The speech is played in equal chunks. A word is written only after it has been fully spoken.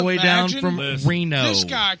way down from Reno. This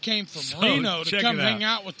guy came from Reno to come hang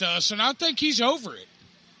out with us, and I think he's over it.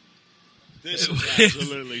 This is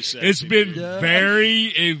absolutely sexy. It's been very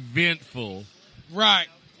eventful. Right.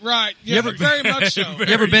 Yeah, very much so. You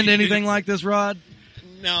ever been to anything like this, Rod?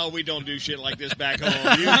 No, we don't do shit like this back home.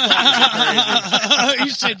 You fuckers are crazy. You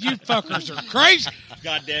said you fuckers are crazy.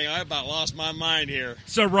 God dang, I about lost my mind here.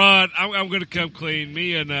 So, Rod, I'm going to come clean.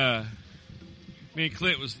 Me and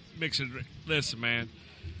Clint was mixing. Listen, man,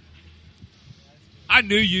 I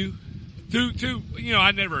knew you through.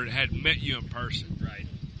 I never had met you in person, right?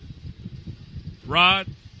 Rod,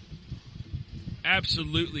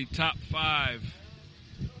 absolutely top 5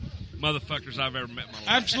 motherfuckers I've ever met in my life.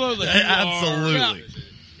 Absolutely. Absolutely.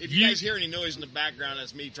 If you guys hear any noise in the background,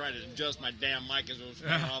 that's me trying to adjust my damn mic as it was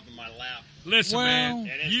falling off in my lap. Listen, man, And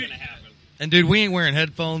it's going to happen. And dude, we ain't wearing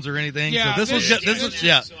headphones or anything. Yeah, so this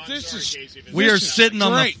is we are sitting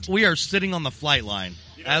on the flight line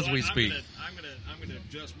as we speak. I'm gonna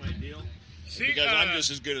adjust my deal because I'm just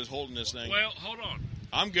as good as holding this thing. Well, hold on.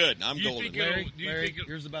 I'm good. I'm golden. Larry,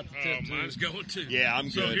 yours about to tip too. Mine's going too. Yeah, I'm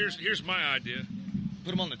so good. So here's my idea. Put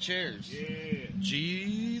them on the chairs. Yeah.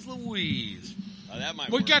 Jeez Louise. That might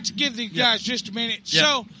We work. got to give these guys just a minute. Yeah.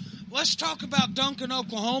 So, let's talk about Duncan,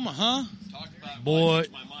 Oklahoma, huh? Talk about Boy.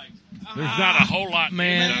 my mic. There's not a whole lot,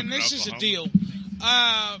 Man, this is a deal.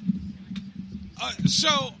 So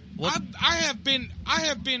I have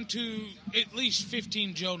been to at least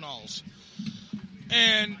 15 Joe Knolls,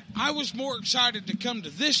 and I was more excited to come to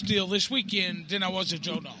this deal this weekend than I was at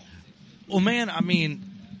Joe Knoll. Well, man, I mean,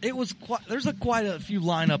 it was there's quite a few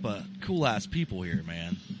lineup of cool ass people here,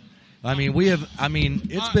 man. I mean,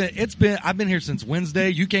 it's been I've been here since Wednesday.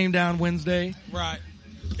 You came down Wednesday. Right.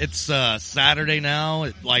 It's Saturday now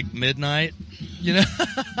at like midnight. You know,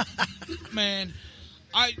 man,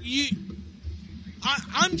 I'm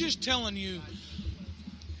just telling you,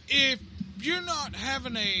 if you're not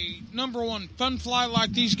having a number one fun fly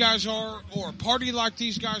like these guys are, or a party like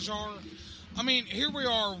these guys are, I mean, here we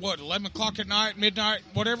are, 11 o'clock at night, midnight,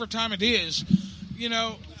 whatever time it is,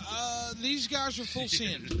 these guys are full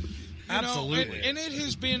send. Absolutely. And it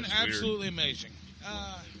has been absolutely amazing.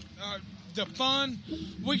 The fun.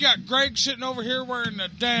 We got Greg sitting over here wearing a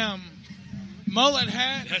damn mullet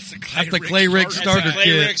hat. That's the Clay Rick starter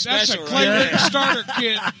kit. That's a Clay Rick starter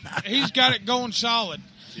kit. He's got it going solid.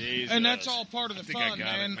 Jesus. And that's all part of the fun,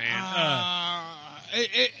 man.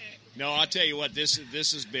 No, I'll tell you what, this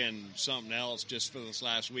has been something else just for this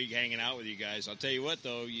last week hanging out with you guys. I'll tell you what,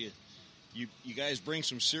 though, you guys bring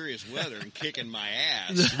some serious weather and kicking my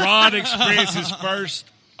ass. Rod experienced his first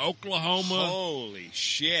Oklahoma. Holy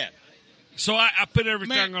shit. So I put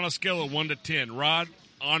everything on a scale of 1 to 10. Rod,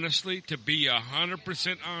 honestly, to be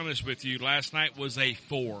 100% honest with you, last night was a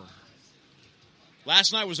 4.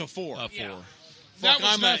 Last night was a 4. A 4. Yeah. That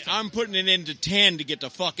was nothing. I'm putting it into 10 to get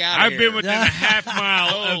the fuck out of I've here. been within a half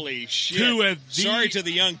mile. Holy shit. 2 of the... Sorry to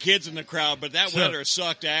the young kids in the crowd, but that weather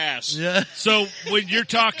sucked ass. Yeah. So when you're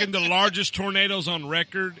talking the largest tornadoes on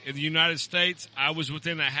record in the United States, I was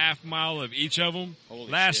within a half mile of each of them.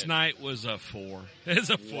 Holy last shit. night was a 4. It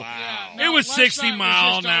was a 4. Wow. It was last 60 night mile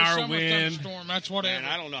was an just our hour summer wind. thunderstorm. That's what Man,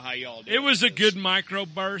 I don't know how y'all do It was a good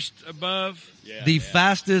microburst above. Yeah, The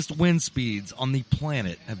fastest wind speeds on the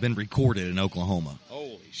planet have been recorded in Oklahoma.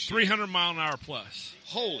 Holy shit. 300 mile an hour plus.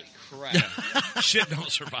 Holy crap. Shit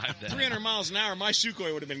don't survive that. 300 miles an hour, my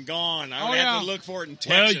Sukhoi would have been gone. I would Oh, have yeah. to look for it in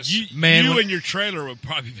Well, Texas. you Man, and your trailer would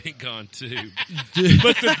probably be gone too.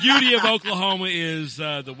 But the beauty of Oklahoma is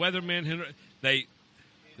the weathermen.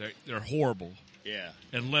 They're horrible Yeah.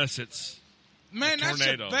 unless it's Man, a that's the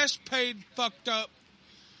tornado. best paid fucked up.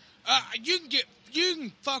 You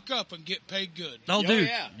can fuck up and get paid good. Oh, Oh, dude,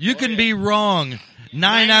 yeah. you Oh, can yeah. be wrong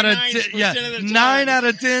 9 out of 10. 99% Yeah, of the time. 9 out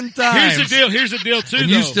of 10 times. Here's the deal too.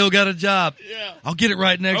 and though. you still got a job. Yeah. I'll get it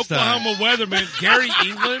right next time. Oklahoma weatherman Gary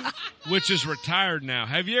England, which is retired now.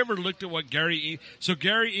 Have you ever looked at what So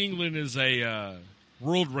Gary England is a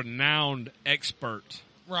world-renowned expert.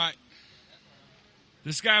 Right.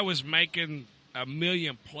 This guy was making $1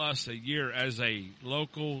 million plus a year as a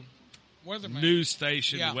local Weatherman. news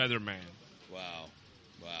station Yeah. weatherman. Wow.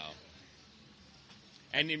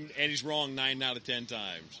 And he's wrong 9 out of 10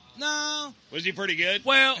 times. No. Was he pretty good?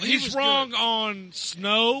 Well, He he's was wrong good. on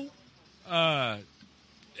snow. Well,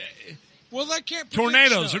 they can't predict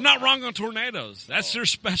Tornadoes. snow. They're not wrong on tornadoes. That's their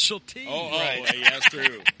specialty. Oh, well, yeah, that's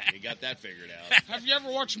true. He got that figured out. Have you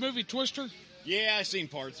ever watched the movie Twister? Yeah, I've seen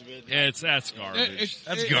parts of it. Yeah, that's garbage.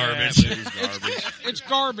 That's Yeah, garbage. that movie's garbage. It's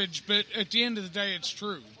garbage, but at the end of the day, it's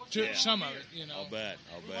true. Yeah. Some of it, you know. I'll bet.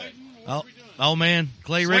 Oh, man.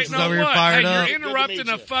 Clay Ricks is Wait, no, over here what? fired Hey, up. You're interrupting Good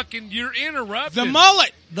to meet you're interrupting. The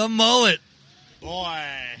mullet. The mullet. Boy.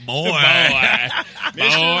 Boy,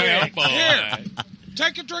 Rick. boy. Here,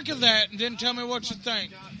 take a drink of that and then tell me what you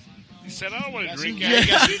think. He said, I don't want to drink I it.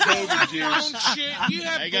 got some COVID Your own juice. shit. You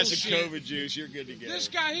have I got some bullshit. COVID juice. You're good to go. This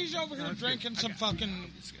guy, he's over here drinking some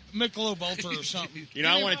fucking Michelob Ultra or something. You know,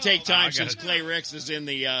 I want to take time I got since it. Clay Ricks is in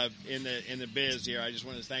the biz here. I just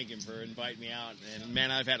want to thank him for inviting me out. And man,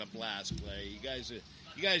 I've had a blast, Clay.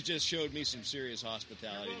 You guys just showed me some serious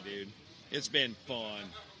hospitality, dude. It's been fun.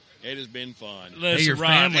 It has been fun. Listen, your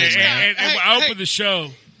Ron, family, man. and I opened the show.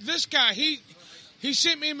 This guy, he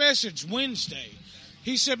sent me a message Wednesday.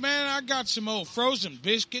 He said, man, I got some old frozen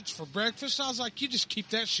biscuits for breakfast. I was like, you just keep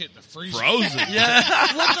that shit in the freezer. Frozen.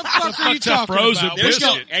 Yeah. What the fuck are you fuck's a talking frozen about? They're biscuit?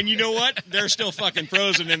 still, and you know what? They're still fucking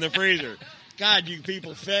frozen in the freezer. God, you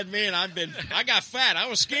people fed me, and I got fat. I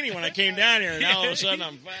was skinny when I came down here, and now all of a sudden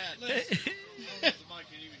I'm fat.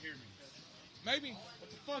 Maybe. What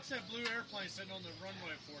the fuck's that blue airplane sitting on the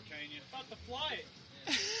runway for, Canyon? About to fly it.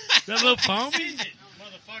 That little foamy? Send it,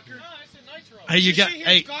 motherfucker. No, it's a nitro. Hey, you got. see his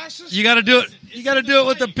Hey, glasses? you got to do it. You got to do it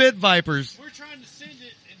with the pit vipers. We're trying to send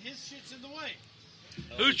it, and his shit's in the way.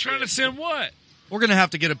 Who's trying to send what? We're gonna have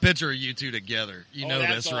to get a picture of you two together. You know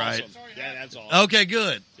that's this, right? awesome. Yeah, that's awesome. Okay,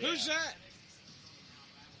 good. Who's that?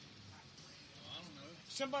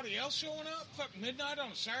 Somebody else showing up? Fuck midnight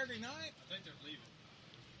on a Saturday night? I think they're leaving.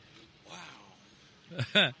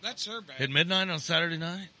 Wow. That's her bad. At midnight on Saturday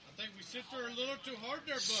night. I think we sent her a little too hard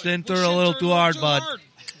there, bud. Sent We her a sent little her too hard, bud. hard.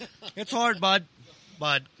 It's hard, bud.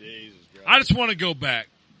 Bud. Jesus Christ. I just want to go back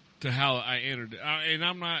to how I entered it. And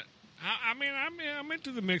I'm not, I'm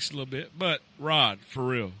into the mix a little bit, but Rod, for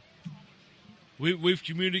real. We've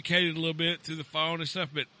communicated a little bit through the phone and stuff,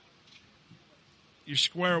 but you're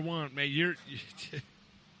square one, man.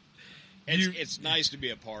 It's nice to be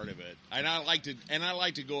a part of it, and I like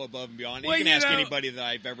to go above and beyond. Well, you can you ask know, anybody that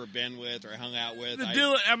I've ever been with or hung out with.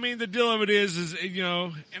 The deal of it is,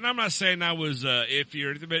 and I'm not saying I was iffy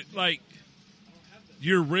or anything, but like,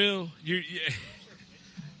 you're real.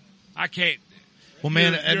 I can't. Well,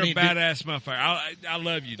 man, you're I mean, a badass motherfucker. I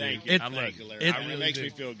love you, dude. Thank you. I love Thank you. you, Larry. It I really makes me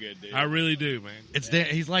feel good, dude. I really do, man.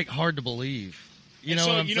 he's like hard to believe. You And know so,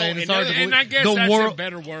 what I'm you know, saying? It's and hard to believe. And I guess the that's world, a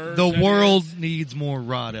better word. the than it world is. needs more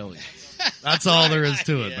Rod Elliott. That's all there is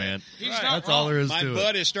to it, Yeah. man. He's Right. not That's all there is My to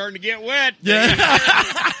butt it. is starting to get wet.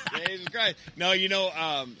 Yeah. Jesus Christ. No,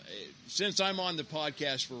 since I'm on the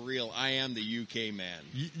podcast for real, I am the UK man.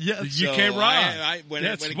 Yeah. The UK So Rod. when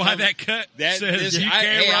That's it why comes- that cut That says this, UK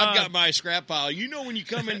I've Rod. got my scrap pile. You know, when you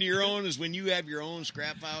come into your own is when you have your own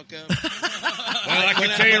scrap pile come. Well, I can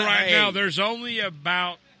tell you right Hey, now, there's only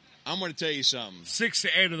about I'm going to tell you something. 6 to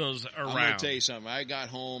 8 of those I'm going around. to tell you something. I got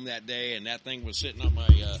home that day, and that thing was sitting on my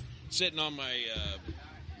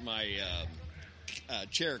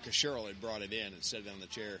chair because Cheryl had brought it in and set it on the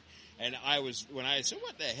chair. And when I said,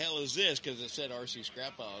 "What the hell is this?" Because it said RC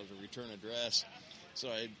Scrap Pile as a return address. So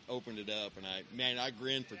I opened it up, and I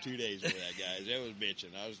grinned for 2 days over that, guys. It was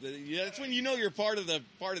bitching. That's when you know you're part of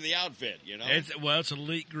the outfit, you know. It's an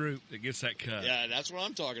elite group that gets that cut. Yeah, that's what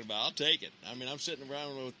I'm talking about. I'll take it. I mean, I'm sitting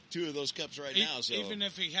around with 2 of those cups right now. So Even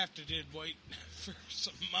if he did wait for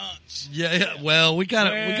some months. Yeah. Well, we kind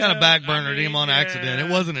of backburnered him on yeah. accident. It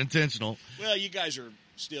wasn't intentional. well, you guys are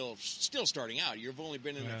still starting out. You've only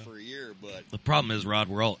been in it for a year, but The problem is, Rod,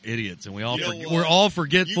 we're all idiots, and we all You know what? we're all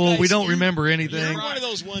forgetful. You guys- we don't you- remember anything. You're one of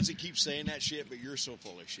those ones that keeps saying that shit, but you're so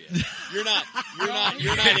full of shit. You're not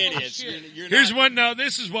idiots. You're Here's not, one. No,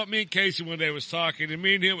 this is what me and Casey one day was talking, and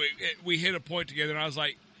me and him we hit a point together, and I was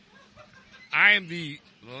like, I am the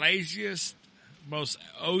laziest, most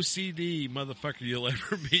OCD motherfucker you'll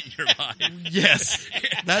ever meet in your life. Yes,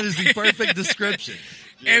 that is the perfect description.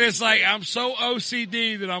 And it's like I'm so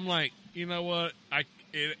OCD that I'm like, you know what?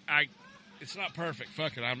 It's not perfect.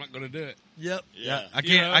 Fuck it. I'm not going to do it. Yep. Yeah. I can't.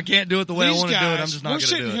 Yeah. I can't do it the way I These want to do it. I'm guys, just not we're going to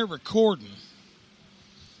sitting do here it. recording.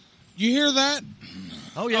 You hear that?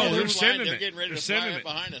 Oh yeah, they're there's sending they're it. getting ready They're to fly sending up it.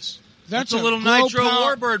 behind us. That's a little glow nitro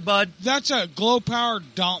power- warbird, bud. That's a glow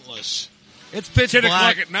powered Dauntless. It's pitch 10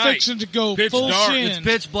 black. o'clock at night. Fixing to go Pitch full dark. sin It's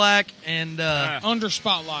pitch black and under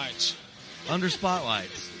spotlights. under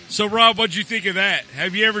spotlights. So, Rob, what'd you think of that?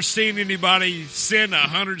 Have you ever seen anybody send a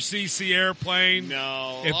 100cc airplane?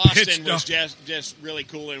 No, It Austin pitched was dark. just really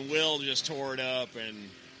cool, and Will just tore it up, and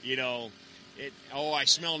I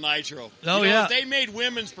smell nitro. Oh, You know, yeah. if they made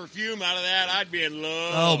women's perfume out of that, I'd be in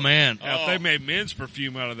love. Oh man. Now, if they made men's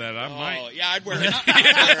perfume out of that, I might. Oh, yeah, I'd wear it.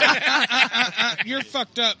 You're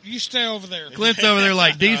fucked up. You stay over there. Clint's over there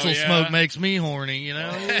like diesel Oh, yeah. smoke makes me horny. You know.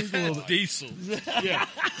 He's a little bit- Diesel.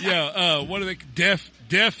 Yeah. What are they?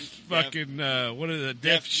 Deaf fucking, what are the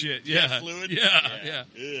deaf shit? Yeah. fluid? Yeah.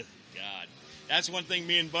 Ugh, God. That's one thing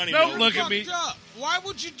me and Bunny Don't know. look at me. Fucked up. Why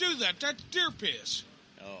would you do that? That's deer piss.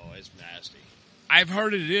 Oh, it's nasty. I've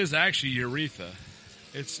heard it is actually urethra.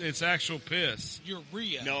 It's actual piss.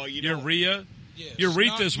 Urea. No, you don't. Urea? Yes,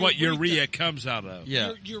 Urethra is not what urethra. urea comes out of.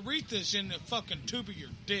 Yeah. Your urethra's in the fucking tube of your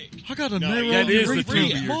dick. I got a No, narrow that is the urethra.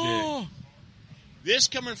 tube of your Oh. This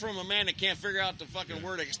coming from a man that can't figure out the fucking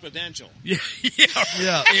word exponential. Yeah,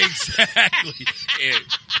 Yeah. exactly.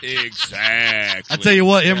 Exactly. I tell you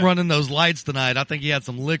what, him running those lights tonight, I think he had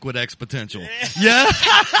some liquid X potential. Yeah.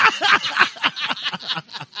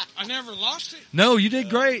 I never lost it. No, you did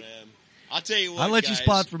great. Man. I'll tell you what, I'll let you guys,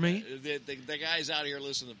 spot for me. The guys out here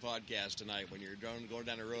listening to the podcast tonight when you're going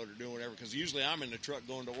down the road or doing whatever, because usually I'm in the truck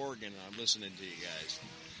going to Oregon and I'm listening to you guys.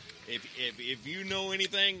 If you know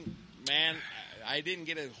anything, man, I didn't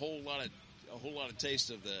get a whole lot of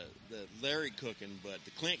taste of the Larry cooking, but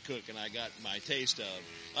the Clint cooking I got my taste of.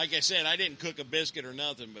 Like I said, I didn't cook a biscuit or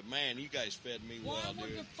nothing, but man, you guys fed me well,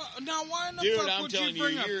 dude. Why in the Dude, fuck I'm would telling you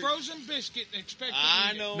bring you, a you're- frozen biscuit and expect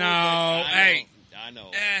I to eat know. it? No, but hey. I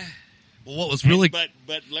know. Well, what was really But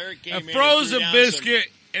Larry came A in and frozen threw down biscuit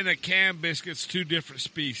and a canned biscuit's two different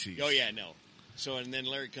species. Oh yeah, no. So and then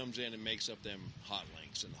Larry comes in and makes up them hot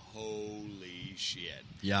links, and holy shit!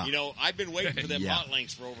 Yeah. You know, I've been waiting for them Yeah. hot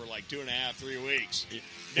links for over like 2.5, 3 weeks.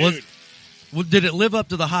 Was- Dude, well, did it live up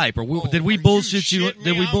to the hype, or Oh, did we are you bullshit you? shitting me?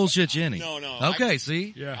 Did we I'm- bullshit you any? No. Okay,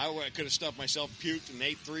 see, Yeah. I could have stuffed myself, puked, and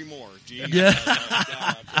ate 3 more. Jeez, Yeah.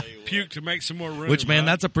 I'll tell you what. Puke to make some more room. which man, huh?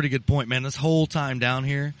 that's a pretty good point, man. This whole time down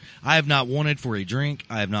here, I have not wanted for a drink.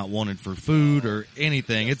 I have not wanted for food or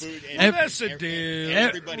anything. The It's food and- Well, that's a and- deal. and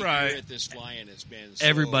Everybody Right. here at this flying has been so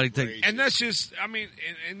Everybody take- gracious. And that's just, I mean,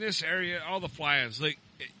 in this area, all the fly-ins, like,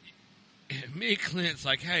 me and Clint's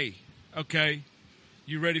like, hey, okay,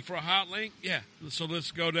 you ready for a hot link? Yeah. So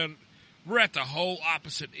let's go down. We're at the whole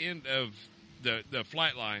opposite end of the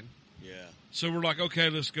flight line. yeah, So we're like, okay,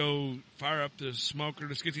 let's go fire up the smoker.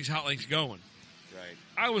 Let's get these hot links going. right.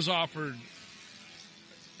 I was offered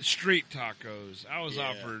street tacos. I was Yeah,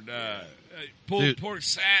 offered yeah. pulled Dude. pork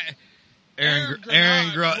Aaron,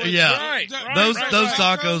 Grenade. yeah. Right, Those right, those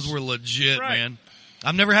right. tacos were legit, Right. man.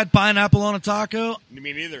 I've never had pineapple on a taco.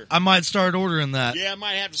 Me neither. I might start ordering that. Yeah, I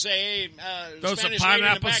might have to say, hey, Those Spanish some lady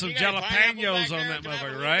in the pineapples, back, some you got any pineapple jalapenos back on there? that Can I have a motherfucker,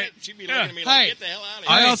 little right? bit? She'd be Yeah. looking at me like, Hey. get the hell out of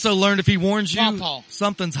I here. also learned if he warns you Pawpaw.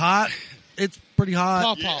 something's hot, it's pretty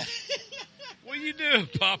hot. Pawpaw. What you do,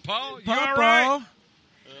 Pawpaw? You all Pawpaw. right?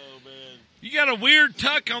 Oh, man. You got a weird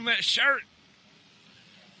tuck on that shirt.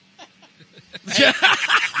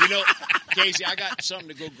 You know, Casey, I got something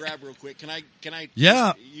to go grab real quick. Can I?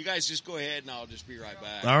 Yeah. You guys just go ahead and I'll just be right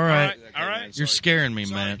back. All right. Okay, All right. man, You're sorry. scaring me,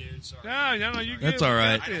 Sorry, man. dude, sorry. No, you good. That's all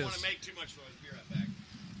right. I don't want to make too much noise. Be right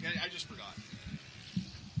back. Okay, I just forgot.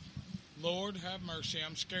 Lord have mercy,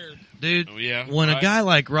 I'm scared. Dude, Oh, yeah, when a right. guy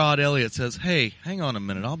like Rod Elliott says, hey, hang on a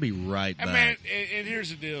minute, I'll be right back. And man, and here's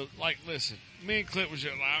the deal. Like, listen, me and Clint was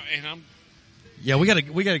just like, and I'm Yeah, we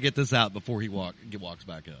gotta get this out before he walks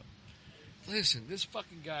back up. listen. This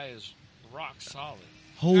fucking guy is rock solid.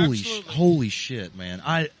 Absolutely. Holy shit, man.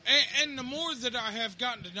 And the more that I have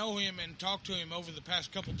gotten to know him and talk to him over the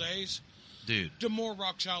past couple days, Dude, the more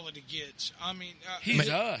rock solid he gets. I mean, He's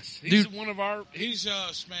us. He's Dude. one of our. he's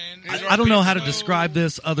us, man. He's I don't know how to people. describe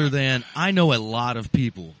this other than I know a lot of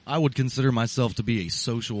people. I would consider myself to be a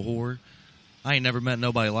social whore. I ain't never met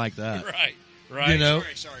nobody like that. Right. Right. You know?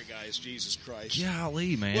 Sorry, guys. Jesus Christ.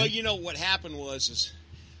 Golly, man. Well, you know what happened was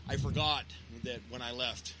I forgot that when I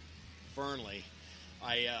left Fernley,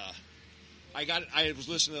 I was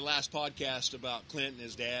listening to the last podcast about Clint and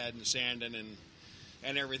his dad and sanding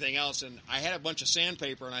and everything else, and I had a bunch of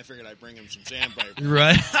sandpaper, and I figured I'd bring him some sandpaper.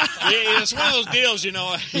 Right. It's one of those deals, you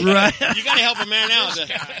know. Right. You got to help a man out.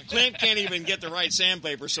 Clint can't even get the right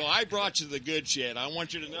sandpaper, so I brought you the good shit. I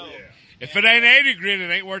want you to know. If it ain't 80 grit,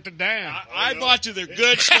 it ain't worth a damn. I bought you the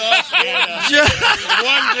good stuff, and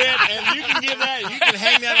one grit, and you can give that. You can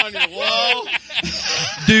hang that on your wall.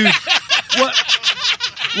 Dude,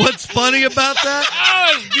 what's funny about that?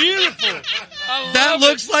 Oh, it's beautiful. I love That it.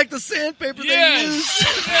 looks like the sandpaper they use.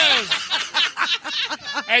 Yes.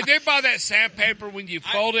 Yes. Hey, they buy that sandpaper when you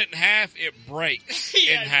fold it in half, it breaks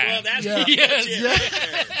in half. Well, that's Yeah. pretty much Yes. it Yeah. right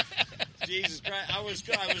there. Jesus Christ! I was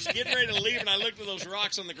getting ready to leave, and I looked at those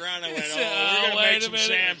rocks on the ground. I went, "Oh, we're gonna wait make a some minute.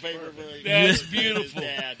 sandpaper for That's his beautiful.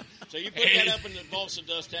 dad." So you put that up in the Vaults of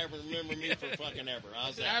Dust Tavern. Remember me for fucking ever.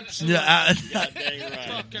 How's that? Absolutely. Yeah, God dang right.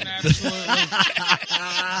 Fucking absolutely.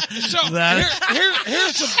 So That-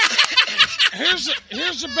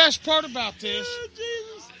 here's the best part about this.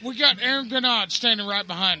 We got Aaron Grenade standing right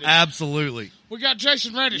behind us. absolutely. We got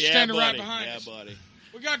Jason Reddish Yeah, standing buddy. right behind Yeah, us. buddy.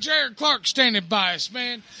 We got Jared Clark standing by us,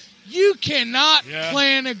 man. You cannot Yeah.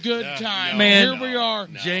 plan a good Yeah. time. Man. Here we are.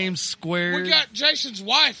 James Squared. We got Jason's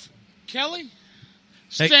wife, Kelly,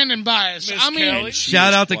 standing by us. Miss I mean, Kelly.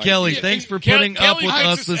 Shout out to Kelly. Yeah, Thanks for Kelly- putting up Kelly with puts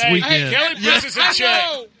us us- this hey, weekend. Kelly puts us in check.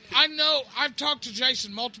 I know. I've talked to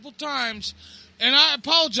Jason multiple times, and I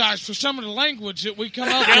apologize for some of the language that we come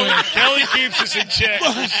up with. Kelly keeps us in check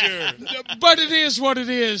for sure. But it is what it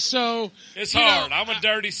is. So It's you know, hard. I'm a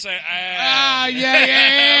dirty sailor.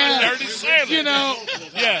 yeah. I'm a dirty sailor. You know,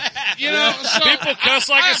 Yeah. So People cuss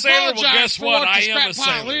like I a sailor. Well, apologize guess for what? the I am a scrap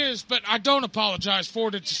pile sailor. is, but I don't apologize for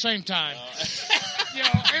it at the same time.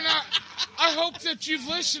 And I hope that you've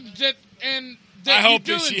listened and that I hope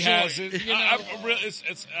you do that she enjoy has it. it. You know? I'm really,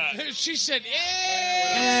 it's, She said,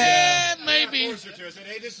 I maybe. forced her to. I said,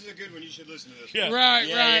 hey, this is a good one. You should listen to this. yeah. Right.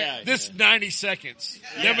 Yeah. This 90 seconds.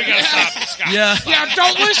 Then we got to stop this guy. Yeah. Yeah,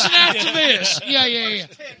 don't listen after this. Yeah.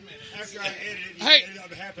 After I edit it, you Hey. edit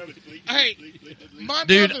out half of it. Bleep, Hey. bleep, bleep, bleep, bleep. My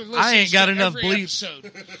Dude, brother I ain't listens got to enough every bleeps.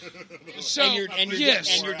 episode. So, And your yes.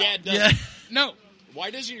 and your dad doesn't. Yeah. No. Why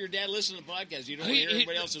doesn't your dad listen to podcasts? You don't He- want to hear he-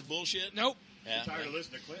 everybody else's bullshit? Nope. Yeah. I'm tired of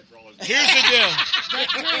listening to Clint for all his. Here's the deal.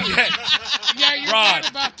 Yeah, you're Rod. right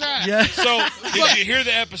about that. Yeah. So, did you hear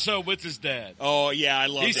the episode with his dad? Oh yeah, I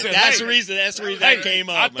love He it. said, That's hey, the reason. That's the reason Hey, that came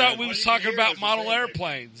up. I thought man. we was What talking did you about hear? model It was the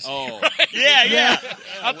same airplanes. Oh yeah.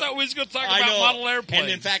 I thought we was going to talk I about know. model airplanes.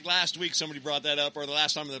 And in fact, last week somebody brought that up, or the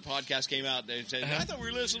last time the podcast came out, they said, "I thought we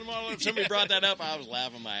were listening to model." Somebody brought that up. I was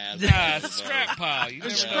laughing my ass off. it's a scrap pile. You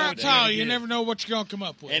never It's a know scrap what you're pile. gonna You get. never know what you're going to come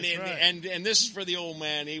up with. And this is for the old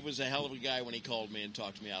man. He was a hell of a guy when he called me and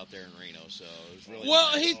talked to me out there in Reno. So it was really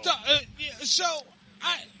Well, nice. he thought. So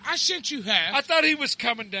I sent you half. I thought he was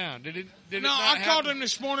coming down. Did it no, not I called happen? him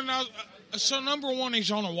this morning. So number one,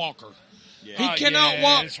 he's on a walker. Yeah. He Oh, cannot yeah,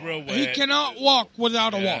 walk. it's real He wet. cannot walk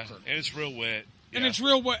without a Yeah, walker. and it's real wet. And Yeah. it's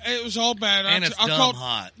real wet. It was all bad. And I it's dumb called,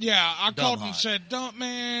 hot. Yeah, I Dumb called and hot. said,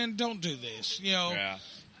 don't do this. Yeah.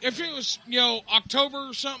 If it was, October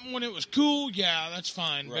or something when it was cool, yeah, that's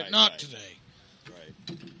fine. Right, but not right. today.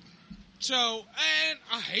 Right. So, and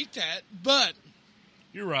I hate that, but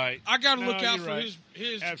You're right. I got to No, look out you're for right.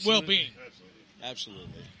 his Absolutely. well-being.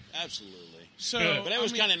 Absolutely. So, But it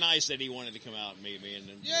was I mean, kind of nice that he wanted to come out and meet me and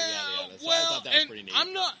Yeah, yada, yada. So I well, thought that was and pretty neat.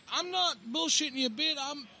 I'm not bullshitting you a bit.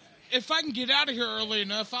 If I can get out of here early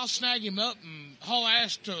enough, I'll snag him up and haul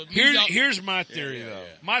ass to meet y'all. Here's my theory, yeah, though. yeah.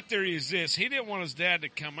 My theory is this. He didn't want his dad to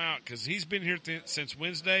come out because he's been here since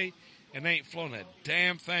Wednesday and they ain't flown a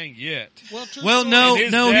damn thing yet. Well, true Well, story. no, And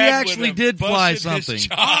his no, he dad actually would've did fly busted his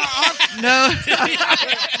something. chops. No.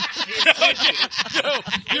 No,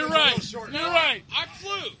 you're right. You're right. I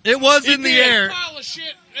flew. It was in the That air. pile of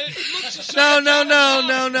shit. It looks the No, same.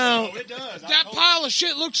 no. It does. That pile of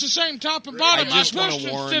shit looks the same top and I bottom. I just want pushed to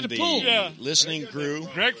it warn instead of the pulled. Yeah. listening crew.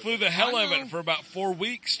 Greg flew the hell I out of know. it for about 4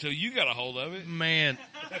 weeks till you got a hold of it Man.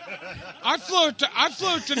 I flew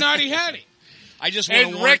it to Nighty Hattie. I just want to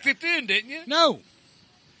and warn. wrecked it then, didn't you? No.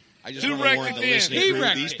 I just Who want to wrecked warn it the then? listening He crew.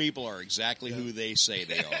 wrecked These it. people are exactly who they say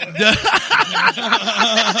they are.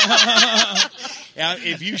 Now,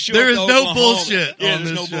 if you show There up is to no Oklahoma- bullshit Yeah, on there's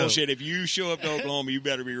this no show. bullshit. If you show up to Oklahoma, you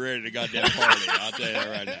better be ready to goddamn party. I'll tell you that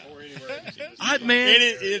right now. Man,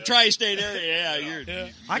 In tri-state area, you're.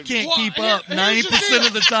 I can't Well, keep up here's the 90%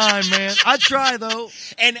 of the time, man. I try, though.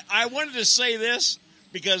 And I wanted to say this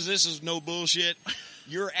because this is no bullshit.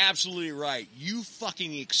 You're absolutely right. You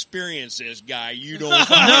fucking experience this, guy. You don't. No, you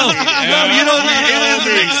don't need it is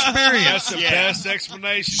an experience. That's the Yeah. best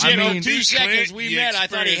explanation. Shit, I in mean, 2 seconds Clint, we you met, I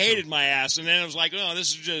thought he experienced hated my ass, and then it was like, oh, this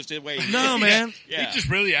is just the way. No, man. Yeah. He's just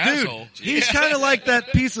really Dude, asshole. he's kind of like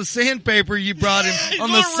that piece of sandpaper you brought him on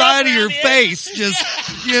the little side rough of your around the face.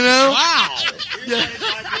 Just, you know? Wow.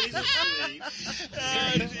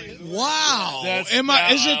 Wow. That's-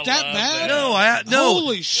 Is it I that love bad? that. No.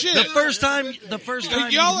 Holy shit. The first time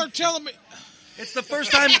Y'all are telling me. it's the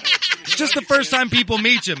first time, it's just the first time people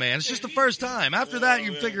meet you, man. It's just the first time. After that,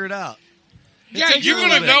 you figure it out. Yeah, takes you're a going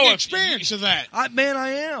little to bit. know experience of that. I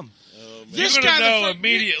am. This You're gonna guy, know the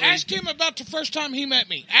immediately. Ask him about the first time he met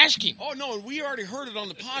me. Ask him. Oh no, we already heard it on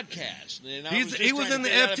the podcast. And I He just was trying in to the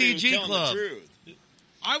figure out if he was FTG telling the club. truth.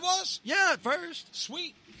 I was? Yeah, at first.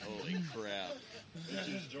 Sweet. Holy crap,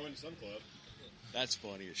 Just joined some club. that's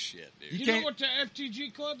funny as shit, dude. You can't- know what the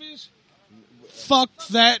FTG club is? Fuck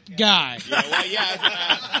that guy. Yeah, well,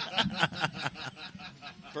 yeah.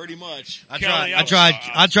 Pretty much. I Kelly, tried. I I was- tried.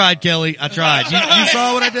 I tried, Kelly. I tried. You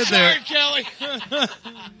saw what I did there. Sorry, Kelly. Oh,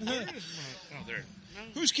 there.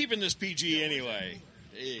 Who's keeping this PG anyway?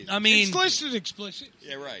 Jeez. I mean, It's listed explicit.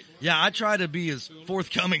 Yeah, right. yeah, I try to be as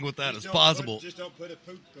forthcoming with that as possible. Just don't put a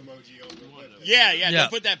poop emoji on the clip. Yeah. Yeah.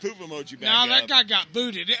 Don't put that poop emoji back No, that up. guy got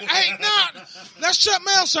booted. Hey, no, that's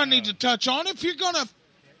something else I need to touch on. If you're gonna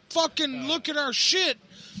fucking look at our shit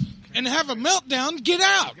and have a meltdown, get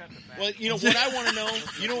out. Well, you know what I want to know?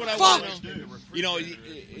 You know what I want to know? You know,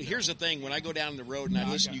 here's the thing. When I go down the road and I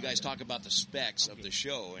listen to you guys talk about the specs of the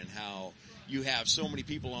show and how you have so many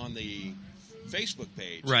people on the Facebook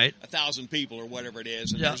page, right? 1,000 people or whatever it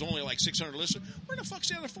is, and there's only like 600 listeners. Where the fuck's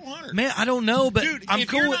the other 400? Man, I don't know, but dude, I'm if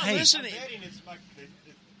cool you're with not hey. listening. It's like it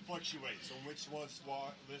fluctuates on which ones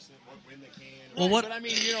listen, when they can. Well, what? But I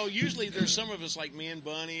mean, you know, usually there's some of us like me and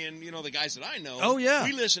Bunny and, you know, the guys that I know. Oh, yeah.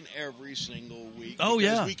 We listen every single week. Oh,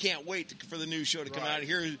 because yeah. we can't wait for the new show to come out.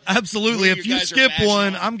 Here, absolutely. If you skip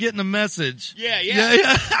one, I'm getting a message. Yeah.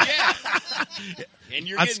 And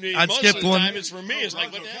you're getting I'd most skip of the one. time it's from me. It's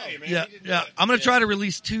like, what the hell? Yeah. I'm going to try to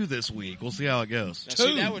release 2 this week. We'll see how it goes. Now,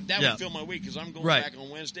 see, that would fill my week because I'm going back on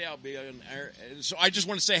Wednesday. I'll be on air. So I just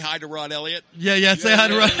want to say hi to Rod Elliott. Yeah. Say hi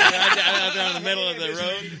to Rod. Down in the middle of the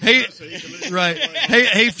road. Hey, right.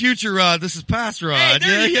 Hey, future Rod. This is past Rod. Hey,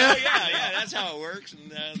 there you go. Yeah. That's how it works.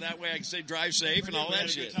 And that way I can say drive safe and all that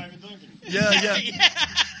shit. Yeah.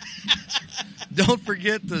 Don't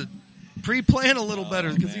forget to pre-plan a little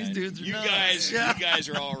better because these dudes are you nuts. guys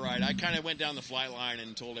are all right. I kind of went down the flight line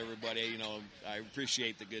and told everybody, you know, I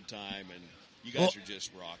appreciate the good time, and you guys are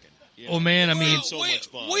just rocking. You know? Well, man, I mean, so much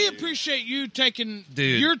fun. We appreciate you taking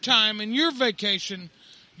Dude. your time and your vacation,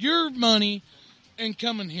 your money, and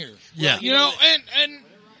coming here. Yeah. You know, and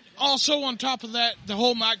also on top of that, the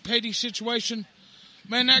whole Mike Patey situation.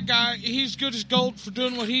 Man, that guy, he's good as gold for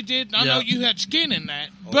doing what he did. And I know you had skin in that,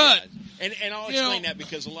 but. Yeah. And I'll explain that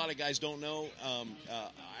because a lot of guys don't know.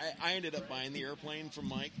 I ended up buying the airplane from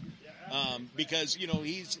Mike because, you know,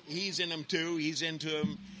 he's in them too. He's into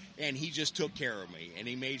them, and he just took care of me, and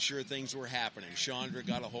he made sure things were happening. Chandra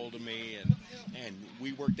got a hold of me, and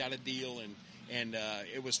we worked out a deal, and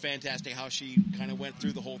it was fantastic how she kind of went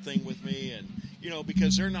through the whole thing with me, and you know,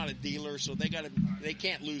 because they're not a dealer, so they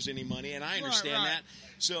can't lose any money, and I understand that.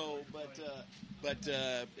 So, but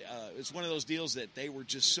it's one of those deals that they were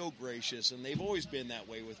just so gracious, and they've always been that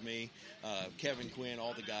way with me. Kevin Quinn,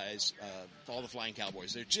 all the guys, all the Flying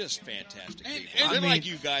Cowboys, they're just fantastic people. They're like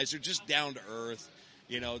you guys. They're just down to earth.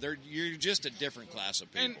 You know, you're just a different class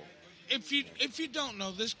of people. And if you don't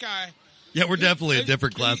know this guy, yeah, we're definitely a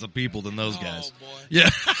different class of people than those guys. Boy. Yeah,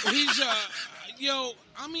 he's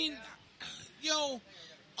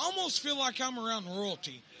almost feel like I'm around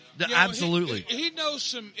royalty. Absolutely. He knows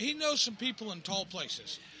some people in tall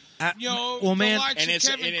places. Well, man, the likes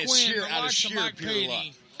of Kevin Quinn, sheer, the out likes of of Mike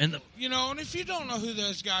Patey. And and if you don't know who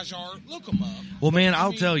those guys are, look them up. Well, man,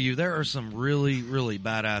 I'll tell you, there are some really, really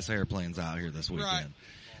badass airplanes out here this weekend. Right.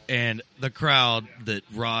 And the crowd that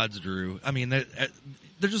Rod's drew, I mean, they're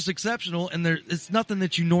just exceptional, and it's nothing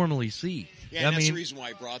that you normally see. Yeah, and that's the reason why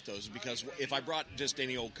I brought those, because if I brought just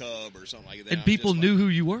any old Cub or something like that, and people knew who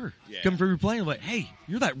you were. Yeah. Coming from your plane, like, hey,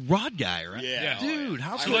 you're that Rod guy, right? Yeah. Dude,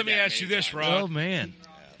 how So let me ask you this, Rod. Oh, man.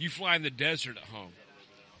 You fly in the desert at home.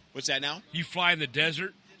 What's that now? You fly in the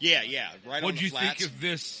desert? Yeah, right on What'd the you flats. think of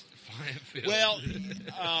this flying field? Well,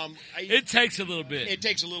 it takes a little bit. It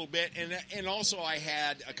takes a little bit, and also I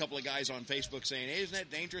had a couple of guys on Facebook saying, "Hey, isn't that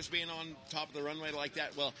dangerous being on top of the runway like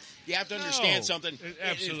that?" Well, you have to understand something.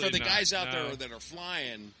 Absolutely for the not. guys out there that are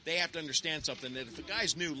flying, they have to understand something. That if a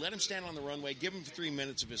guy's new, let him stand on the runway, give him 3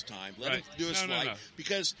 minutes of his time, let him do his flight,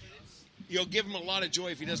 because you'll give him a lot of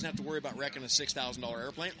joy if he doesn't have to worry about wrecking a $6,000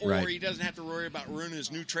 airplane, or he doesn't have to worry about ruining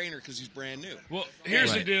his new trainer because he's brand new. Well,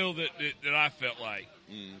 here's the deal that I felt like.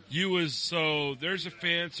 You was, so there's a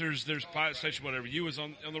fence, there's pilot station, whatever. You was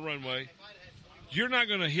on the runway. You're not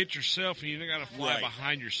going to hit yourself, and you're not going to fly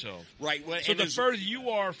behind yourself. Right. Well, so the further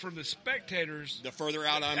you are from the spectators, the further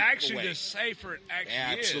out on actually the way. the safer it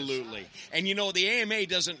actually is. Absolutely. And you know, the AMA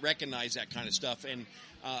doesn't recognize that kind of stuff. And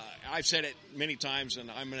I've said it many times,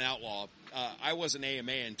 and I'm an outlaw. I wasn't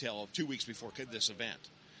AMA until 2 weeks before this event.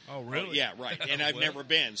 Oh, really? Yeah, right. And I've never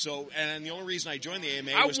been. So, and the only reason I joined the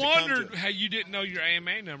AMA was I wondered how you didn't know your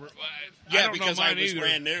AMA number. Yeah, I don't because know mine I was either.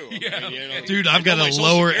 brand new. Yeah. You know, dude, I've got a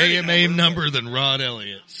lower AMA number than Rod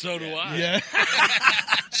Elliott. So do I. Yeah.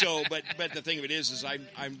 So, but the thing of it is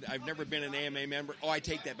I've never been an AMA member. Oh, I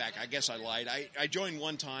take that back. I guess I lied. I joined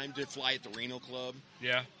one time to fly at the Reno Club.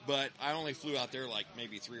 Yeah. But I only flew out there like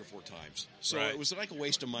maybe 3 or 4 times. So it was like a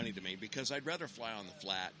waste of money to me because I'd rather fly on the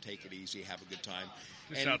flat, take it easy, have a good time.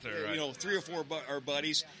 Just and, out there, right? You know, 3 or 4 our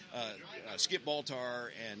buddies, Skip Baltar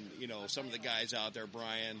and, you know, some of the guys out there,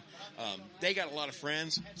 Brian, they got a lot of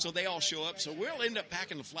friends. So they all show up. So we'll end up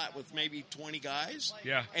packing the flat with maybe 20 guys.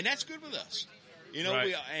 Yeah. And that's good with us. You know,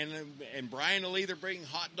 and Brian will either bring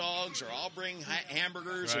hot dogs or I'll bring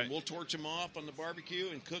hamburgers and we'll torch them off on the barbecue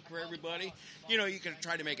and cook for everybody. You know, you can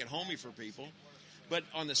try to make it homey for people. But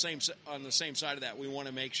on the same side of that, we want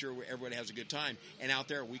to make sure everybody has a good time. And out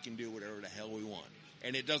there, we can do whatever the hell we want,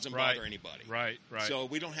 and it doesn't bother anybody. Right. So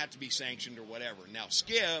we don't have to be sanctioned or whatever. Now,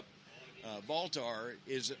 Skip Baltar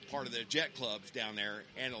is part of the jet clubs down there,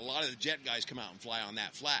 and a lot of the jet guys come out and fly on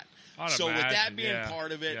that flat. So with that being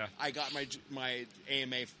part of it, I got my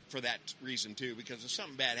AMA for that reason too, because if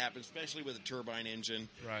something bad happens, especially with a turbine engine,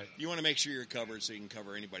 you want to make sure you're covered so you can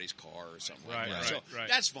cover anybody's car or something like that. So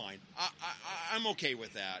that's fine. I'm okay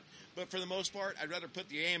with that. But for the most part, I'd rather put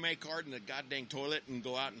the AMA card in the goddamn toilet and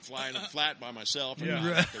go out and fly in a flat by myself and not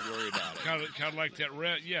have to worry about it. Kind of like that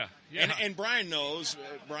red, And Brian knows,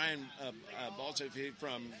 Brian Balsa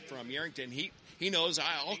from Yarrington, he knows.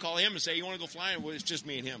 I'll call him and say, you want to go flying? Well, it's just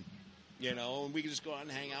me and him. And we can just go out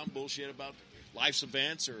and hang out and bullshit about life's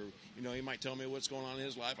events, or he might tell me what's going on in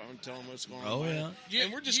his life. I'm going to tell him what's going on in mine.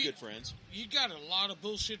 And we're just good friends. You got a lot of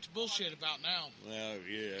bullshit to bullshit about now. Well,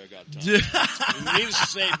 yeah, I got time. Needless to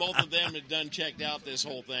say, both of them had done checked out this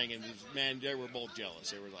whole thing, and man, they were both jealous.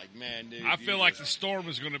 They were like, man, dude. I feel like the storm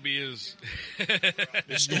is going to be his.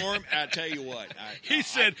 The storm, I tell you what. He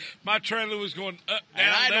said my trailer was going up, down, and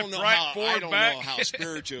I left, don't know right, how, forward, I don't back. know how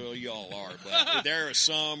spiritual y'all are, but there is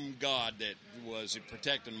some God that was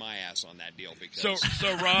protecting my ass on that deal. Because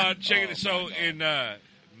So Rod, check it. So God. in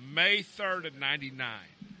May 3rd of '99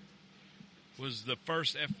 was the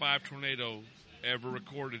first F5 tornado ever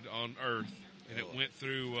recorded on Earth, and it went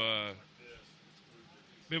through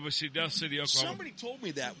Midwest City, Oklahoma. Somebody told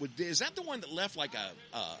me that. Is that the one that left like a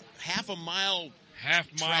half a mile? Half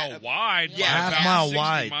mile wide, yeah, half mile 60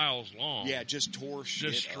 wide, miles long. Yeah, just tore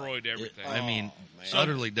shit destroyed up. everything. I mean,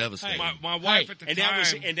 utterly devastating. My wife at the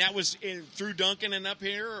time, that was through Duncan and up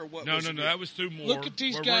here, or what? No, that was through Moore. Look at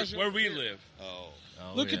these guys where we here. live.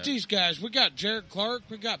 Look at these guys. We got Jared Clark.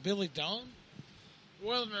 We got Billy Don.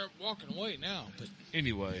 Well, they're walking away now. But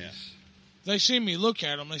anyways, they see me look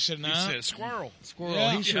at them. They said, "Nah." He said, "Squirrel." Squirrel.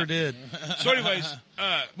 He sure did. So, anyways,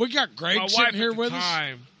 we got Greg my sitting wife here at the with us.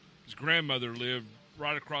 time, his grandmother lived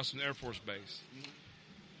right across from the Air Force Base.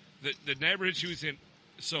 The neighborhood she was in,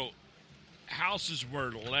 so houses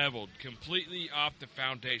were leveled completely off the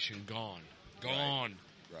foundation, gone.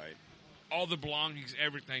 Right. All the belongings,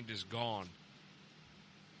 everything just gone.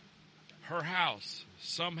 Her house,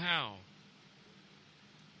 somehow.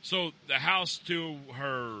 So the house to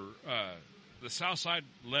her, the south side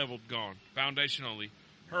leveled, gone. Foundation only.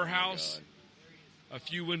 Her house, a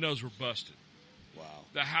few windows were busted. Wow.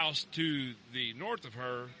 The house to the north of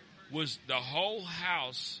her the whole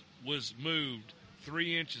house was moved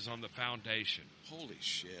 3 inches on the foundation. Holy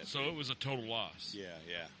shit. So it was a total loss. Yeah.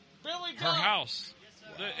 Billy Her Don. house.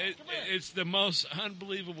 It's the most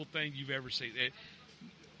unbelievable thing you've ever seen.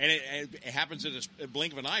 And it happens in a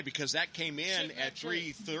blink of an eye, because that came in at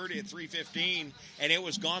 3:30, at 3:15, and it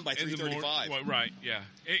was gone by 3:35. Well, right, yeah.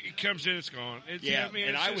 It comes in, it's gone.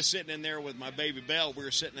 I was sitting in there with my baby Belle. We were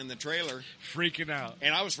sitting in the trailer. Freaking out.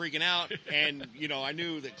 And I was freaking out. And, I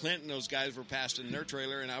knew that Clint and those guys were passed in their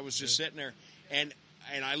trailer, and I was just sitting there. And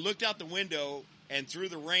I looked out the window, and through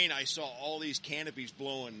the rain, I saw all these canopies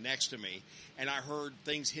blowing next to me, and I heard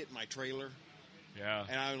things hit my trailer. Yeah.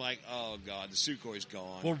 And I'm like, oh, God, the Sukhoi's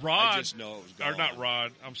gone. Well, Rod. I just know it was gone. Or not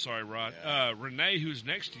Rod. I'm sorry, Rod. Yeah. Renee, who's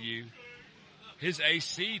next to you, his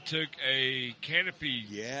AC took a canopy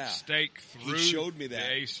stake through He showed me that.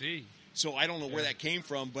 the AC. So I don't know where that came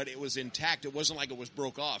from, but it was intact. It wasn't like it was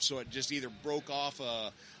broke off. So it just either broke off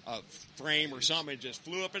a frame or something. It just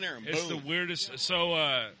flew up in there and It's boom. the weirdest. So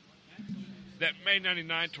that May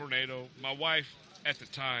 99 tornado, my wife at the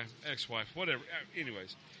time, ex-wife, whatever,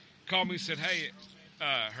 anyways, called me and said, hey,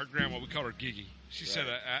 her grandma, we called her Gigi. She said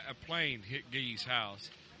a plane hit Gigi's house.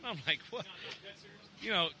 I'm like, what?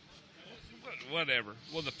 Whatever.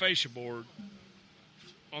 Well, the fascia board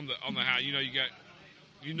on the house, you got,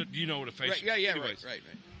 you know what a fascia. Right, yeah, anyways, right.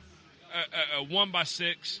 A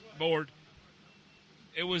 1x6 board.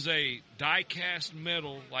 It was a die-cast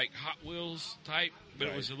metal, like Hot Wheels type, but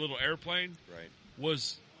it was a little airplane. Right.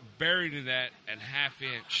 Was buried in that and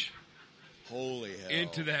half-inch. Holy hell.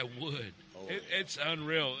 Into that wood. It's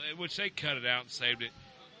unreal, which they cut it out and saved it.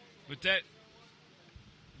 But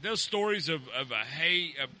those stories of a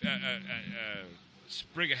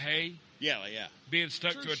sprig of hay Yeah. being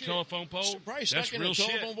stuck to a telephone pole, Probably that's stuck in real a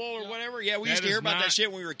telephone shit. pole or whatever. Yeah, we used That to hear is about that not-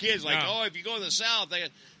 shit when we were kids. Like, No. if you go to the South,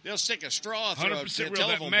 they'll stick a straw through a 100% real.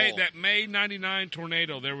 telephone pole. That May 99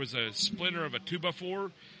 tornado, there was a splinter of a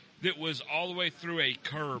 2x4 that was all the way through a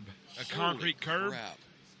curb, a concrete curb. Crap.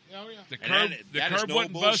 Oh, yeah. The And curb, that the is curb no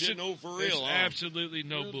wasn't bullshit, busted. no for There's real, huh? absolutely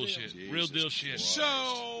no Real bullshit. deal. Real deal Jesus shit. Christ.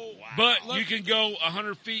 So, But you can go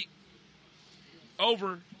 100 feet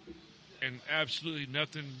over and absolutely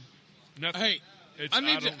nothing. hey,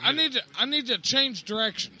 I need to change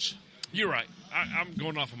directions. You're right. I'm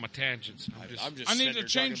going off on my tangents. I need to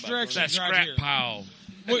change directions. That scrap right here. pile.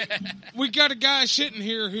 We got a guy sitting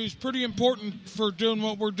here who's pretty important for doing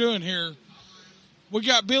what we're doing here. We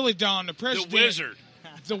got Billy Don, the president. The wizard.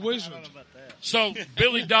 The wizard. So,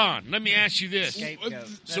 Billy Don, let me ask you this.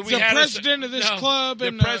 So the president of this club.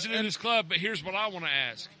 The president of this club, but here's what I want to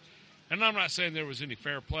ask. And I'm not saying there was any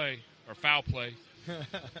fair play or foul play.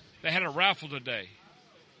 They had a raffle today.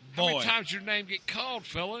 How many times your name get called,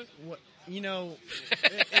 fella? You know,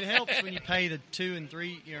 it helps when you pay the 2 and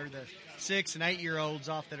 3, the 6 and 8 year olds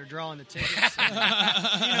off that are drawing the tickets.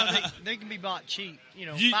 They can be bought cheap.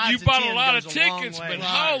 You bought a lot of tickets, but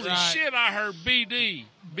holy shit, I heard BD.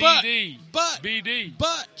 But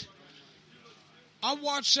I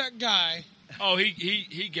watched that guy. Oh, he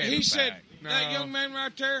gave. He said, back. That young man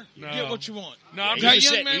right there, get what you want. No, he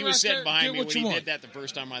was sitting behind me when he did that the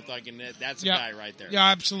first time. I thought, that's the guy right there. Yeah,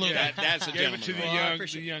 absolutely. That's a gentleman. Give it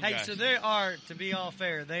to the young guy. Hey, so they are, to be all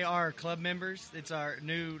fair, they are club members. It's our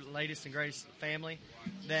new latest and greatest family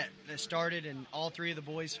that started, and all 3 of the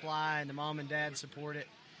boys fly, and the mom and dad support it.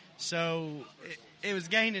 So it was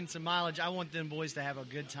gaining some mileage. I want them boys to have a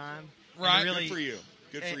good time. Right. Really, good for you.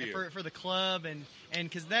 Good for you. For the club, and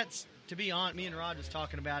because that's, to be honest, me and Rod was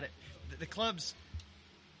talking about it. The clubs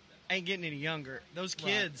ain't getting any younger. Those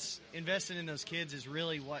kids, investing in those kids is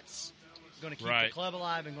really what's going to keep the club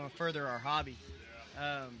alive and going to further our hobby.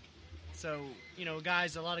 So,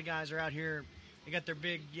 guys, a lot of guys are out here, they got their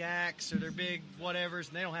big yaks or their big whatevers,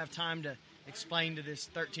 and they don't have time to explain to this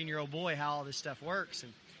 13-year-old boy how all this stuff works.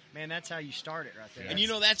 And, man, that's how you start it right there.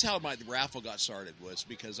 And, that's how the raffle got started, was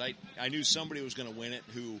because I knew somebody was going to win it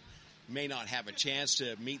who may not have a chance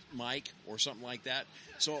to meet Mike or something like that.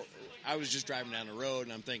 So I was just driving down the road,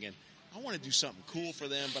 and I'm thinking, I want to do something cool for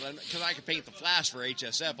them, but because I could paint the flash for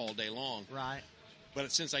HSF all day long. Right.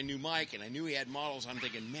 But since I knew Mike and I knew he had models, I'm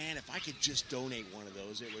thinking, man, if I could just donate one of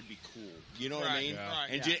those, it would be cool. You know what I mean? Yeah.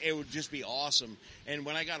 And it would just be awesome. And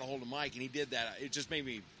when I got a hold of Mike and he did that, it just made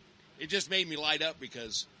me light up,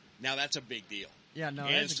 because now that's a big deal. Yeah, no,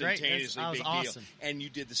 that's great. That was awesome. Deal. And you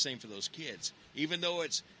did the same for those kids, even though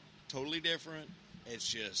it's totally different. It's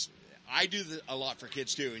just, I do a lot for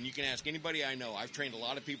kids too, and you can ask anybody I know. I've trained a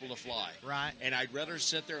lot of people to fly. Right. And I'd rather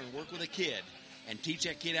sit there and work with a kid and teach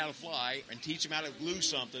that kid how to fly and teach him how to glue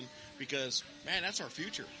something, because, man, that's our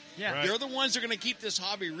future. Yeah. Right. They're the ones that are going to keep this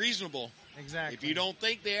hobby reasonable. Exactly. If you don't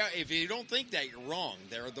think that, you're wrong.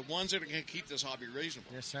 They're the ones that are going to keep this hobby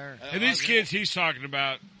reasonable. Yes, sir. And these kids he's talking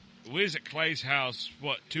about, we was at Clay's house,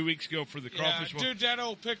 2 weeks ago for the crawfish? Dude, that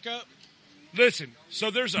old pickup. Listen,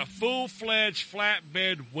 so there's a full-fledged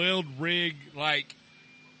flatbed weld rig, like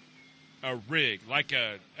a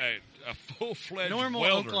full-fledged normal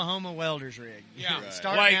welder. Oklahoma welder's rig. Yeah. Right.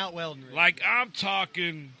 Starting out welding rig. Like, I'm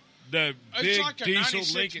talking the big It's like a diesel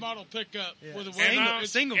 96 Lincoln model pickup with a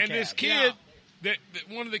Single and cab. this kid, that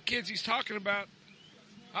one of the kids he's talking about,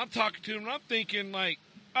 I'm talking to him, and I'm thinking, like,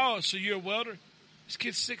 oh, so you're a welder? This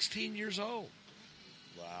kid's 16 years old.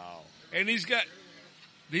 Wow. And he's got...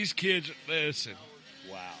 These kids, listen.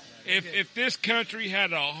 Wow. If this country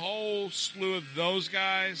had a whole slew of those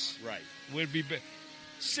guys, Right. would be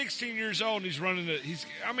 16 years old, and he's running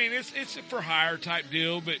it's a for hire type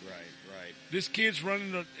deal, but Right. this kid's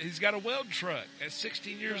he's got a weld truck at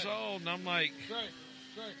 16 years old, and I'm like, Great.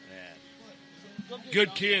 Man.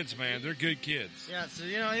 good kids, man. They're good kids. Yeah, so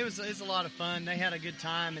it was a lot of fun. They had a good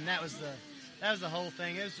time, and that was the whole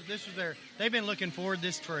thing. This was they've been looking forward to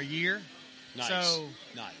this for a year. Nice. So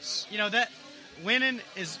nice. That winning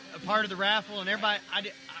is a part of the raffle, and everybody.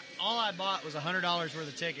 All I bought was $100 worth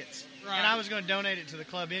of tickets, right. and I was going to donate it to the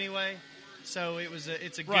club anyway. So it's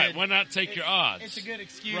a good. Right. Why not take your odds? It's a good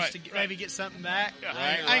excuse to maybe get something back. Yeah.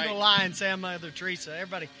 I ain't gonna lie and say I'm Mother Teresa.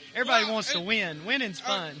 Everybody wants to win. Winning's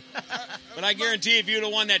fun. But I guarantee if you'd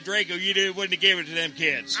have won that Draco, wouldn't have gave it to them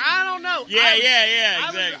kids. I don't know. Yeah,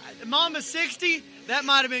 exactly. Mama's 60. That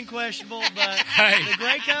might have been questionable, but Hey. the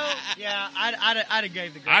Draco, yeah, I'd have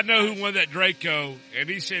gave the Draco. I know who won that Draco, and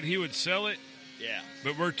he said he would sell it, Yeah.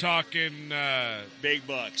 but we're talking Big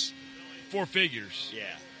bucks. 4 figures. Yeah.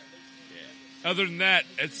 Other than that,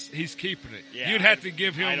 he's keeping it. Yeah. You'd have to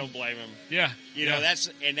give him. I don't blame him. Yeah. You know, that's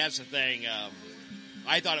the thing.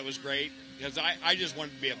 I thought it was great because I just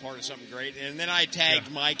wanted to be a part of something great. And then I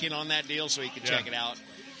tagged Mike in on that deal so he could check it out.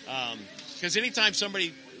 Because anytime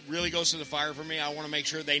somebody really goes to the fire for me, I want to make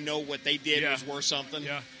sure they know what they did was worth something.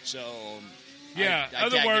 Yeah. So, yeah. I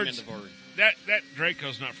Other tagged words, him in the board. that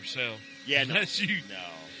Draco's not for sale. Yeah, no. Unless you.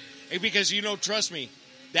 No. Because, trust me,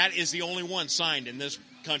 that is the only one signed in this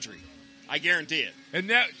country. I guarantee it. And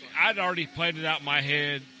that I'd already planned it out in my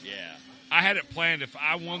head. Yeah. I I had it planned. If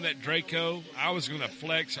I won that Draco, I was going to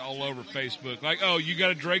flex all over Facebook. Like, oh, you got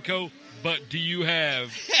a Draco, but do you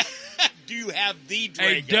have Do you have the a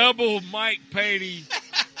Draco? double Mike Patey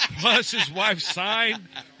plus his wife's signed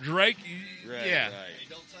Drake? Right, Yeah. right.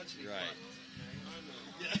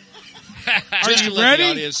 Are Just you to let ready? the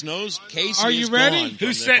audience knows, Casey Are you is ready? gone from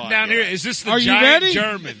Who's the sitting down podcast. here? Is this the Are you giant ready?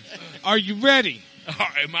 German? Are you ready?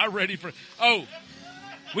 Am I ready for? Oh,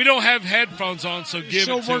 we don't have headphones on, so give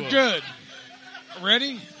So it to we're him. good.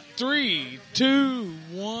 Ready? 3, 2,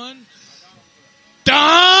 1. Don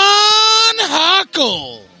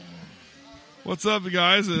Huckle. What's up,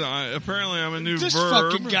 guys? Apparently, I'm a new This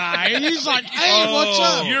verb. fucking guy. He's like, hey, what's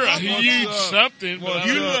up? You're a What's huge up? something. but What's I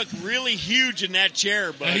You don't- up? look really huge in that chair,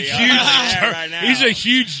 a buddy. huge I'm telling you Ger- right now. He's a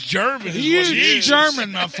huge German. is what he Huge is.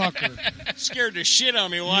 German motherfucker. Scared the shit out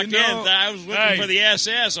of me walking You know- in. I was looking Hey. for the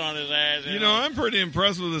SS on his ass. You know, I'm pretty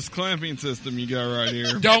impressed with this clamping system you got right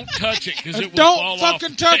here. Don't touch it because it will Don't fall off fucking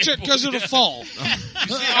the touch it table. because it'll fall.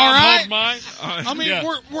 See All how I hold right? mine? I mean, Yeah.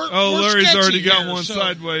 we're Oh, we're Larry's sketchy already got here, one so.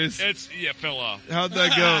 sideways. It's fell off. How'd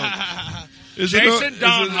that go? Is Jason it,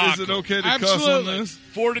 Don is it Hockle. okay to cuss on Absolutely. this?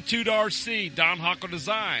 Fortitude RC, Don Hockle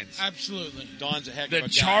Designs. Absolutely. Don's a heck of The a guy.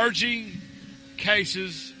 charging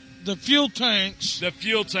cases, The fuel tanks. the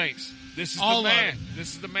fuel tanks. This is All the of man. it. This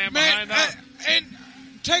is the man Man, behind that. and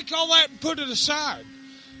take all that and put it aside.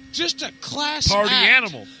 Just a class Party act.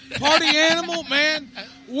 animal. Party animal, man.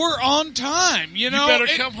 We're on time. You know, you better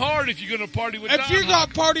It- come hard if you're going to party with if Don you got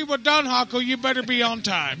Hockle. party with Don Huckle, you better be on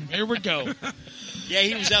time. Here we go. Yeah,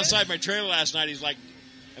 he was outside my trailer last night. He's like,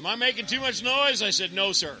 am I making too much noise? I said,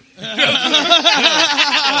 no, sir.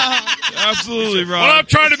 Absolutely, Well, I'm Rob.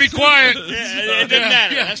 trying to be quiet. Yeah, it doesn't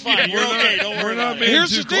matter. Yeah, That's fine. yeah. You're okay. Don't worry We're about not it. being Here's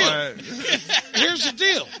too the deal. quiet. Here's the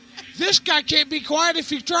deal. This guy can't be quiet if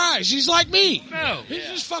he tries. He's like me. No. He's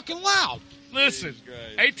just fucking loud. Listen,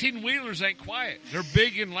 Christ. 18-wheelers ain't quiet. They're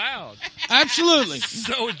big and loud. Absolutely.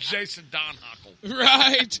 So is Jason Don Hockle.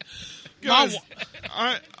 Right. Guys,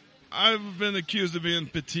 My I've been accused of being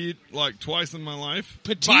petite like twice in my life.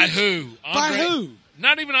 petite. By who? By Andre- who?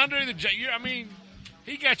 Not even Andre the Giant. I mean,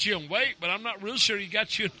 he got you in weight, but I'm not real sure he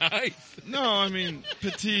got you in height. No, I mean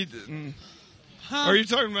petite. And, Huh? are you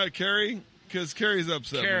talking about Carrie? Because Carrie's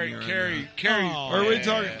upset. with me right Carrie. Oh. now. Are we yeah.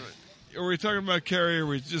 talking? Are we talking about Carrie? Or are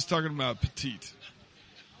we just talking about petite?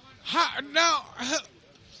 How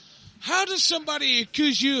does somebody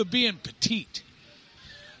accuse you of being petite?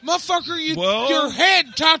 Motherfucker, Well- your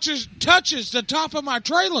head touches the top of my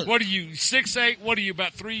trailer. What are you, 6'8"? What are you,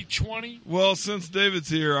 about 320? Well, since David's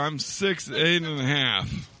here, I'm 6'8.5".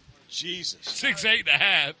 Jesus.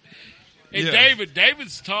 6'8.5". And Yeah.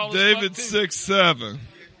 David's tall as David's fuck, too. 6'7".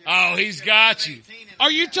 Oh, he's got you. Are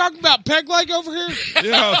you talking about peg leg over here?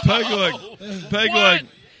 Yeah, peg leg. Peg What? leg.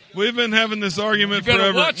 We've been having this argument You better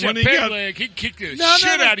forever. watch When that he peg got leg. He'd kick the No,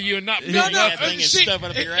 shit no. out of you and not feel No, no. that thing is see, stuffing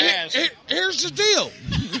up your ass. Here's the deal.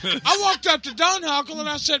 I walked up to Don Huckle and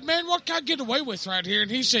I said, "Man, what can I get away with right here?" And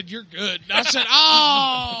he said, "You're good." And I said,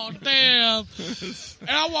 "Oh, damn." And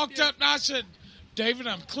I walked up and I said, "David,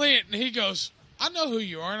 I'm Clint." And he goes, "I know who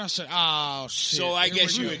you are." And I said, "Oh, shit." So I Here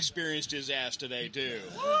guess we you go. experienced his ass today, too.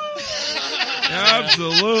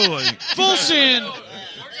 Absolutely. Full sin. We're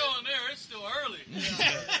going there. It's still early.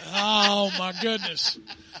 Oh, my goodness.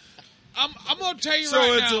 I'm going to tell you So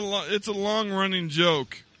right it's now. it's a long running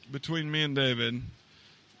joke between me and David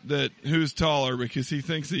that who's taller because he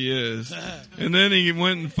thinks he is, and then he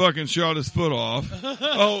went and fucking shot his foot off.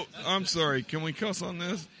 Oh, I'm sorry. Can we cuss on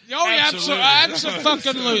this? Oh, yeah, Absolutely.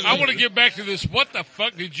 absolutely. I want to get back to this. What the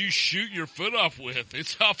fuck did you shoot your foot off with?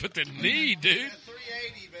 It's off at the knee, dude.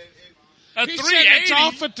 380, but A He said 380. it's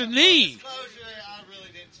off at the knee. closure, I really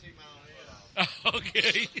didn't see my own head off.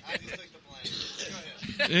 Okay. I just took the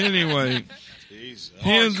blame. Go ahead. Anyway, Jeez.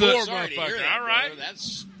 he ends Hardcore. up. Sorry to hear motherfucker. that, All right. brother.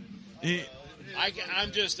 That's. He,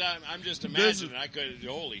 I'm just imagining. I could.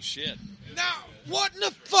 Holy shit. Now, what in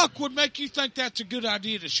the fuck would make you think that's a good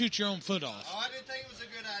idea to shoot your own foot off? Oh, I didn't think it was a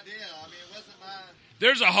good idea. I mean, it wasn't my...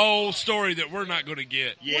 There's a whole story that we're not going to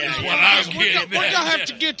get. Yeah. Is what yeah. I'm We're getting going to at. have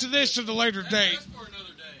to get to this at a later date. For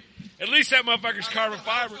another day. At least that motherfucker's carbon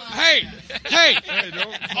fiber. Hey,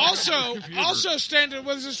 also standing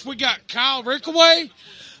with us, we got Kyle Rickaway.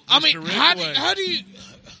 I Mr. mean, Rickaway. how do you...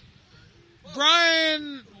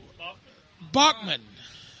 Brian Bachman.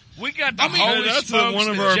 We got the I mean, Holy that's Smokes, one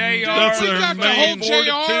of the our- JR, that's We our got the main whole JR,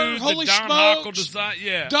 Fortitude, Holy the Don Smokes. Hockle design.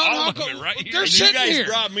 Yeah, Don all Hockle, of it right here. they're You sitting guys here.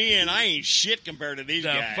 brought me in. I ain't shit compared to these The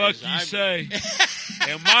guys. fuck you I'm- say?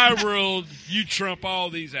 In my world, you trump all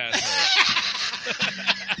these assholes.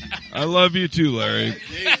 I love you too, Larry.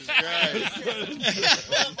 Jesus Christ. I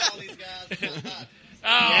love all these guys.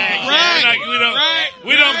 Right.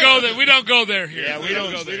 We don't go there. We don't go there here. Yeah, we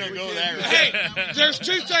don't go that route. Hey, there's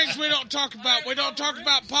two things we don't talk about. We don't talk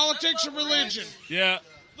about politics or religion. Yeah.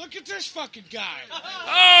 Look at this fucking guy.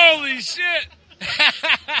 Holy shit.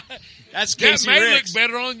 That's That Casey may Ricks. look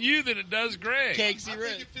better on you than it does Greg. Casey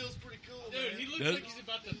Ricks. It feels pretty cool. Dude, he looks Does- like he's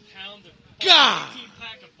about to pound a God.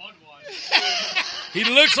 18-pack of Budweiser. He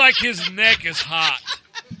looks like his neck is hot.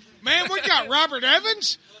 Man, we got Robert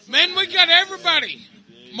Evans. Man, we got everybody.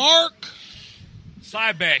 Mark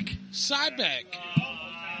Cybeck. Sybeck.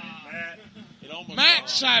 It almost Matt got-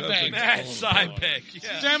 Sybeck. Matt Cybeck.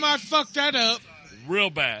 Yeah. Damn, I fucked that up. Real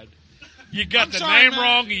bad. You got I'm the sorry, name man.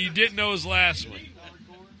 wrong and you didn't know his last one.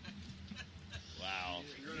 Wow.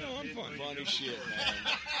 Funny shit, man.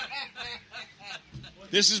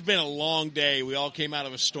 This has been a long day. We all came out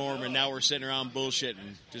of a storm, and now we're sitting around bullshitting,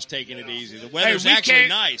 just taking it easy. The weather's we actually can't-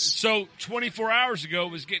 nice. So 24 hours ago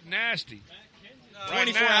it was getting nasty.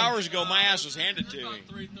 24 now- hours ago, my ass was handed to me.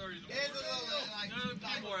 It's a little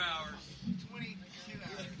like 4 hours. 22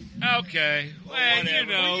 hours. Okay. Well, you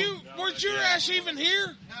whatever. know. Was your ass even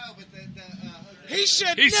here? No, but He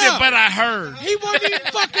said He no. said, but I heard. He wasn't even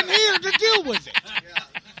fucking here to deal with it. yeah.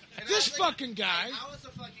 And This I think- fucking guy. I was the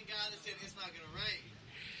fucking guy that said it's not going to rain.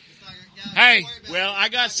 It's not gonna, guys, Hey. don't worry about Well, it. I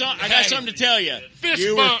got something to tell you. Fist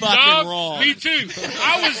You were bump, fucking dog. wrong. Me too.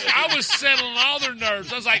 I was settling all their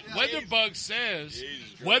nerves. I was like, Weatherbug says,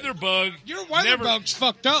 Weatherbug. Your weather never- bug's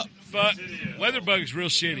fucked up. But Weatherbug's real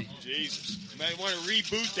shitty. Jesus. You might want to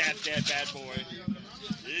reboot that bad boy.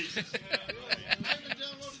 Jesus.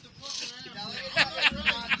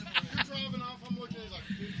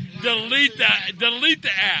 Delete the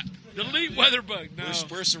app. Delete Weatherbug. No.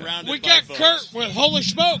 We're surrounded We by got bugs. Kurt with holy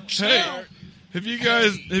smokes. Hey, now. have you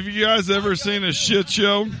guys ever seen a shit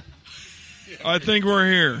show? I think we're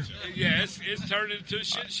here. Yeah, it's turned into a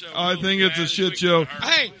shit show. I think it's a shit show.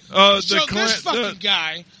 Hey, The so this Clint- fucking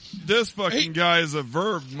guy, This fucking guy is a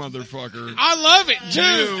verb motherfucker. I love it too.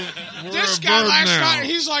 You were This a guy verb last now. night,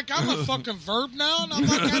 he's like, I'm a fucking verb now, and I'm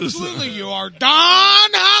like, absolutely, you are Don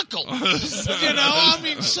Huckle. You know, I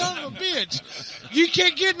mean, son of a bitch, you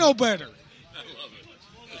can't get no better.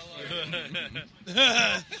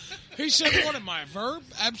 He said, "What am I, a verb?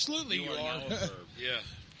 Absolutely, you are." Yeah.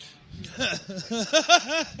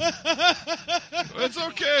 It's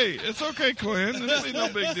okay. It's okay, Clint. It'll be no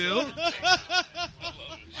big deal.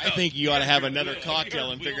 I think you ought to have another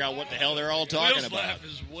cocktail and figure out what the hell they're all talking Will's about. laugh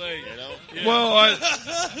is way. You know? Well,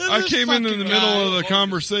 I came in the middle of the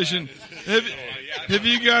conversation. Have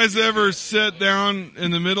you guys ever sat down in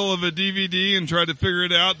the middle of a DVD and tried to figure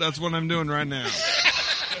it out? That's what I'm doing right now.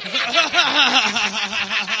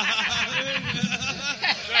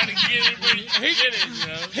 Trying to get it where you can get it, you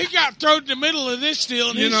know. He got thrown in the middle of this deal,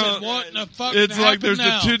 and You he know, said, "What in the fuck?" It's like happened there's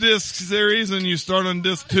now? the 2-disc series, and you start on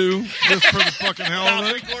disc 2 just for the fucking hell About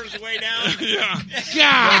of it. 3/4 of the way down. Yeah,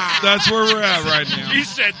 God. that's where we're at right now. He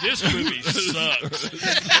said this movie sucks.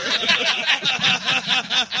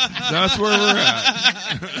 That's where we're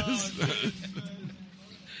at.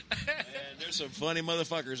 And there's some funny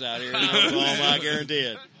motherfuckers out here. I guarantee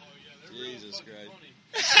it. Jesus Christ.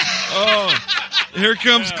 Oh, here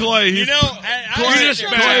comes Clay. You He's, know, Clay, just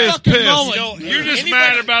Clay mad. is Fucking pissed. mullet. You know, You're just anybody-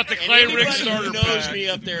 mad about the and Clay anybody Rick starter who knows pack. me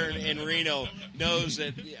up there in Reno knows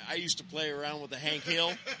that I used to play around with the Hank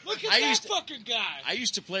Hill. Look at I that used to- fucking guy. I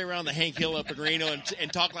used to play around the Hank Hill up in Reno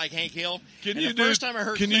and talk like Hank Hill. Can and you the do- first time I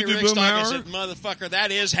heard can Clay you do Ricks talk, I Boomhauer? said, "Motherfucker,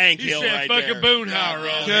 that is Hank He Hill said right fucking there." Boomhauer.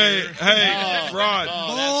 God, Okay, hey, Oh, Rod,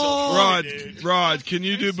 oh, that's so funny, dude. Rod, can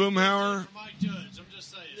you do Boomhauer? My judge, I'm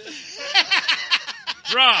just saying.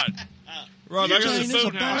 Rod, Rod, You're I, got saying he's a I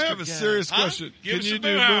have a bastard serious guy. question. Give Can us you some do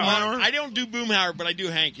Boomhauer. Boomhauer? I don't do Boomhauer, but I do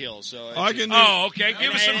Hank Hill. So it's I just- can do. oh, okay,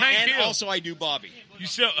 give us some and, Hank and Hill. also I do Bobby. You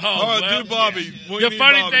still, Oh, well, do Bobby. We The need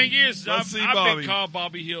funny Bobby. thing is, Let's I've see been Bobby. called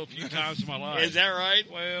Bobby Hill a few times in my life. Is that right?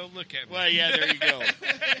 Well, look at me. Well, yeah, there you go.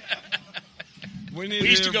 We need We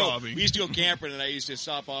used to hear go. Bobby. We used to go camping, and I used to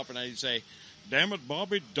stop off and I'd say, "Damn it,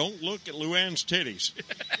 Bobby, don't look at Luann's titties."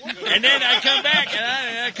 And then I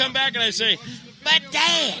come back and I say, "But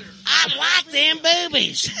Dad, I like them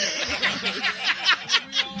boobies."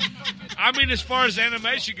 I mean, as far as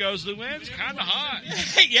animation goes, Luann's kind of hot.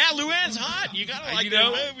 Yeah, Luann's hot. You gotta like you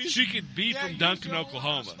know, them boobies. she could be from Duncan,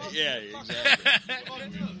 Oklahoma. Yeah, exactly.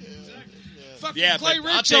 Fucking Yeah, Clay but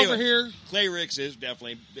I'll Ricks tell you over what, here. Clay Ricks is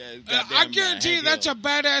definitely. I guarantee you that's a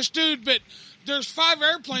badass dude, but there's 5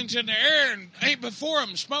 airplanes in the air and ain't before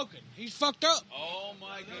him smoking. He's fucked up. Oh,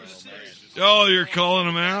 my goodness. Oh, you're calling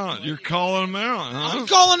him out. You're calling him out, huh? I'm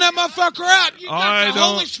calling that motherfucker out. You got I the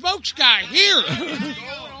don't- holy smokes guy here. He's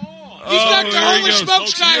Oh, got the there he holy goes.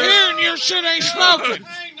 smokes guy here, and your shit ain't smoking.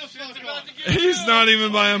 He's not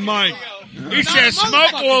even by a mic. He says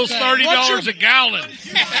smoke oil's $30 a gallon.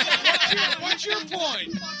 What's your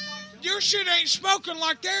point? Your shit ain't smoking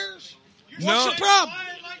like theirs. What's No. the problem?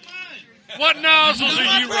 What nozzles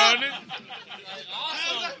are you running?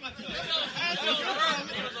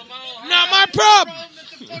 Not my problem.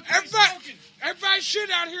 Everybody's shit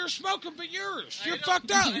out here smoking but yours. You're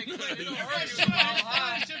fucked up. Except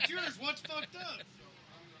yours, what's fucked up?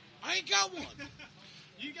 I ain't got one.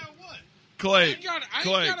 You got what? I Clay, ain't got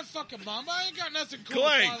a fucking mama. I ain't got nothing cool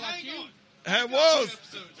Clay. to fly like you. hey, whoa,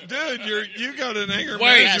 dude, you got an anger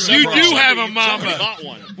Wait, management you problem. do have a Somebody mama. bought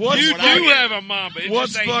one. What's You That's what I do get. have a mama. It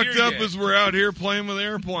What's just ain't fucked here up yet. is we're out here playing with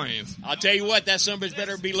airplanes. I'll tell you what, that son of a bitch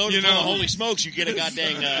better be loaded You full know- of holy smokes. You get a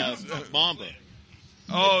goddamn Mamba.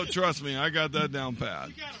 Oh, trust me, I got that down pat.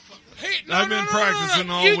 Hey, I've been practicing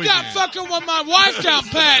all You got weekend. fucking with my wife down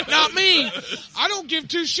pat, not me. I don't give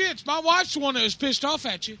two shits. My wife's the one that was pissed off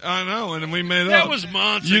at you. I know, and we made That up. was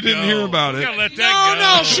months You ago. didn't hear about We it. gotta let that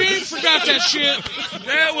go. No, she ain't forgot that shit.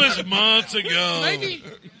 That was months ago. Maybe.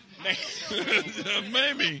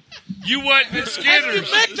 Maybe. You wasn't at Have you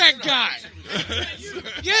Skinner's. met that guy?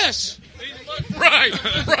 Yes. Right.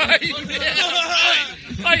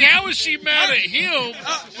 Like, how is she mad at him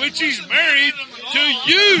when she's married to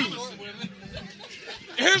you?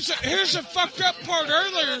 Here's a fucked up part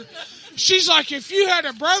earlier. She's like, if you had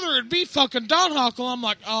a brother, it'd be fucking Don Huckle. I'm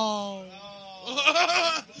like, oh.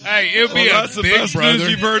 Hey, it'll be Well, that's a the big best brother.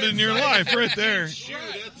 news you've heard in your life, right there.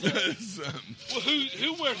 Well,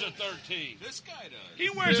 who wears a 13? This guy does. He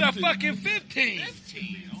wears a fucking 15.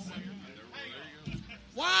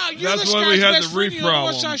 Wow, you're That's this why guy's we had best the friend. reef You know what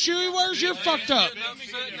problem. size shoe he wears? You're fucked up.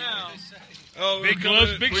 Oh, Big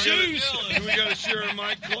gloves, big we shoes. We got to share a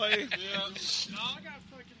mic, Clay.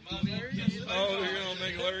 Oh, you're gonna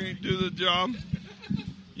make Larry do the job.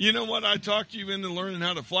 You know what? I talked you into learning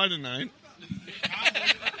how to fly tonight.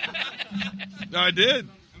 I did.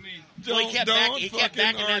 Well, he kept Don't backing fucking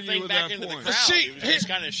that argue thing with back that into the point. crowd. See, He was just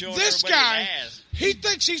kind of showing this everybody guy, his ass. he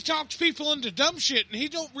thinks he talks people into dumb shit, and he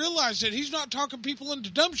don't realize that he's not talking people into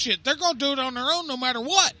dumb shit. They're going to do it on their own no matter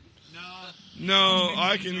what. No,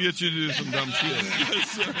 I can get you to do some dumb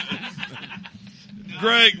shit.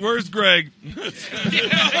 Greg, where's Greg?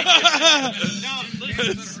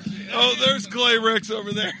 Oh, there's Clay Ricks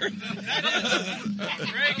over there.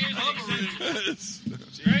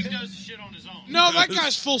 Greg does shit on his own. No, that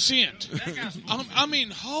guy's full sent. I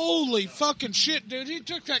mean, holy fucking shit, dude. He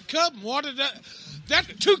took that cub and watered that. That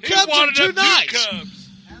 2 He cubs in wanted 2 up 2 nights. cubs.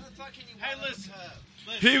 Hey, listen.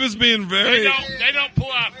 He was being They very. don't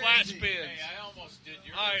pull out flat spins. I almost did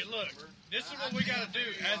yours. All right, look. This is what we got to do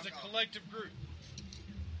as a collective group.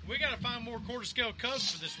 We got to find more quarter scale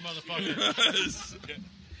cubs for this motherfucker.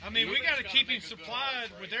 I mean, we got to keep him supplied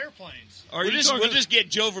with airplanes. Are you talking? We'll just get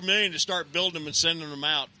Joe Vermillion to start building them and sending them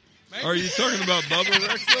out. Are you talking about Bubba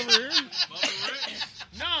Rex over here?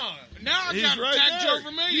 No, now I He's got to right tag there. Joe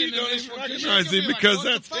Vermillion You in don't this even one, 'cause recognize he's him gonna be because like,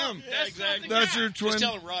 what that's the fuck? him. Yeah, exactly. That's your twin. Just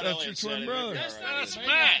tell him Rod That's your Elliott twin said it. brother. That's That's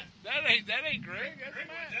Matt. That ain't Greg. That's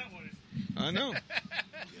Matt. I know.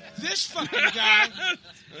 This fucking guy.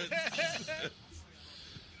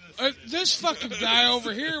 This fucking guy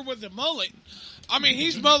over here with the mullet. I mean,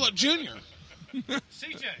 he's Mullet Junior.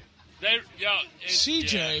 CJ.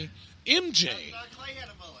 CJ, MJ, Clay had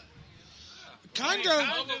a mullet. kinda.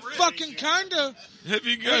 Have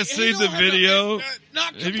you guys He seen don't the have video?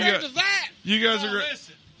 not Have you compared got- to that. You guys are Oh, great.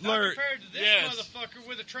 listen. Not Larry, compared to this Yes. motherfucker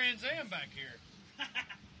with a Trans Am back here.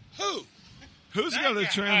 Who? who's got a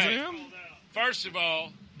Trans Am? First of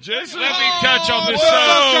all, Jason. let me touch on this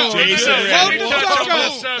Whoa, subject. Jason. Let me Hold the touch fuck on up.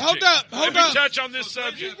 this subject. Hold up. Let me touch on this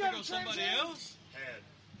subject.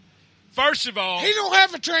 First of all, He don't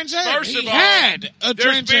have a Trans Am. First He of all, had a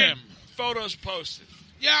there's Trans been Am. photos posted.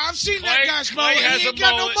 Yeah, I've seen Clay, that guy's Clay mullet. has He a ain't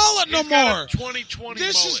got no mullet no He's got more. a 2020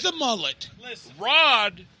 This mullet. is the mullet.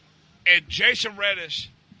 Rod and Jason Reddish,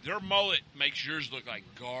 their mullet makes yours look like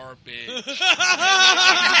garbage. Fucking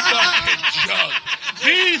junk.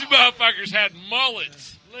 These motherfuckers had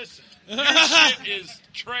mullets. Listen, your shit is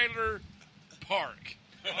trailer park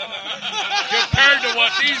compared to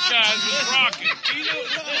what these guys was rocking.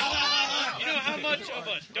 You know how much of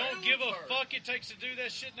a don't give a fuck it takes to do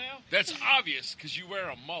that shit now? That's obvious because you wear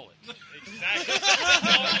a mullet. Exactly.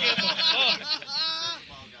 Don't give a fuck.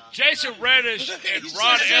 Jason Reddish and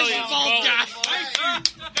Rod says he's a Elliott's bald mullet. guy.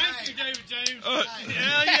 Thank you, David James.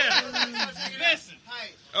 Hell yeah. Listen. Hey,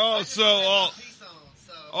 Oh, so all. peace on.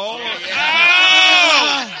 So Oh,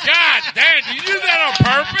 God damn. Did you do that on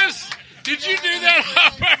purpose? Did you do that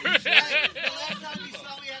on purpose? the last time you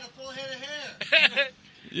saw me had a full head of hair.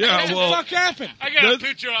 Yeah, What the well, fuck happened? I got a That-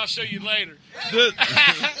 picture I'll show you later. the-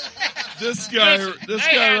 This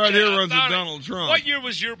guy right here runs a Donald Trump. What year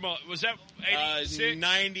was your mullet? Was that 86?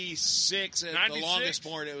 96 at 96? the longest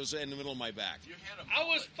part. It was in the middle of my back. I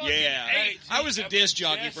was fucking Yeah, 8. I was a disc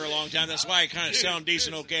jockey for a long time. That's why I kind of sound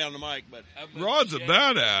decent okay on the mic. But Rod's a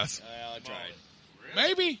badass. I tried.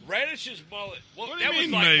 Maybe. Radish's mullet. Well, What do you that was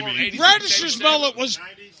mean, like maybe? more 86, Radish's 87. mullet was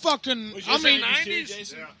fucking. Was I yours mean, 92, 90s?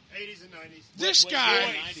 Jason? Yeah, 80s and 90s. this What guy. year?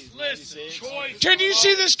 90s, Listen, 96? choice. Can you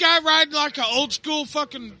see this guy riding like an old school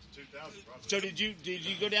fucking? 2000 probably. So did you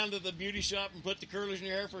go down to the beauty shop and put the curlers in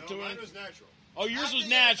your hair for No, 2 mine minutes? was natural. Oh, yours was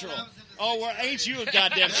natural. Oh, well, ain't you a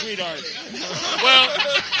goddamn sweetheart? Well,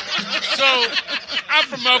 so I'm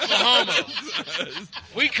from Oklahoma.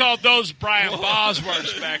 We called those Brian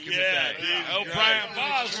Bosworths back in the day. Oh, Brian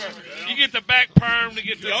Bosworth. You get the back perm to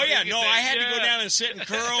get the. Oh yeah, you get no, that- I had to go yeah. down and sit in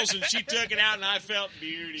curls, and she took it out, and I felt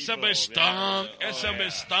beautiful. Somebody stunk, and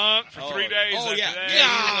somebody stunk for 3 days. Oh after yeah, that.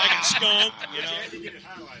 yeah, like it skunk. You know. You get it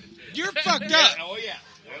highlighted too. You're fucked up. Oh yeah.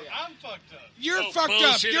 I'm fucked up. You're Oh, fucked up.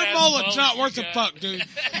 bullshit Your ass mullet's not mullet worth you a got. fuck, dude.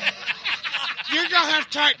 You're gonna have to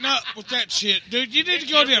tighten up with that shit, dude. You need to It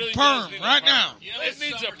go to really a perm does need a right perm. now. It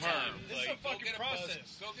needs a perm. This is a fucking process.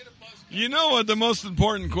 You know what? The most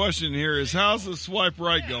important question here is how's the swipe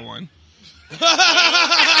right going?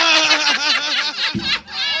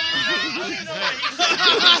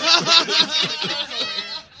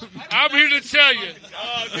 I'm here to tell you.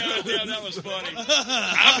 Oh goddamn, that was funny.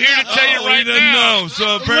 I'm here to tell you Oh, right he doesn't now. know,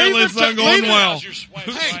 so apparently it's not going well. Your swipe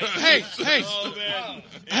Hey, right. hey, Oh man.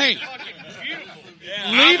 hey! Fucking beautiful.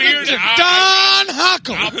 Leave I'm here it to to- Don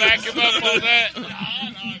Huckle. I'll back him up on that.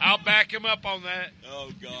 I'll back him up on that. Oh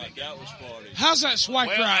god, that was funny. How's that swipe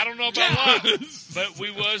Well, right? I don't know about what, but we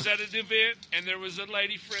was at an event, and there was a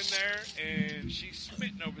lady friend there, and she's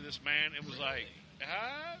smitten over this man, and was like, And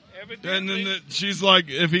evidently. then she's like,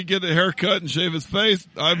 if he get a haircut and shave his face,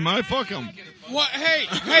 I might fuck him. What? Hey!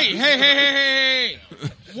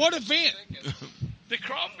 What event? The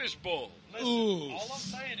crawfish bowl. Ooh. All I'm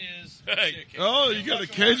saying is, Hey, Oh, you got a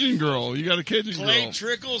Cajun girl. You got a Cajun Clay girl.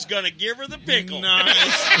 Trickle's gonna give her the pickle. Nice.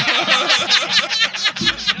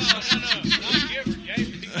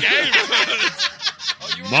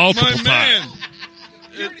 multiple My man.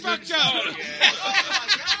 You're fucked up.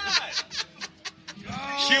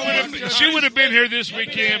 She would have been here this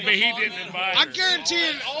weekend, but he didn't invite I her. guarantee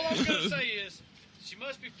it. all I'm gonna say is, she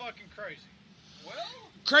must be fucking crazy.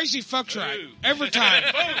 Crazy fucks right every time. We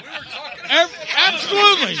were talking.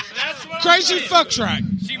 Absolutely. That's what I'm Crazy saying. fucks right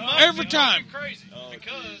She must every be time. fucking crazy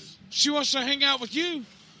because She wants to hang out with you. I mean,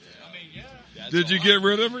 yeah. Did you get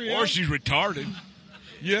rid of her yet? Or she's retarded.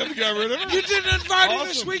 You haven't got rid of her? You didn't invite her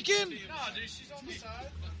this Awesome. weekend. No, dude, she's on the side.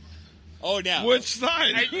 Oh now. Which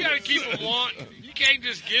side? Hey, you gotta keep them one. You can't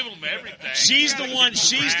just give them everything. She's the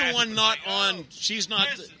one not on. She's not.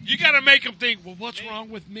 You gotta make them think, well, what's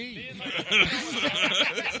wrong with me?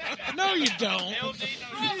 No, you don't. LD,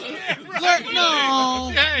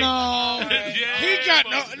 No. Yeah, He got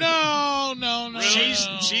no. She's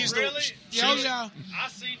Really? the. Yeah, She's, yeah. I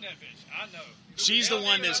seen that bitch. I know. she's the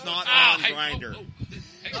one that's not Ah, on hey, Grinder.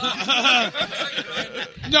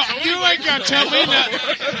 No, you ain't got to tell me nothing.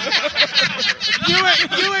 You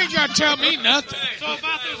ain't got to tell me nothing. So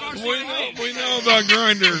about those RC We know about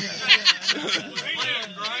Grinder.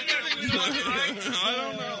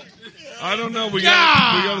 I don't know. We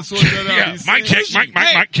got to sort that out. Yeah, He's mic saying- check,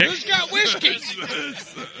 Hey, mic check. who's got whiskey?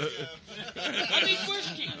 I need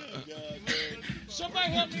whiskey.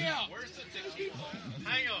 Somebody help me out.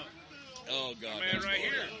 Hang on. Oh god. Man, that's right funny.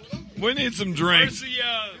 here. We need some Where's drinks. the,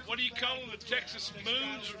 what do you call them, the Texas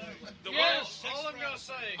Moons? The Yes, all I'm gonna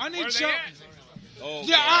say. I Where need they some. at? Oh,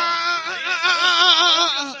 Yeah.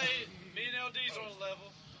 I'm gonna say me and LD's on a level.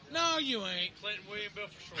 No, you ain't. Clinton William Bill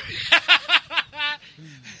for short.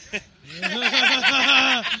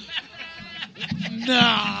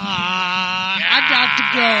 Nah, I got to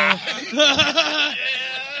go.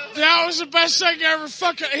 That was the best thing ever.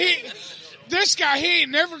 Fucking this guy, he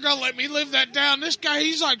ain't never gonna let me live that down. This guy,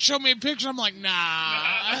 he's like, show me a picture. I'm like, nah.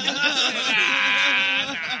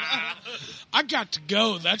 I got to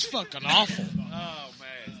go. That's fucking awful. Oh,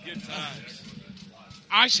 man, good times.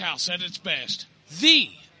 Ice House at its best. The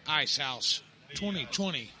Ice House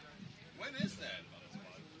 2020. When is that?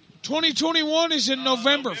 2021 is in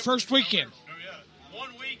November, first weekend. Oh yeah. 1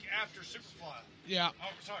 week after Superfly. Yeah. Oh,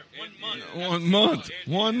 sorry, 1 month.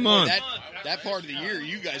 1 month. That part of the year,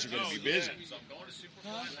 you guys are going to be busy.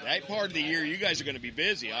 That part of the year, you guys are going to be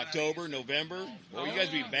busy. October, November. Well, you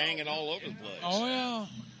guys will be banging all over the place. Oh, yeah.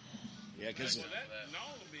 Yeah, because Superfly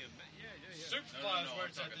is where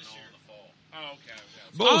it's at this year. Oh, okay.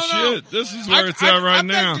 Bullshit. This is where it's at right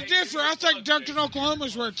now. I think the differ. I think Duncan, Oklahoma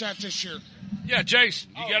is where it's at this year. Yeah,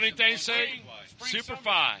 Jason, you got anything to say?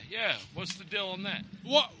 Superfly, yeah. What's the deal on that?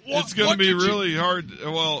 It's going to be really hard.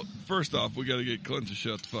 Well, first off, we got to get Clint to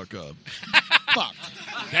shut the fuck up. Fuck.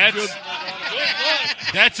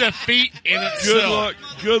 That's a feat in itself.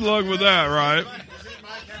 Good luck with that, right?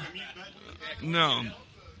 No.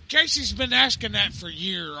 Casey's been asking that for a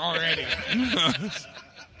year already.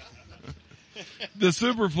 The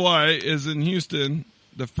Superfly is in Houston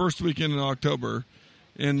the first weekend in October,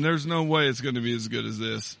 and there's no way it's going to be as good as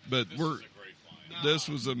this. But this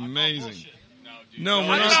was amazing. No,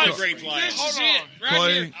 we're not. a great fly. This is it, right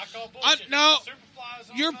Clay. here. No,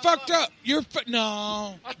 you're fucked up.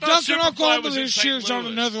 No. I thought Duncan, Superfly Oklahoma was in this St. year's on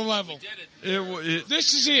Louis. another level.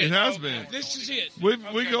 This is it. It has been. This is it.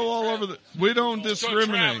 We go all over we don't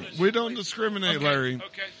discriminate. We don't discriminate, Larry.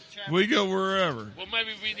 Okay. We go wherever. Well,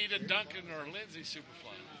 maybe we need a Duncan or a Lindsay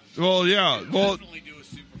Superfly. Well, yeah. Well, Definitely do a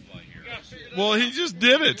Superfly here. well, he just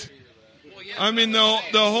did it. Well, yeah, I mean, the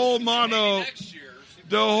whole motto, next year,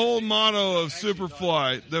 the whole motto of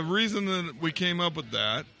Superfly. The reason that we came up with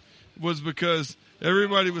that was because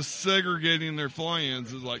everybody was segregating their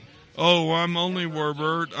fly-ins. Is like, oh, I'm only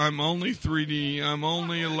Warbird, I'm only 3D, I'm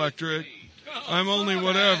only electric, I'm only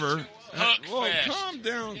whatever. Whoa, calm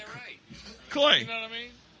down, Clay. You know what I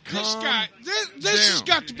mean? This guy, this has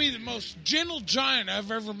got to be the most gentle giant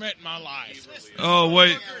I've ever met in my life. Oh,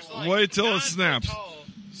 wait till it snaps.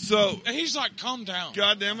 So, And he's like, calm down.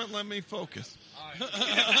 God damn it, let me focus.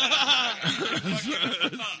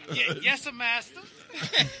 Yes, a master.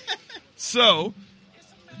 So,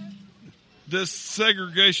 this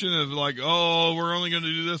segregation of like, oh, we're only going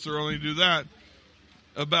to do this or only do that,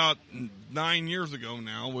 about 9 years ago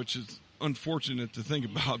now, which is unfortunate to think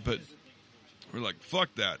about, but we're like,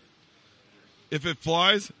 fuck that. If it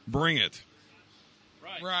flies, bring it.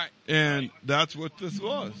 Right. And that's what this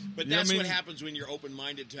was. But You know that's I what mean? happens when you're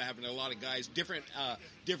open-minded to having a lot of guys, different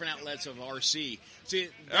outlets of RC. See,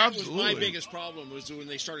 that was Absolutely. my biggest problem was when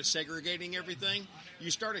they started segregating everything.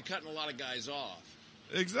 You started cutting a lot of guys off,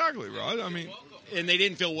 Exactly, Rod. I mean, and they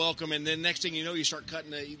didn't feel welcome. And then next thing you know, you start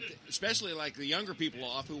cutting, especially like the younger people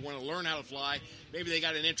off who want to learn how to fly. Maybe they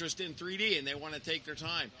got an interest in 3D and they want to take their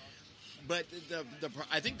time. But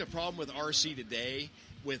I think the problem with RC today,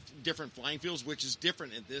 with different flying fields, which is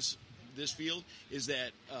different in this field, is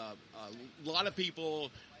that a lot of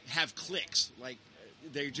people have cliques. Like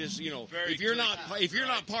they just, if you're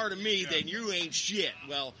not part of me, then you ain't shit.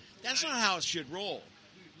 Well, that's not how it should roll.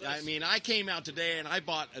 I mean, I came out today and I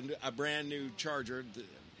bought a brand new Charger,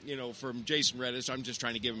 from Jason Redis. I'm just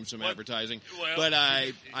trying to give him some advertising. Well, but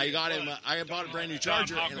I bought a brand new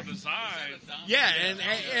Charger. Tom Hawker design. Yeah,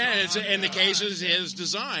 and the case is his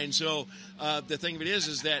design. So the thing of it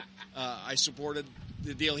is that I supported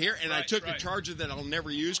the deal here, and I took a Charger that I'll never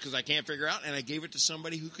use because I can't figure out, and I gave it to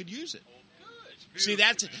somebody who could use it. See,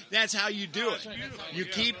 that's how you do it. You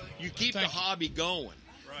keep the hobby going.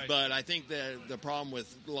 But I think the problem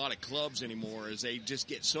with a lot of clubs anymore is they just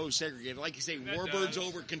get so segregated. Like you say, Warbird's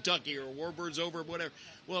over Kentucky or Warbird's over whatever.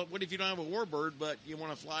 Well, what if you don't have a Warbird, but you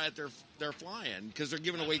want to fly at their flying because they're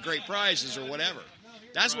giving away great prizes or whatever?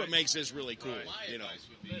 That's what makes this really cool.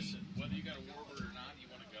 listen, whether you got a Warbird or not, you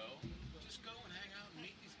want to go, just go and hang out and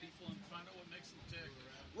meet these people and find out what makes them tick.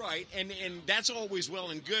 Right, and that's always well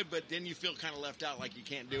and good, but then you feel kind of left out, like you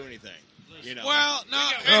can't do anything. Well, no.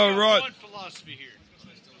 Oh, Rod. One philosophy here: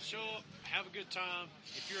 show up, have a good time.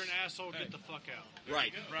 If you're an asshole, get the fuck out.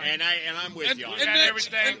 Right. And I'm with you on We that. got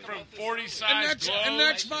everything from 40 size And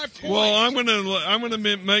that's my point. well, I'm gonna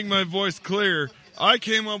make my voice clear. I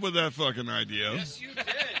came up with that fucking idea. Yes, you did.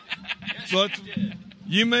 Yes, But you did.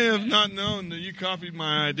 you may have not known that you copied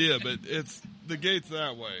my idea, but it's the gate's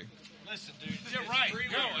that way. Listen, dude. Yeah, right.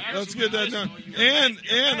 No, Let's get that done. And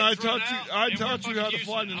I taught you how to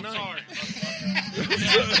fly I'm tonight. sorry.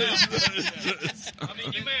 I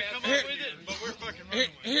mean, you may have come up with it, but we're fucking running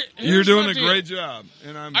with it. You're Here's doing my a deal. great job,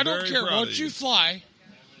 and I'm I don't very care proud what of you fly.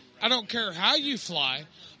 I don't care how you fly.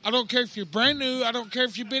 I don't care if you're brand new. I don't care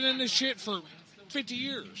if you've been in this shit for 50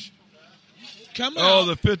 years. Come out. Oh,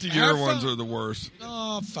 the 50-year have ones fun. are the worst.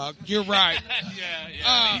 Oh, fuck. You're right.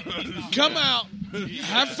 Come out.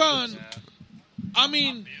 Have fun. I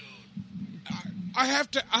mean, I have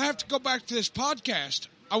to go back to this podcast.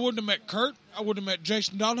 I wouldn't have met Kurt. I wouldn't have met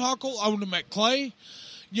Jason Dunhockle. I wouldn't have met Clay.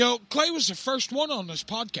 Clay was the first one on this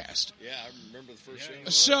podcast. Yeah, I remember the first show.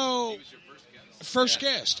 So, first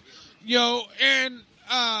guest. And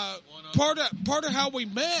part of how we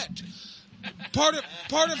met, part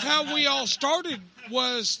of how we all started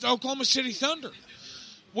was the Oklahoma City Thunder.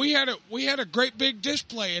 We had a great big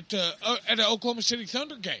display at the Oklahoma City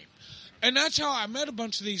Thunder game, and that's how I met a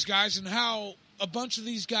bunch of these guys and how a bunch of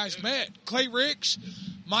these guys met. Clay Ricks,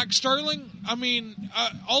 Mike Sterling. I mean,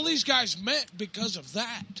 all these guys met because of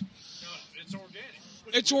that. No, it's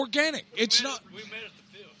organic. It's organic. It's not. We met at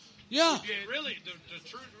the field. Yeah. Really, the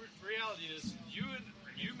true reality is you,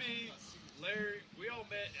 me, Larry, we all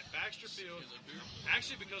met at Baxter Field,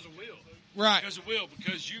 actually because of Will. Right. Because of Will,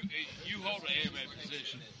 because you hold an AMA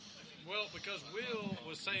position. Well, because Will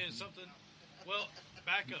was saying something. Well,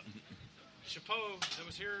 back up. Chapeau, that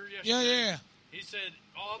was here yesterday. Yeah. He said,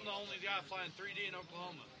 I'm the only guy flying 3D in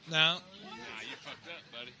Oklahoma. No. Nah, you fucked up,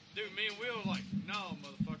 buddy. Dude, me and Will were like, no,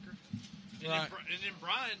 motherfucker. And, Right. then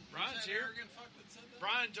Brian's here.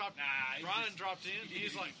 Brian dropped in.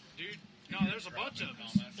 He's like, dude, no, there's a bunch of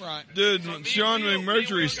us. Right. Dude, So me Sean and Will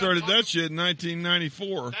McMurtry got started talking- that shit in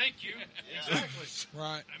 1994. Thank you. Exactly.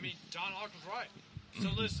 Right. I mean, John Hawk was right. So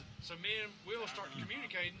listen, so me and Will started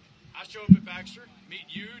communicating. I show up at Baxter, meet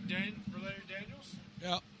you, Larry Daniels.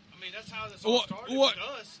 Yeah. I mean, that's how this all started with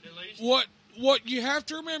us, at least. What you have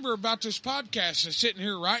to remember about this podcast is sitting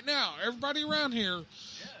here right now, everybody around here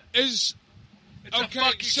is It's a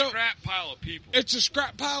fucking scrap pile of people. It's a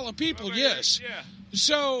scrap pile of people, I mean, yes. Yeah.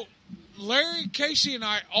 So Larry, Casey, and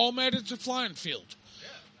I all met at the flying field.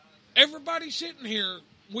 Yeah. Everybody sitting here,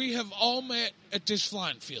 we have all met at this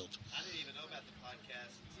flying field. I didn't even know about the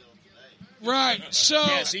podcast until today. Right. So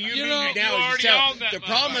Yeah, so you know, now the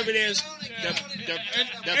problem of it is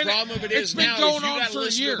the problem of it is it's been now going is you on got to for a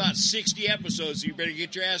listen year. to about 60 episodes. So you better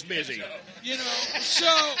get your ass busy. You know,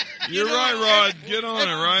 so You're right, Rod. Get on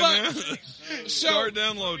it right now. So Start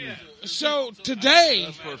downloading. So today,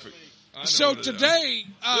 That's perfect. I know so what it is. today,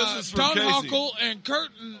 This is for Don Casey. Hockle and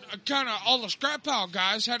Curtin, kind of all the scrap pile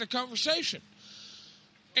guys, had a conversation,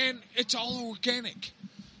 and it's all organic.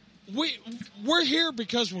 We're here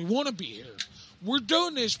because we want to be here. We're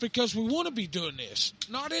doing this because we want to be doing this,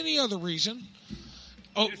 not any other reason.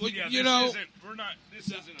 Oh, you know, This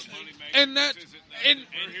isn't a money maker. and that, and And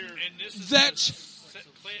this is that's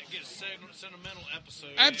Clint gets sentimental episode.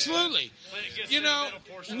 absolutely. Clint gets You know,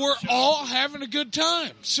 sentimental portion of we're the show. all having a good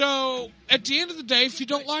time. So at the end of the day, if you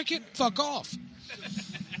don't like it, fuck off.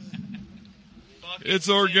 It's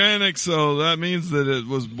organic, so that means that it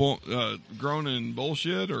was grown in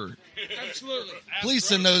bullshit, or Absolutely. Please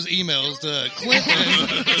send those emails to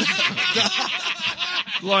Clinton.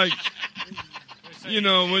 like, you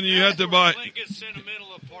know, when you had to buy, Clint gets sentimental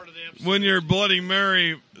a part of the episode. when your Bloody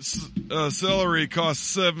Mary celery costs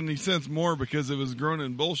 70 cents more because it was grown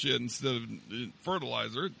in bullshit instead of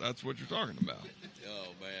fertilizer. That's what you're talking about. Oh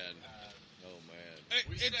man.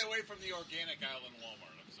 We stay away from the organic aisle in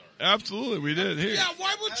Walmart. I'm sorry. Absolutely, we did here. Yeah,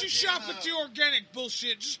 why would you shop at the organic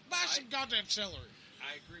bullshit? Just buy some goddamn celery.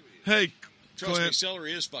 I agree with you. Hey, Trust me, Clint,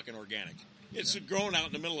 celery is fucking organic. It's grown out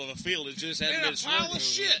in the middle of a field. It just hasn't In been a pile smoked. of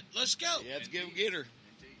shit. Let's go. You have to give get her.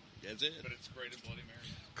 That's it. But it's great at Bloody Mary.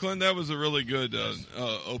 Clint, that was a really good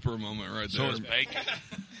Oprah moment right there. bacon.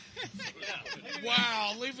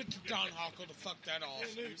 Wow, leave it to Don Hockle to fuck that off.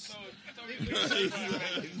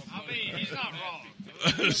 I mean, he's not wrong.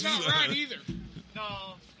 It's not right either.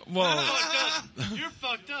 No. Well, You're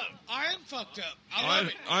fucked up. I am fucked up. I love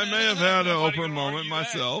it. I may have had an Oprah moment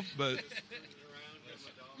myself, but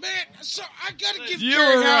Man, so I gotta give you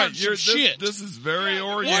Gary were Howard right. some shit. This is very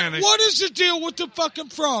organic. What is the deal with the fucking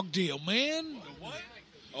frog deal, man?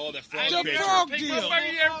 Oh, the frog The picture. frog Hey, deal.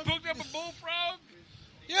 motherfucker, you ever hooked up a bullfrog?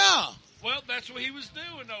 Yeah. Well, that's what he was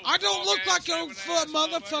doing. Those I don't look like a frog-ass,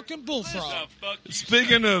 motherfucking bullfrog. The fuck you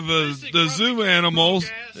Speaking of the zoo animals,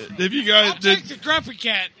 have you guys I'll take the grumpy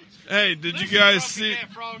cat. Hey, did you Listen, guys Grumpy see?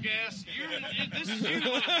 Cat Frog ass. This is you,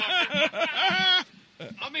 motherfucker.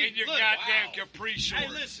 I mean, in your look, goddamn Capri shorts. Hey,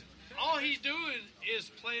 listen. All he's doing is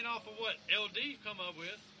playing off of what LD come up with.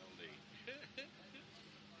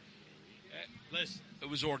 Listen, It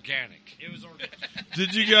was organic. it was organic.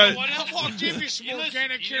 Did you guys? What else? I'll give you some You listen,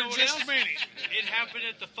 organic you here know in what just else? a minute. It happened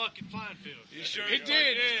at the fucking flying field. You sure It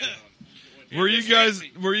did.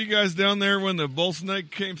 Were you guys down there when the bull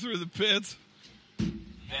snake came through the pits?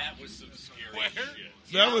 That was some scary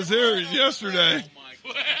shit. That was here yesterday.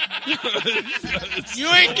 Oh my God. You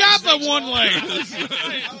ain't got but one leg.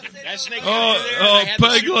 That snake Oh, over there, oh, they had the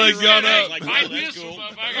peg leg super got red, up. Like, I oh, that's missed cool.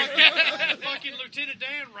 fucking Lieutenant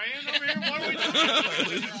Dan ran over here. What are we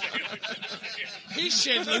doing? He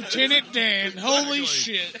said Lieutenant Dan. Holy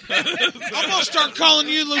shit. I'm going to start calling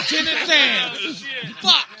you Lieutenant Dan. Shit.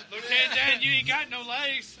 Fuck. Lieutenant Dan, you ain't got no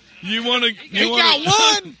legs. You want to? He got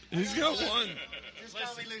one He's got one. Just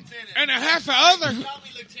call me Lieutenant. and a half a other. Call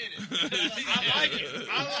me Lieutenant. I like it.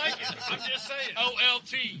 I like it. I'm just saying.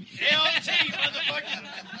 OLT. LT, motherfucker.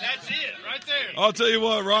 That's it, right there. I'll tell you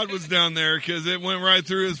what, Rod was down there because it went right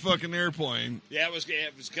through his fucking airplane. Yeah, it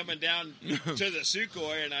was coming down to the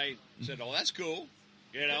Sukhoi, and I said, "Oh, that's cool,"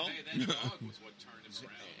 you know. Hey, that dog was what turned him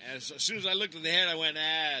around. As soon as I looked at the head, I went,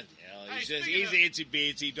 hell, he's just speaking he's itsy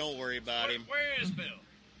bitsy. Don't worry about him. Where is Bill?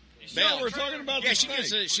 Bell, we're talking about yeah, the she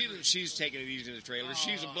snake. gets she's taking it easy in the trailer.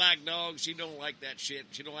 She's a black dog. She don't like that shit.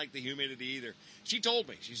 She don't like the humidity either. She told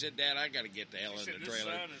me. She said, "Dad, I got to get the hell in the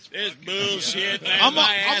trailer. This bullshit, man. I'm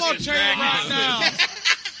My ass gonna is tell you dragging." right now.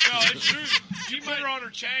 No, it's true. She put her on her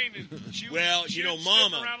chain, and she Well, she you know, would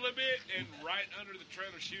slip Mama. around a little bit, and right under the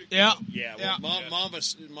trailer, she would Yeah. Yeah, Yeah. well, Mama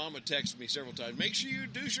texted me several times. Make sure you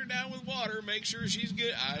douche her down with water. Make sure she's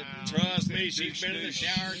good. Trust me, she's been in the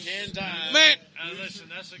shower 10 times. Man, Listen,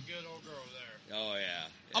 that's a good old girl there. Oh yeah.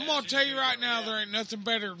 I'm gonna tell you right now, there ain't nothing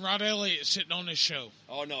better than Rod Elliott sitting on this show.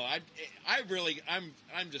 Oh no,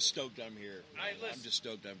 I'm just stoked I'm here. I'm just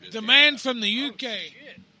stoked I'm just The here. man from the UK.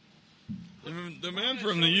 The man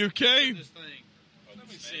from the UK. This thing. Let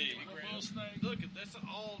me see. Look, that's an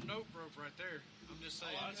all note rope right there. I'm just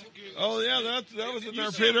saying. Oh yeah, that was in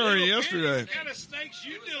our pit area yesterday. What kind of snakes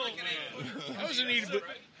you dealing with? That was an itty bitty.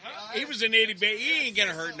 He was an itty bitty. He ain't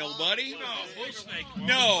gonna hurt nobody. No, bull snake.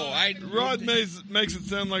 No, Rod makes it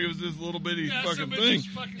sound like it was this little bitty Yeah, fucking some thing. bitch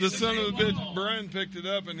fucking The son of a snake. bitch, Brian picked it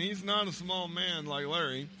up, and he's not a small man like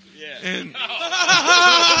Larry. Yeah. And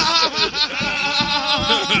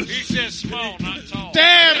He says small, not tall.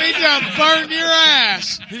 Damn, he done burned your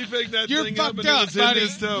ass. he picked that You're thing up, fucked and it up, was hitting buddy.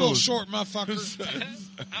 his Little toes. short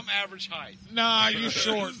motherfucker. I'm average height. Nah, you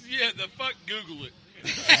short. Yeah, the fuck Google it.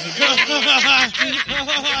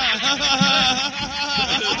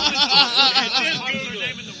 Popular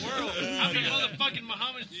name in the world. How many motherfucking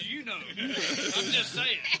Muhammad's do you know? I'm just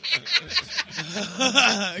saying.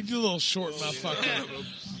 You little short motherfucker.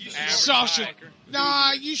 Average Sausage. height.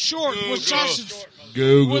 Nah, you short with sausage.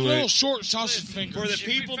 Google With little short sausage For fingers. the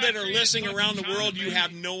people that are listening around the world, you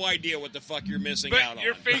have no idea what the fuck you're missing out But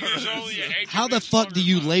your on. finger's only an eighth How of the inch fuck longer do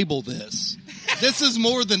you than mine. label this? This is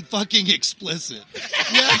more than fucking explicit.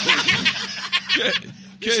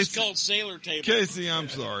 This is called sailor table. Casey, I'm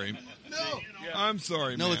sorry. I'm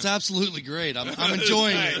sorry, No, man. it's absolutely great. I'm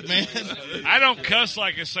enjoying it, man. I don't cuss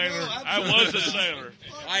like a sailor. I was a sailor.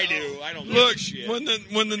 I do. I don't give Look, a shit. when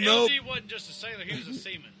the note. LT wasn't just a sailor, he was a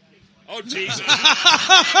seaman. Oh, Jesus. Never. I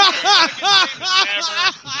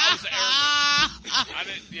was an airman. I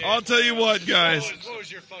didn't, yeah. I'll tell you what, guys. What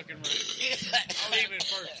was your fucking rank? Seaman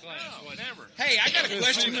first class. wasn't it? Never. Hey, I got a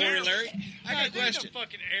question for you, Larry. I got a Dude, question. no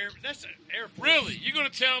fucking air. That's an airport. Really? You're going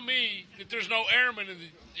to tell me that there's no airmen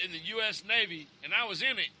in the U.S. Navy, and I was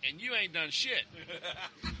in it, and you ain't done shit?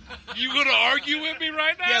 You going to argue with me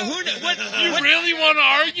right now? Yeah, You really want to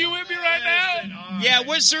argue with me right now? Yeah,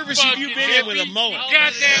 what service have you been in with a mullet?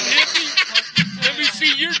 Goddamn hippie. Let me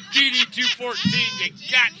see your DD-214, you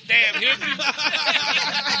goddamn hippie.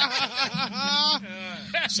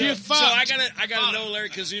 So I gotta know, Larry,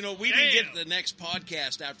 because we didn't get the next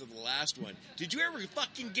podcast after the last one. Did you ever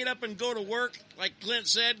fucking get up and go to work, like Clint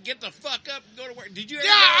said? Get the fuck up and go to work. Did you ever?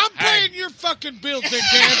 Yeah, I'm paying your fucking bill,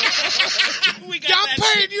 dickhead. We got Yeah, I'm that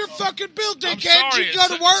paying shit. your fucking bill, I'm dickhead. sorry. You go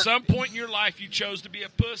to work. At some point in your life, you chose to be a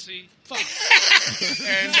pussy.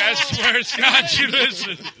 And that's where it's got you.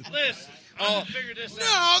 Listen. Listen, I didn't figure this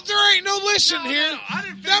out. No, there ain't no listen here. I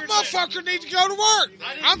didn't That figure motherfucker needs to go to work.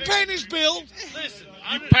 I didn't I'm figure- paying his bill. Listen,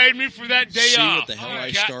 You paid me for that day See off. what the hell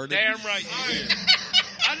I God started? Damn right you did.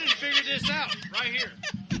 I didn't figure this out right here.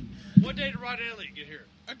 What day did Rod Elliott get here?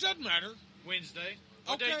 It doesn't matter. Wednesday.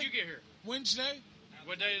 What day Okay. did you get here? Wednesday,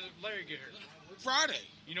 What day did Larry get here? Friday.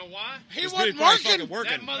 You know why? He This wasn't dude probably working. fucking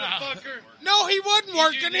working. That motherfucker. No, he wasn't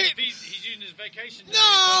working. He's using his vacation. day.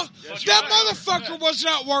 No, That's that right. motherfucker was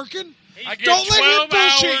not working. I get Don't let him 12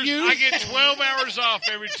 bullshit hours. you. I get 12 hours off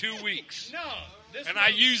every 2 weeks. No. This And I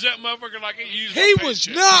use that motherfucker like I use He my was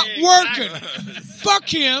paycheck. not Exactly. working. Fuck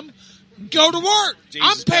him. Go to work. Jesus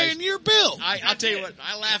I'm paying Christ. your bill. I'll tell you what.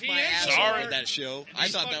 I laughed my ass off Sorry. at that show. I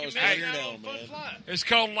thought that was fucking funny made hell, out on man. Fun Fly. It's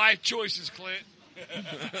called life choices, Clint.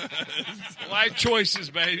 Life choices,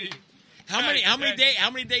 baby. How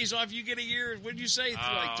many days off you get a year? What did you say?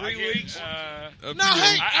 Like 3 weeks? No,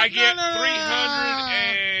 hey, I get no, no, no, 300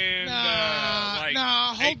 and like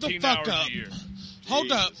nah, hold the 18 fuck hours up. a year.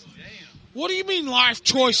 Hold up. What do you mean life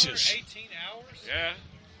choices? 18 hours? Yeah.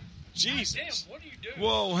 Jesus. Damn, what are you doing?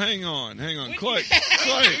 Whoa, hang on. When Clay, do you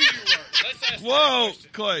Clay. work? Let's ask Whoa, that question.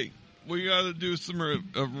 Clay. We got to do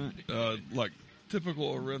some like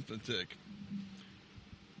typical arithmetic.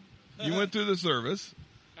 You went through the service.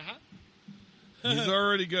 Uh-huh. He's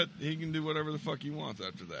already got. He can do whatever the fuck he wants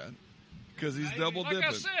after that. because he's double Like dipping.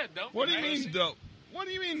 I said, don't What do you be mean? pussy. What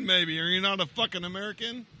do you mean? Maybe are you not a fucking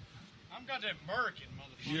American? I'm goddamn American,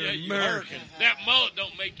 motherfucker. You're Yeah, you American. That mullet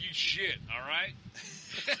don't make you shit. All right.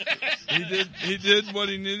 He did what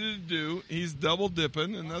he needed to do. He's double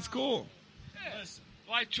dipping, and that's cool. Listen,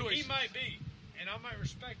 Life choice. he might be, and I might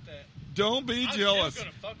respect that. Don't be I'm jealous. still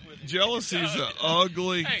gonna fuck with him. Jealousy's an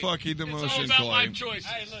ugly Hey, fucking it's all emotion, about Clay. life choices.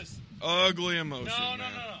 Hey, listen. Ugly emotion. No.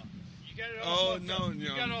 man. You got it all Oh, fucked no, up. You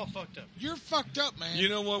no. got it all fucked up. You're fucked up, man. You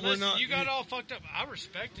know what? Listen, We're not. you got it all fucked up. I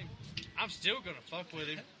respect him. I'm still gonna fuck with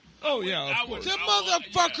him. Oh yeah, I of would- course. the I want-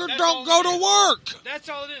 motherfucker That's don't all go it to is. work. That's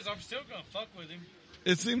all it is. I'm still gonna fuck with him.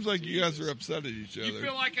 It seems like you guys are upset at each You other.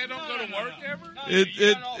 feel like I don't go to work ever? No, It you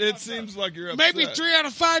it got all it fucked seems up. like you're upset. Maybe 3 out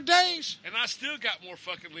of 5 days. And I still got more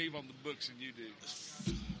fucking leave on the books than you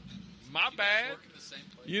do. My bad.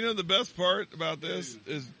 You know the best part about this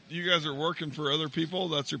is you guys are working for other people.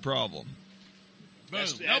 That's your problem. Boom.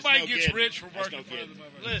 That's Nobody no gets kidding. rich for That's working no for other kidding.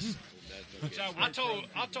 motherfuckers. Listen, That's no kidding.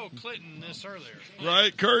 I told Clinton this earlier.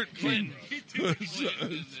 Right, Kurt? Clinton.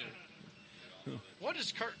 Clinton. What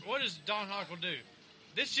does Don Hockle do?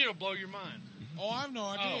 This shit'll blow your mind. Oh, I have no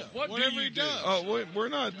idea. what do Whatever you he do? does. Oh, we're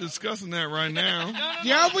not discussing that right now.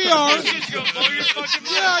 Yeah, we are. This shit's gonna blow your fucking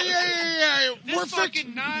mind. Yeah. This We're fucking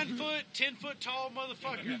fixing. 9 foot, 10 foot tall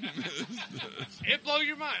motherfucker. It blow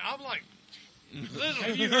your mind. I'm like, listen,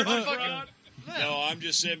 Have you heard I'm of fucking. Rod? No, I'm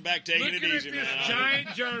just sitting back taking Looking it at easy, this man. giant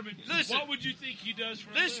German, Listen. what would you think he does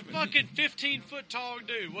for a This living? fucking 15 foot tall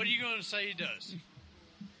dude. What are you gonna say he does?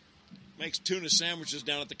 Makes tuna sandwiches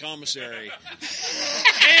down at the commissary.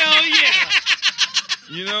 Hell yeah!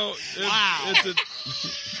 You know, it's a,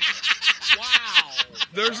 Wow.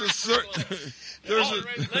 there's a certain Listen,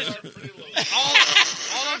 all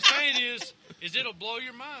I'm saying is it'll blow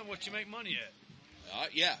your mind what you make money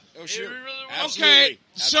at. Yeah. Oh, sure. really will. Absolutely. Okay,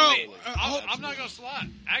 so Absolutely. I'm not gonna slide.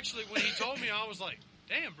 Actually, when he told me, I was like,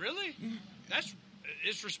 "Damn, really?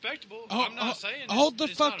 It's respectable." I'm not saying hold the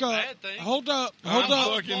it's fuck not a up. bad thing. Hold up. I'm Hold up.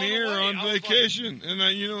 fucking blown here away. on I was like- vacation, and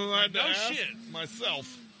I had to No ask shit.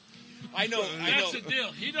 myself. I know. That's the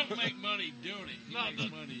deal. He don't make money doing it. He makes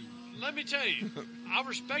money. Let me tell you, I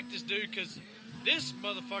respect this dude because this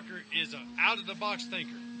motherfucker is an out of the box thinker.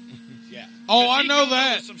 Yeah. Oh, 'Cause I he know goes over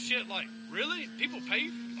that. Some shit like, really? People pay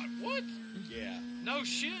you? Like, what? Yeah. No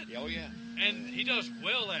shit. Oh, yeah. And he does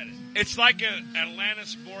well at it. It's like a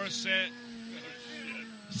Alanis Morissette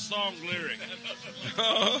song lyric.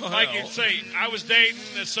 Like you'd say, I was dating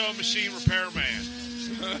a sewing machine repairman.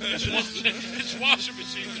 It's washing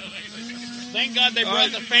machine. Thank God they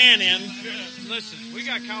brought the fan in. Listen, we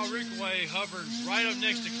got Kyle Rickaway hovering right up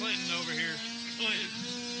next to Clinton over here.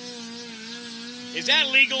 Is that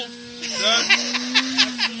legal?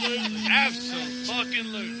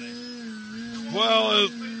 Absolutely. Well,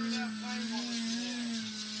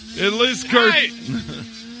 at least Kurt. Hey!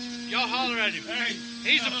 Y'all holler at him.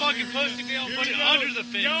 He's a fucking pussy deal. Put it under the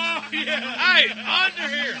fence. Oh, yeah. Hey, under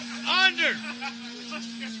here. Under.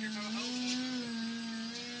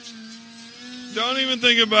 Don't even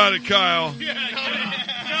think about it, Kyle.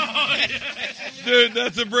 Dude,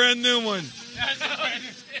 that's a brand new one.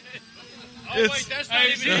 Oh, wait, that's not Hey,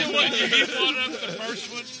 even see the one it. you brought up the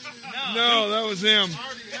first one? No, that was him.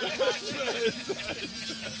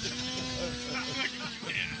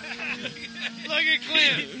 Look at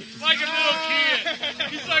Clint. Like a little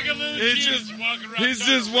kid. He's like a little He's kid just- walking around. He's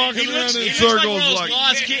just walking He around looks, in he looks like one circles of those like,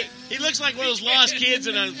 lost kids. He looks like one of those lost kids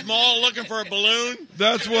in a mall looking for a balloon.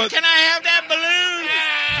 that's what Can I have that balloon?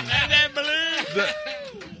 Have that balloon?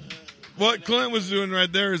 what Clint was doing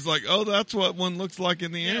right there is like, oh, that's what one looks like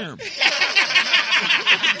in the air.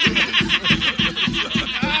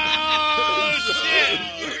 Oh, shit.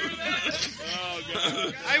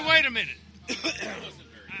 Hey, wait a minute.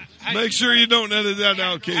 Hey, Make sure you don't edit that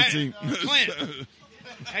out, Casey. Hey, Clint,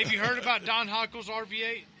 have you heard about Don Hockle's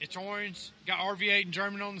RV8? It's orange, got RV8 in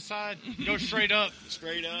German on the side. Go straight up.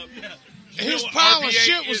 Straight up. His know, pile of RV8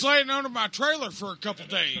 shit was is- laying under my trailer for a couple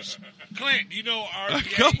days. Clint, do you know A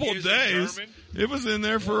RV8 couple is in days. German? It was in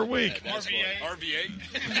there for a week. RV8.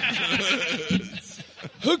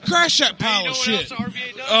 Who crashed that You pile know of what shit? else the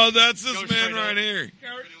RV8 does? Oh, that's this Go man straight right up. here.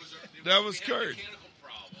 That was Kurt.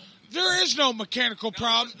 There is no mechanical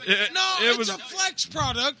problem. It It's was- a flex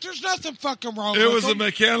product. There's nothing fucking wrong It with was a them.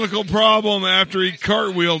 mechanical problem after he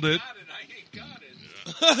cartwheeled it.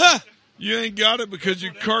 You ain't got it because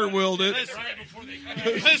you cartwheeled it.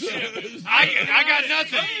 Listen, I got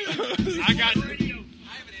nothing. I got.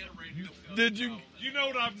 Did you? You know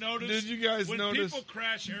what I've noticed? Did you guys when notice? people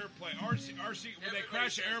crash airplane, RC, when they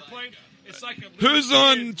crash an airplane, it's like a Who's little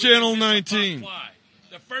on kid with Channel a missile 19? fly.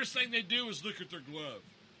 The first thing they do is look at their glove.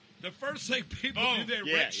 The first thing people do that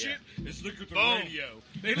Yeah, wreck shit is look at the Boom. radio.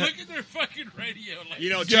 They look at their fucking radio. Like, You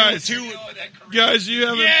know, Guys, two guys, you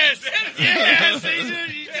haven't. Yes, yes,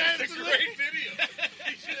 That's a great video.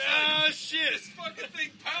 Oh shit! This fucking thing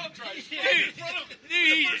power drives Dude. right in front of him.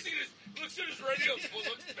 Dude. The first thing is, looks at his radio,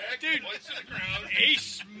 looks back, Dude. points to the ground. He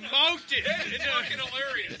smoked it. It's fucking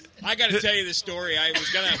hilarious. I got to tell you this story.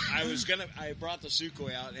 I brought the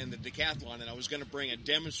Sukhoi out and the Decathlon, and I was gonna bring a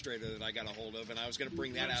demonstrator that I got a hold of, and I was gonna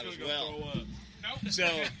bring that out as well. So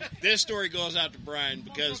this story goes out to Brian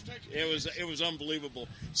because it was unbelievable.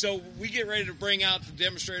 So we get ready to bring out the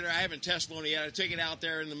demonstrator. I haven't tested one yet. I take it out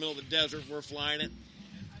there in the middle of the desert. We're flying it,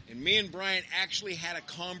 and me and Brian actually had a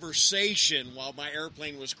conversation while my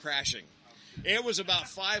airplane was crashing. It was about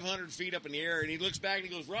 500 feet up in the air, and he looks back and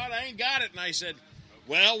he goes, "Rod, I ain't got it." And I said,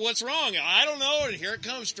 "Well, what's wrong?" "I don't know." And here it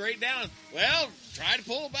comes straight down. "Well, try to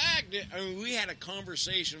pull back." I mean, we had a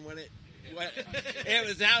conversation when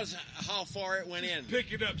that was how far it went in.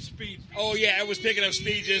 picking up speed. Oh yeah, it was picking up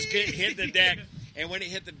speed, just hit the deck. And when it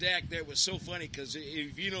hit the deck, that was so funny because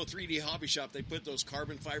if you know 3D Hobby Shop, they put those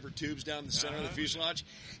carbon fiber tubes down the center of the fuselage,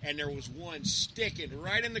 and there was one sticking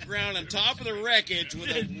right in the ground on top of the wreckage with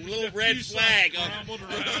a little red flag on.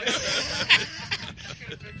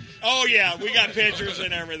 Oh yeah, we got pictures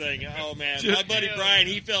and everything. Oh man, my buddy Brian,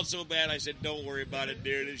 he felt so bad. I said, "Don't worry about it,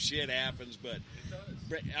 dude. This shit happens." But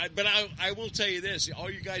I will tell you this: all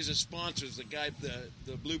you guys as sponsors,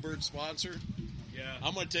 the Bluebird sponsor. Yeah.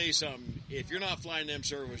 I'm going to tell you something. If you're not flying them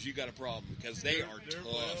servos, you got a problem because they are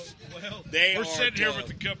tough. Well, They we're are sitting here tough.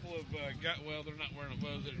 with a couple of they're not wearing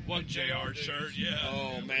one JR shirt. Yeah.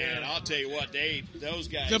 Oh man, I'll tell you what, those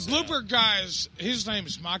guys. The Bluebird guys, his name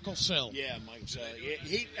is Michael Sell. Yeah, Mike. So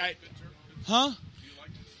Huh?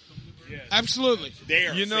 Yes. Absolutely. they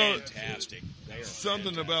are You know, fantastic. They are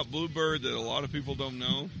Something about Bluebird that a lot of people don't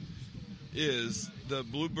know is the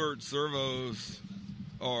Bluebird servos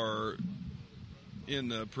are in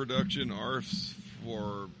the production ARFs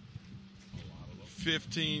for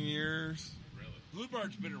 15 years.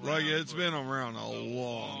 Bluebird's been around. Like, it's been around a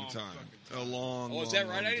long time. A long, Oh, is long, that right?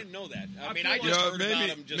 long I time. didn't know that. I I mean, feel I like- just Yeah, heard about maybe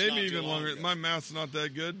them just not maybe too even long longer. ago. My math's not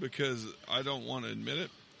that good because I don't want to admit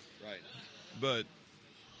it, Right. but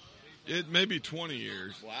it may be 20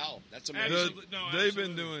 years. Wow, that's amazing. Absolutely. No, They've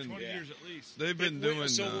been absolutely. doing- 20 Yeah. years at least. They've been But doing.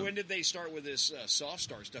 So when did they start with this soft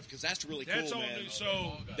start stuff? Because that's really That's cool, all man. new.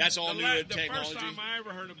 So That's all the new the technology. first time I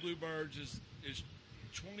ever heard of Bluebirds is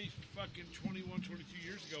 21, 22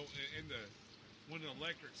 years ago in the when the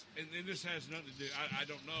electrics. And this has nothing to do. I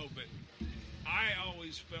don't know, but I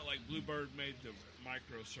always felt like Bluebird made the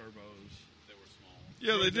micro servos. They were small.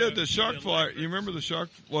 Yeah, they the- did the shock the flyer. electrics. You remember the shock?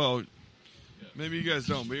 Well, maybe you guys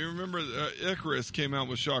don't, but you remember Icarus came out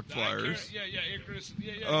with shock flyers. Yeah, Icarus.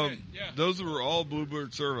 Yeah. Those were all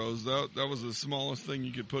Bluebird servos. That was the smallest thing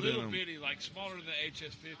you could put Little in them. bitty, like smaller than the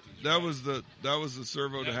HS50s. That was the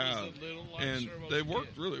servo to That was have, the little, light and servos they to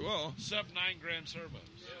worked get. really well. Sub 9-gram servos.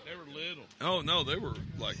 They were little. Oh no, they were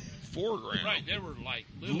like 4 grand. Right, they were like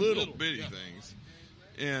little bitty yeah. things.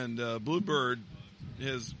 And Bluebird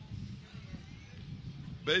has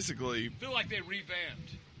basically Feel like they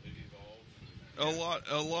revamped. a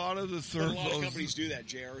lot of the But servos. a lot of companies do that.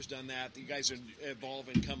 JR's done that. You guys are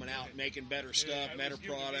evolving, coming out, making better stuff, better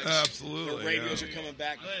products. Absolutely, The radios yeah. are coming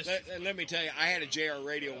back. Let me tell you, I had a JR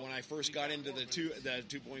radio when I first got into the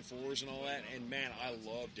 2.4s and all that, and man, I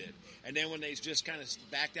loved it. And then when they just kind of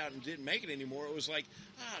backed out and didn't make it anymore, it was like,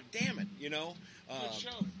 damn it, you know.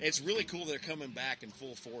 It's really cool they're coming back in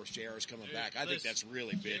full force. JR's coming back. I think that's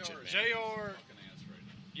really bitching, man. JR.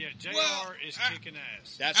 Yeah, JR Well, is kicking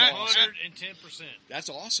ass. That's awesome. 110%. That's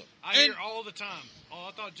awesome. I hear all the time. Oh,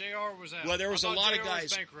 I thought JR was out. Well, there was I a thought lot JR of was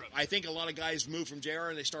guys. bankrupt. I think a lot of guys move from JR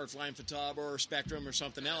and they start flying Futaba or Spectrum or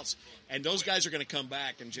something else, and those guys are going to come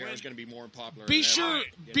back, and JR is going to be more popular. Be than sure. ever,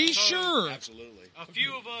 you Be know? sure. Absolutely. A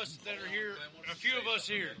few of us that are here,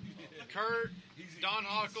 Kurt, Don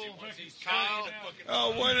Hockle, Kyle.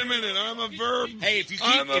 Oh, wait a minute! I'm a verb. Hey, if you keep,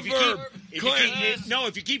 I'm a if you keep, verb. if you Clint. keep, no,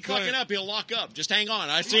 if you keep Clint. fucking up, he'll lock up. Just hang on.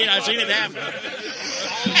 I've seen it happen.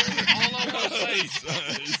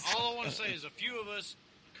 All I want to say is a few of us,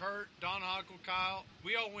 Kurt, Don Hockle, Kyle,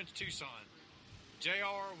 we all went to Tucson.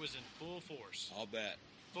 JR was in full force. I'll bet.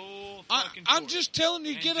 Full fucking I'm force. just telling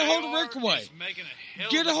you, And get a hold of JR Rickaway. is making a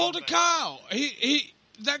hell Get a hold of comeback. Kyle.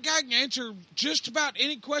 That guy can answer just about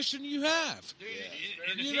any question you have. Dude,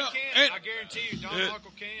 and if You he know, can't, and- I guarantee you Don It-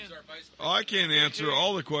 Hockle can. I can't answer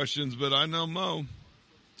all the questions, but I know Mo.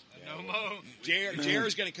 No, No mo. JR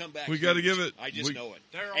is going to come back. We got to huge. give it. I just know it.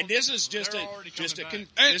 They're And this is just they're a already just a coming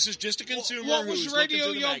con- back. this is just a consumer. What was who's the radio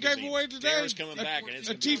looking through y'all the gave magazine. away today? JR's coming back, and it's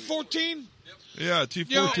A gonna be T14? Yeah,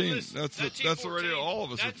 T14. Hey, listen, that's that the radio T14, all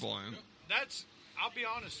of us are that's- flying. That's, I'll be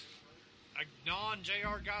honest, a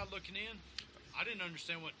non-JR guy looking in, I didn't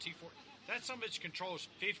understand what T4, that some bitch controls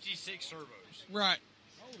 56 servos. Right.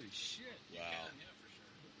 Holy shit. Wow.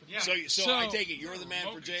 Yeah. So I take it you're the man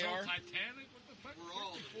for JR. Titanic? What the fuck? We're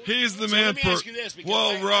all He's the So man let me for. ask you this, because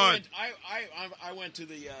Well, Rod. I went to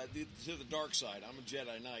the dark side. I'm a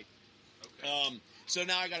Jedi Knight. So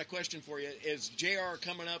now I got a question for you: is JR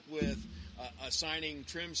coming up with assigning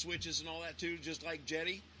trim switches and all that too, just like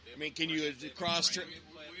Jetty? I mean, can you cross trim?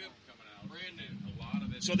 Brand new. A lot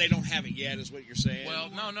of it. So they don't have it yet, is what you're saying? Well,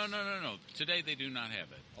 no. Today they do not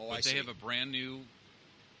have it. Oh, but I see. they have a brand new,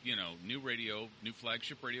 new radio, new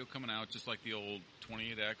flagship radio coming out, just like the old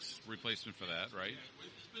 28X replacement for that, right?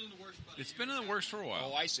 It's been in the works for a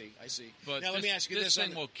while. Oh, I see. But Now let me ask you this: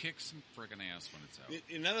 thing will kick some friggin' ass when it's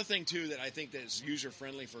out. Another thing too that I think that's user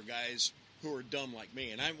friendly for guys who are dumb like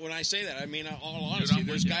me, and when I say that, I mean all honesty. I'm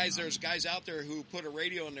There's with you. guys out there who put a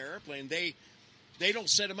radio in their airplane. They don't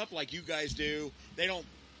set them up like you guys do. They don't.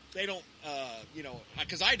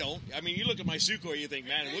 Because I don't. I mean, you look at my Sukhoi, you think,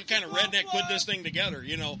 man, what kind of redneck put this thing together,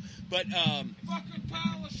 But Fucking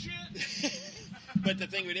pile of shit. but the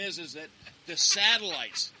thing of it is that the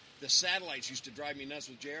satellites used to drive me nuts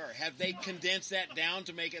with JR. Have they condensed that down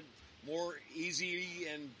to make it more easy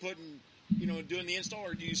and doing the install,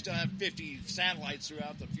 or do you still have 50 satellites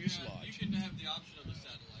throughout the fuselage? You can have the option of the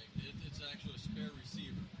satellite. It's actually a spare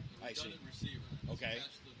receiver. A I see. redundant receiver. Okay.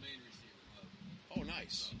 That's the main receiver hub. Oh,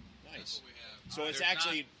 nice. That's what we have. So it's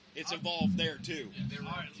actually it's involved there too. There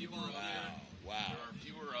are fewer of them. Wow. There are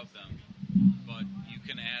fewer of them, but you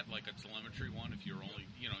can add like a telemetry one if you're only,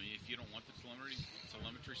 if you don't want the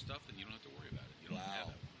telemetry stuff, then you don't have to worry about it. You don't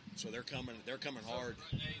have it. So they're coming hard.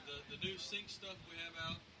 Hey, the new sync stuff we have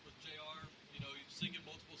out with JR, you sync at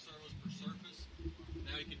multiple servos per surface.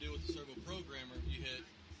 Now you can do it with the servo programmer. You hit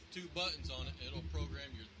 2 buttons on it, it'll program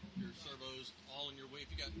your servos all in your wing.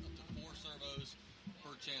 If you got up to 4 servos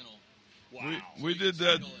per channel. Wow. We did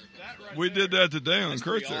that. We did that today on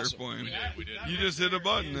Kurt's airplane. We did. You just hit a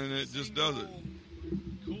button and it just does it.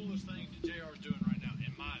 Coolest thing that JR's doing right now,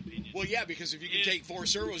 in my opinion. Well, yeah, because if you can take 4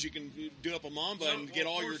 servos, you can do up a Mamba and get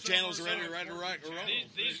all your channels ready to run.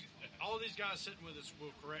 All these guys sitting with us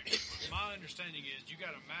will correct me. My understanding is you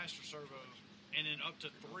got a master servo and then up to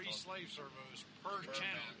 3 slave servos per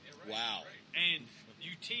channel. Wow. And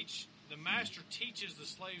the master teaches the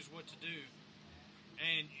slaves what to do,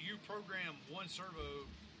 and you program 1 servo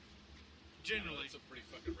generally. It's a pretty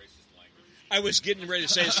fucking racist language. I was getting ready to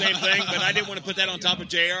say the same thing, but I didn't want to put that on top of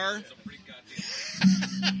JR. It's a pretty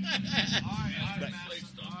goddamn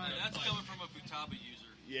That's coming from a Futaba user.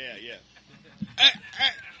 Yeah.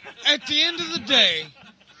 At the end of the day,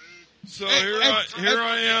 So here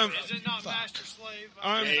I am. Is it not master slave?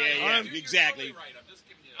 Yeah, exactly.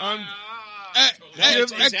 I'm at It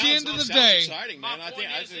the sounds- end of it the sounds day, exciting, man. My I point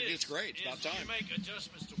think is it's great. It's about is time. You make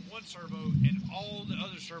adjustments to 1 servo, and all the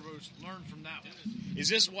other servos learn from that one. Is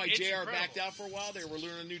this why It's JR incredible. backed out for a while? They were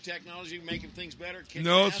learning new technology, making things better. kicking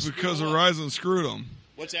no, ass, it's because doing what? Verizon screwed them.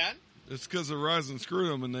 What's that? It's because Verizon screwed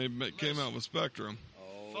them and they came out with Spectrum.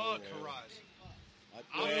 Fuck Horizon.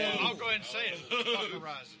 Well, I'll go ahead and say it. Fuck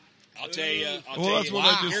Horizon. I'll tell you. Well, that's what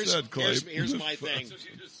I just here's, said, Clay. Here's my thing.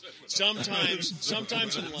 Sometimes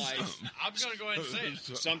in life, I'm going to go ahead and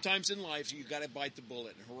say it. sometimes in life, you got to bite the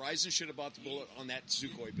bullet. And Horizon should have bought the bullet on that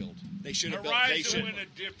Sukhoi build. They should have. They Horizon should. went a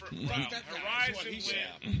different route. Horizon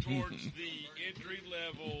went towards the entry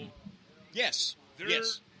level. Yes. Their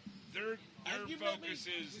Yes. their focus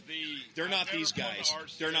is the. They're I've not never these flown guys. the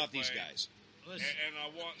RC They're not these airplane, guys. Listen, And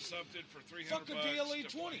I want something for $300. fuck a DLE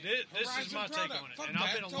 20. this is Horizon my take product. on it. Fuck And I've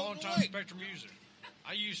that. been a Throw it long-time away. Spectrum user.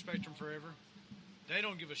 I use Spectrum forever. They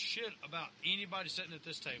don't give a shit about anybody sitting at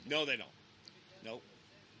this table. No, they don't. Nope.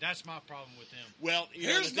 That's my problem with them. Well,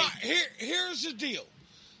 Here's the deal.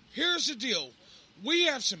 Here's the deal. We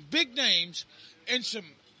have some big names and some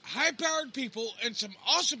high-powered people and some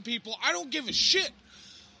awesome people. I don't give a shit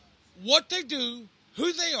what they do,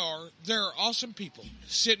 who they are. They're awesome people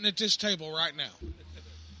sitting at this table right now.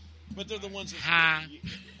 But they're the ones that.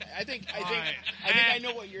 I think I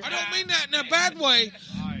know what you're. I don't mean that in a bad way.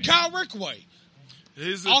 Kyle Rickway.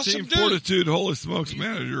 He's the Awesome Team dude. Fortitude Holy Smokes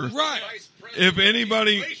manager. Right. If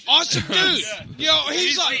anybody, Awesome dude. Yo,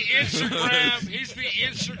 he's like. He's the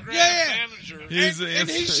Instagram Yeah. manager. he's the And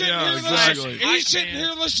he's sitting yeah, here exactly. listening. He's sitting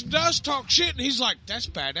here listening to us talk shit, and he's like, "That's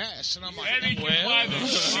badass." And I'm like, And he can "Well, buy the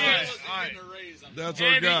shit. All right. That's our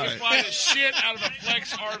Andy guy. can fly the shit out of a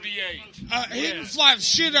Flex RV8. He can fly the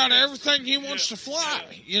shit out of everything he wants to fly.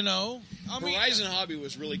 You know, Horizon Hobby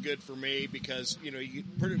was really good for me because you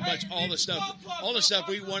pretty much all the stuff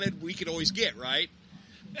we wanted, we could always get, right?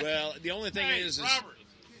 Well, the only thing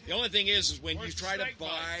is when you try to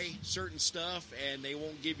buy certain stuff and they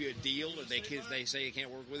won't give you a deal, or they say they can't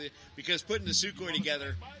work with you, because putting the Sukhoi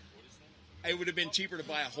together, it would have been cheaper to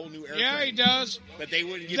buy a whole new airplane. Yeah, he does. But they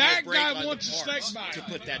wouldn't give That you a break guy on wants the a parts snake bite. to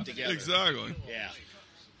put that together. Exactly. Yeah.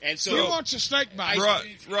 And He so wants a snake bite.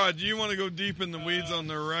 Rod, do you want to go deep in the weeds on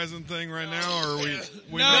the Horizon thing right now, or we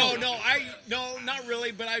No, not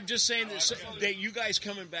really. But I'm just saying that you guys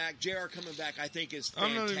coming back, JR coming back, I think is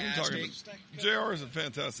fantastic. I'm not even talking about JR is a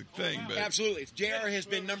fantastic thing, but Absolutely, JR has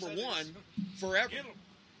been number one forever.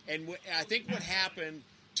 And I think what happened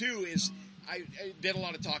too is I did a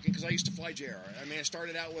lot of talking because I used to fly JR. I mean, I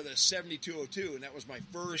started out with a 7202, and that was my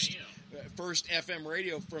first FM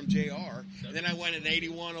radio from JR. And then I went an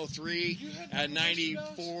 8103,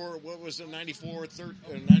 94. What was it?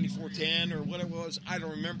 9410 or what it was? I don't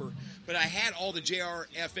remember. But I had all the JR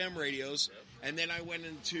FM radios, and then I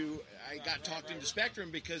got talked into Spectrum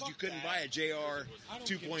because you couldn't buy a JR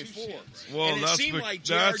 2.4. Well, and it that's seemed the- like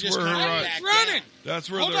JR that's just where kind of Horizon- backed running. down. that's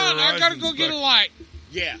where Hold the on, I gotta Horizon go get a spec- light.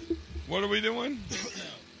 Yeah. What are we doing?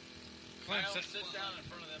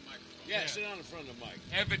 Yeah, sit down in front of the mic.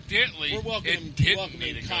 Evidently, We're welcoming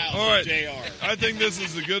me to Kyle All right. from JR. I think this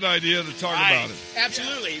is a good idea to talk about it.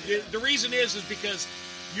 Absolutely. The reason is because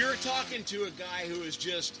you're talking to a guy who is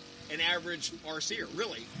just an average RCer,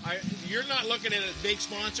 really. You're not looking at a big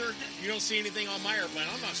sponsor. You don't see anything on my airplane.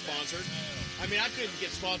 I'm not sponsored. I mean, I couldn't get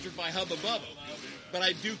sponsored by Hubba Bubba, but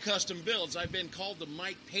I do custom builds. I've been called the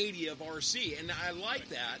Mike Patey of RC, and I like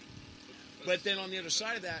that. But then on the other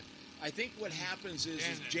side of that, I think what happens is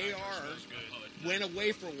JR went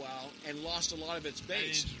away for a while and lost a lot of its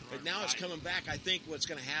base. But now it's coming back. I think what's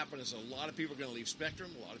going to happen is a lot of people are going to leave Spectrum,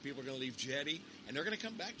 a lot of people are going to leave Jetty, and they're going to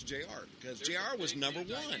come back to JR because JR was number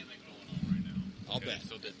one. I'll bet.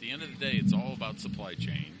 So at the end of the day, it's all about supply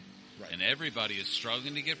chain. Right. And everybody is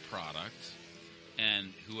struggling to get product.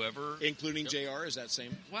 And whoever... Including JR, is that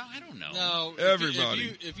same? Well, I don't know. No,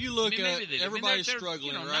 Everybody. If you look I mean, maybe they at do. everybody's They're- struggling,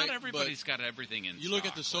 you know, right? Not everybody's But got everything in you look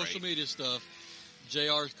at the stock, social right? media stuff.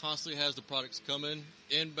 JR constantly has the products coming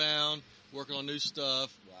inbound, working on new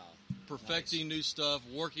stuff, perfecting new stuff,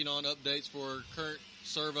 working on updates for current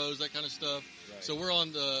servos, that kind of stuff. Right. So we're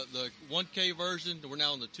on the 1K version. We're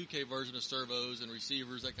now on the 2K version of servos and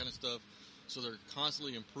receivers, that kind of stuff. So they're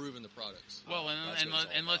constantly improving the products. Well, That's what it's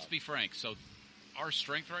all let's about. be frank. So our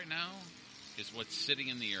strength right now is what's sitting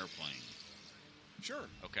in the airplane. Sure.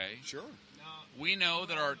 Okay? Sure. We know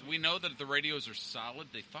that the radios are solid.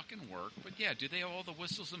 They fucking work. But yeah, do they have all the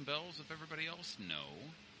whistles and bells of everybody else? No.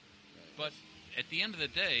 But at the end of the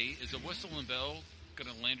day, is a whistle and bell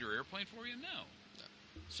going to land your airplane for you? No.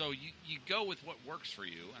 So you go with what works for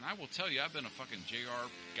you. And I will tell you, I've been a fucking JR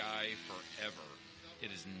guy forever. It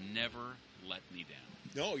has never let me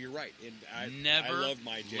down. No, you're right. I Never love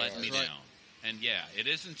my JR. let me Right. down. And yeah, it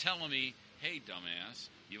isn't telling me, hey, dumbass,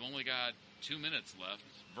 you've only got 2 minutes left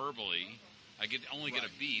verbally. I only get a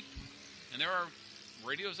beep. And there are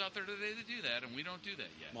radios out there today that do that, and we don't do that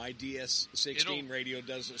yet. My DS16 radio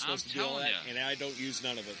does it's supposed to do all telling that, ya. and I don't use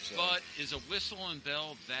none of it. So. But is a whistle and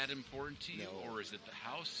bell that important to you? No. Or is it the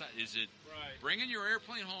house? Is it bringing your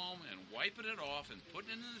airplane home and wiping it off and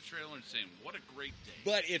putting it in the trailer and saying, what a great day?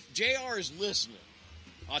 But if JR is listening,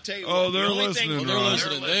 I'll tell you. Oh, what, they're the only listening, Thing, They're Ron.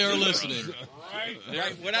 listening. They are listening.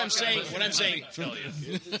 right. What I'm saying.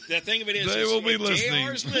 The thing of it is, They will be if listening.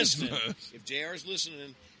 JR's listening, if JR's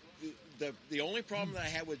listening, the only problem that I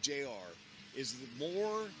had with JR is the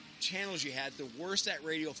more channels you had, the worse that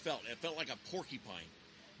radio felt. It felt like a porcupine.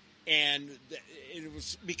 And it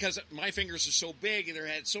was because my fingers are so big and there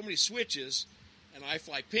had so many switches, and I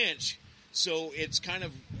fly pinch, so it's kind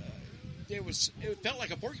of it felt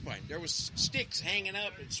like a porcupine. There was sticks hanging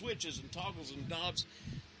up and switches and toggles and knobs.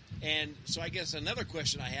 And so I guess another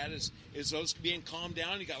question I had is those being calmed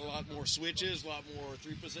down? You got a lot more switches, a lot more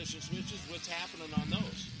 3-position switches. What's happening on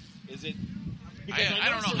those? Is it? Because I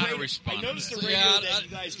don't know how to respond I to noticed that. the radio Yeah, that you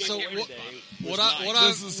guys gave so me what- today. What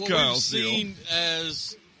This is we've Kyle's seen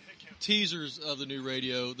as teasers of the new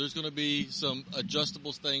radio, there's going to be some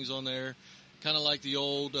adjustable things on there, kind of like the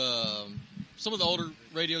old. Some of the older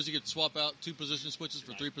radios, you could swap out 2-position switches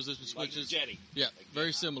for 3-position Like switches. the Jetty. Yeah,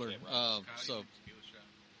 very similar. So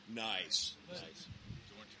Nice.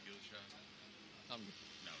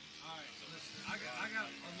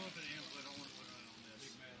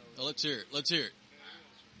 let's hear it. Let's hear it.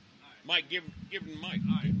 Mike, give him the mic. Give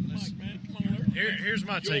him the mic, man. Come on, Larry. Here's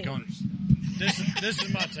my take on it. this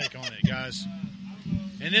is my take on it, guys.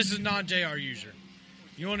 And this is non-JR user.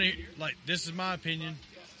 You want to this is my opinion.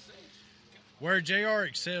 Where JR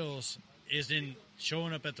excels is in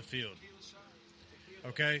showing up at the field.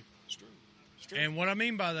 Okay? It's true. And what I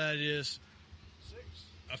mean by that is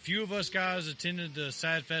a few of us guys attended the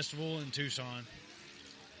SAD Festival in Tucson,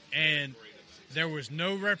 and there was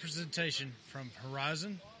no representation from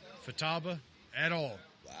Horizon, Futaba at all.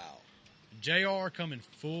 Wow. JR coming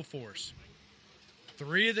full force.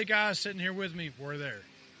 3 of the guys sitting here with me were there.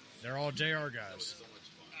 They're all JR guys.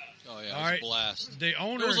 Oh, yeah, All it was right. a blast. The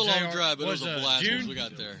owner It was a long JR drive, but it was a blast June, once we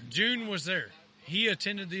got there. June was there. He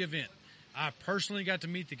attended the event. I personally got to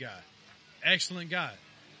meet the guy. Excellent guy.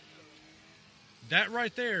 That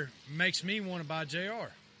right there makes me want to buy JR. Right.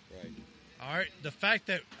 All right. The fact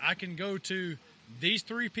that I can go to these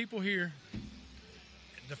 3 people here,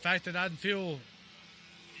 the fact that I feel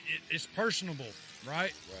it's personable,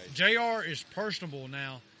 right? JR is personable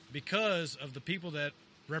now because of the people that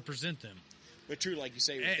represent them. But true, like you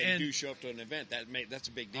say, if they do show up to an event, that's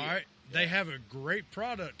a big deal. All right. They have a great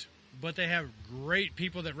product, but they have great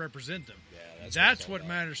people that represent them. Yeah, that's what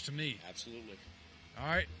matters to me. Absolutely. All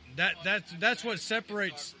right. That's what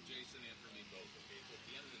separates.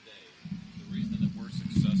 The reason that we're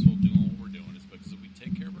successful doing what we're doing is because we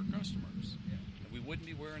take care of our customers. And we wouldn't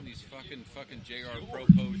be wearing these fucking JR Pro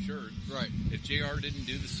shirts, Right. if JR didn't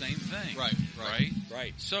do the same thing.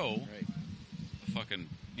 Right. So, fucking,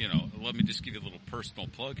 let me just give you a little personal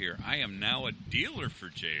plug here. I am now a dealer for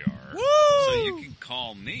JR. Woo! So you can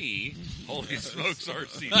call me, Holy Smokes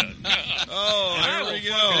RC.com. Oh, here we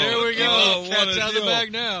go. Here we go. Oh, what Cat's a out of the deal.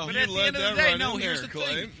 bag now. But You at the let end of the that day, right no, in here's there,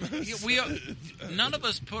 the thing. None of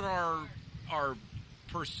us put our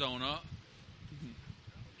persona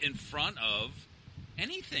in front of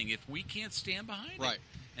anything if we can't stand behind it. Right.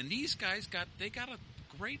 And these guys got a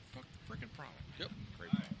great freaking product. Yep. Great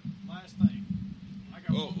product. Last thing. I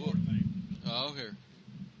got one more thing. Oh, here.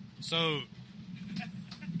 So,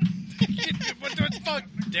 what the fuck,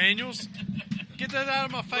 Daniels? Get that out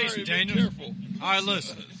of my face, Sorry, be Daniels. careful. All right,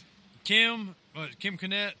 listen. Kim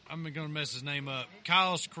Kinnett, I'm going to mess his name up.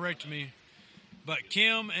 Kyle's corrected me. But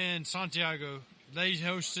Kim and Santiago, they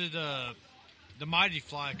hosted the Mighty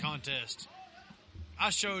Fly contest. I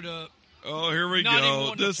showed up. Oh, here we Not even go.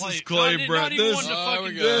 wanting to This play is it. Clay Not bragging. even This, wanting to Oh, fucking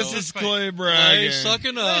here we do go. it. this is Clay bragging. Hey,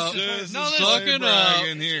 sucking up. This is No, Clay listen. Sucking up.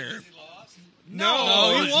 bragging here.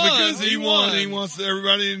 No, he it's won. because he He won. won. He wants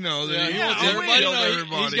everybody to know that Yeah, he he Yeah, wants I everybody to killed know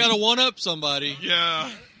everybody. he's got to one up somebody.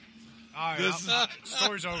 Yeah, All right, This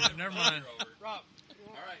story's over. Never mind.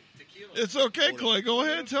 it's okay, Clay. Go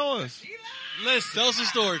ahead, tell us. Listen, Tell us the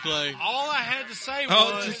story, Clay. all I had to say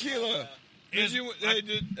Oh, was... tequila. is-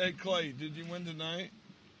 Hey, Clay, did you win tonight?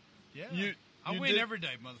 Yeah, You I win did- every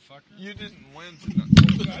day, motherfucker. You didn't win tonight.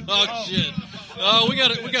 Oh, shit. Oh, we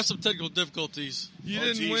got some technical difficulties. You Oh,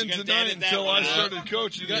 didn't geez, win you got tonight that in that until one, I huh? started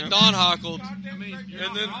coaching We got you. Don hockled. I mean, you're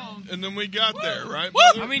And not wrong. then we got there, right?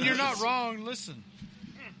 brother? I mean, you're not wrong. Listen,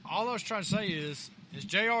 all I was trying to say is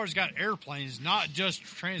JR's got airplanes, not just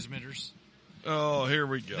transmitters. Oh, here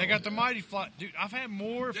we go. They got the Mighty Fly. Dude, I've had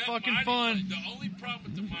more That fucking Mighty fun. Fly, the only problem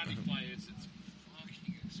with the Mighty Fly is it's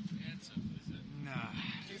fucking expensive. Is it? Nah.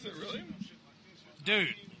 Is it really?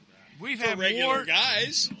 Dude, we've For had regular more.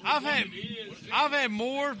 guys. I've had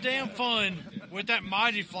more damn fun with that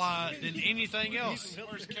Mighty Fly than anything else.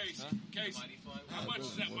 Where's Casey? Casey, how much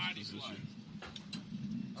is that Mighty Fly?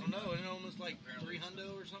 I don't know. Isn't it almost like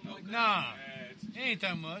 $300 or something like that? Nah, it ain't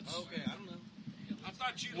that much. Okay, I don't know. I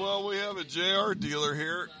thought you. Well, we have a JR dealer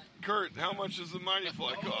here. Kurt, how much does the Mighty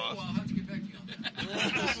Fly Well, cost? I'll have to get back to you on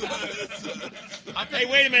that. Hey,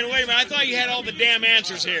 wait a minute. I thought you had all the damn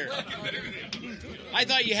answers here. I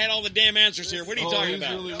thought you had all the damn answers here. What are you talking he's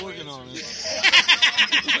about? really working on it.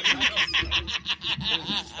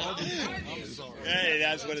 Hey,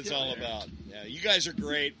 that's what it's all about. Yeah, you guys are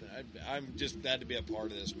great. I'm just glad to be a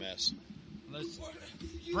part of this mess. Let's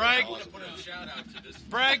brag, Put a shout out to this.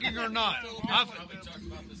 bragging or not. I've, Probably talked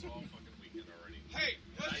about this all fucking weekend already. Hey,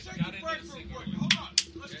 let's take a break real quick. Hold on.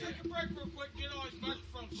 Let's take a break real quick. Get all his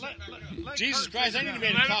microphones set back up. let Jesus Kurt Christ, I figure need to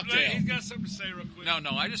it be out. in a cocktail. He's got something to say real quick.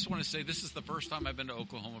 No, I just want to say this is the first time I've been to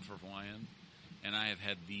Oklahoma for flying, and I have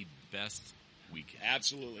had the best weekend.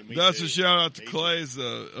 Absolutely. Me That's too. a shout out to Me too. Clay's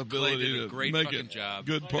Clay ability did a to great make fucking it job.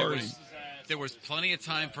 good party. There was plenty of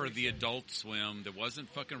time for the adult swim. There wasn't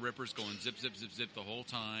fucking rippers going zip, zip, zip, zip the whole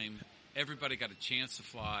time. Everybody got a chance to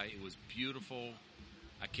fly. It was beautiful.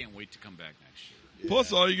 I can't wait to come back next year.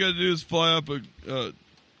 Plus, all you got to do is fly up a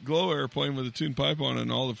glow airplane with a tune pipe on it,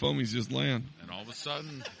 and all the foamies just land. And all of a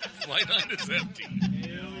sudden, flight line is empty.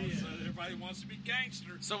 everybody wants to be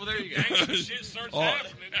gangster. So there you go. Gangster shit starts Oh,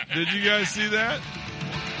 happening. did you guys see that?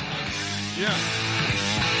 Yeah.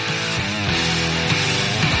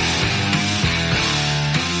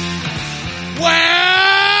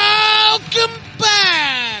 Welcome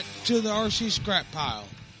back to the RC Scrap Pile.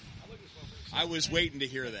 I was waiting to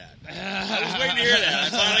hear that. I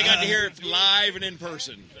finally got to hear it live and in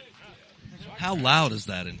person. How loud is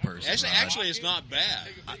that in person? Actually, it's not bad.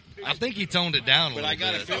 I think he toned it down a But little I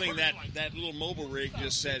got bit. a feeling that little mobile rig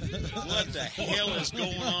just said, "What the hell is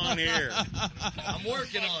going on here?" I'm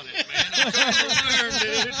working on it, man. I'm trying to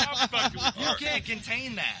learn, dude. I'm fucking with you. You can't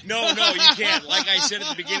contain that. No, you can't. Like I said at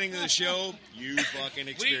the beginning of the show, you fucking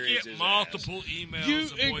We experience get his multiple emails You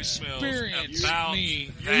and voicemails experience about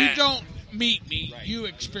me. that. You don't meet me. Right. You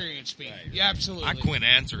experience me. Right. Yeah, absolutely. I quit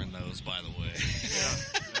answering those, by the way.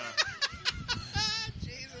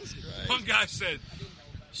 One guy said,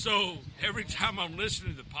 so every time I'm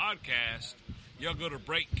listening to the podcast, y'all go to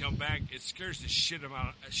break and come back, it scares the shit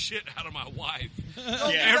out of my wife.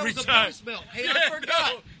 Every time. Voicemail. Hey, I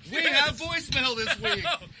forgot. We have voicemail this week.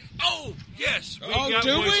 Oh, yes. We Oh, got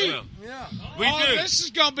do we? voicemail. Yeah. We oh, do. this is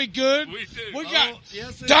going to be good. We do. We got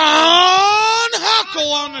Yes, it Don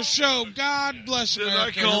Huckle on the show. God bless Did I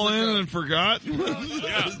America. call Here we in go. and forgot?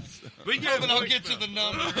 Yeah. We get I'll get to the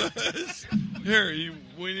number. Here,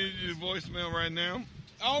 we need you to voicemail right now.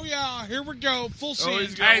 Oh, yeah. Here we go. Full scene.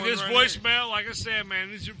 he's got Hey, one this right voicemail, like I said, man,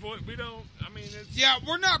 this is your voice. We don't, I mean, it's. Yeah,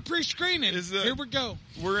 we're not pre-screening. Is that- Here we go.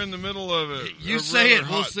 We're in the middle of it. You say it,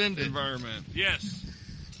 we'll send it. Environment. Yes.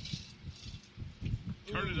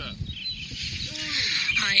 Turn it up.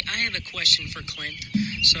 Hi, I have a question for Clint.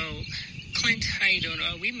 So, Clint, how you doing?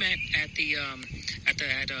 We met at the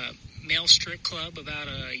male strip club about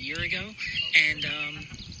a year ago, and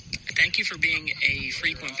thank you for being a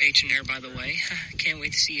frequent patron there, by the way. Can't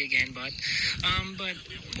wait to see you again, bud. But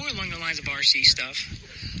more along the lines of RC stuff.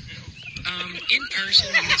 In person,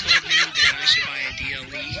 you told me that I should buy a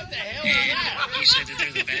DLE, and you said that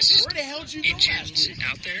they're the best engines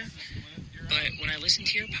out there. But when I listen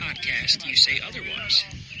to your podcast, you say otherwise.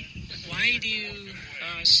 Why do you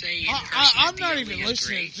say in person I'm that not DLE even is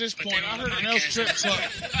listening great, at this but point. then I on heard the an L strip podcast- club.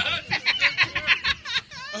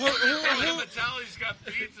 Vitaly's got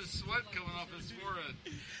beads of sweat coming off his forehead.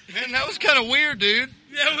 Man, that was kind of weird, dude.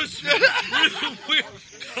 That was really weird.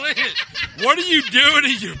 Clint, what are you doing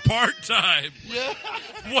in your part-time? Yeah.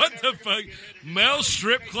 What the fuck? Male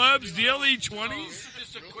strip clubs, DLE 20s?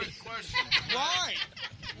 Just a quick question. Right.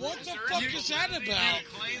 What the fuck is that about?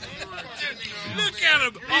 Look at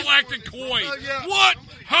him, all acting coy. What?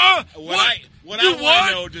 Huh? What You I want what?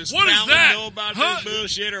 to know, does What is Fountain that? know about Huh? this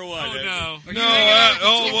bullshit or what? Oh, no. No,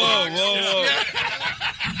 whoa.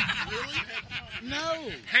 No.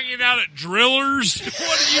 Hanging out at Drillers?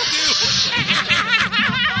 What are you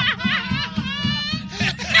doing?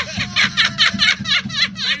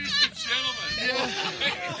 Ladies and gentlemen.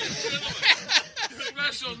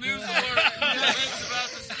 Special news alert. Clint's about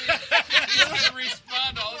to speak. He's going to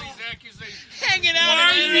respond to all these accusations. Hanging out Why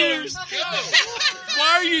at are you- Drillers. Why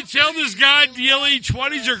are you telling this guy DLE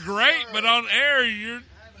 20s are great, but on air you're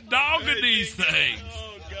dogging these things?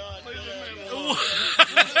 Oh,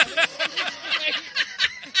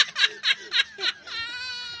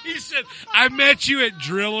 He said, I met you at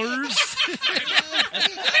Drillers.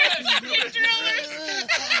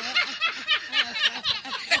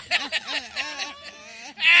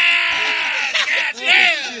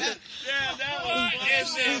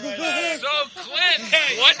 So,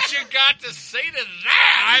 Clint, what you got to say to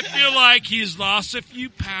that? I feel like he's lost a few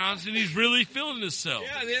pounds and he's really feeling himself.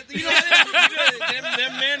 Yeah,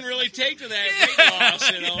 them men really take to that weight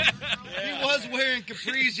loss, you know. He was wearing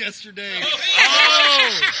capris yesterday. Oh!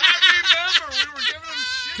 I remember. We were giving him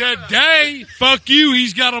shit. Today, fuck you,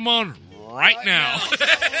 he's got them on right now.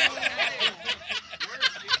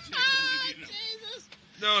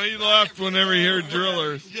 No, he left whenever he heard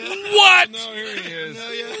Drillers. What? No, here he is.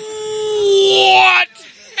 What?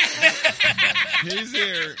 He's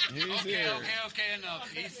here. He's here. Okay, enough.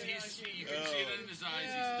 He's you can see it in his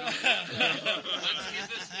eyes. He's done. Let's get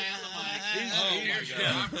this guy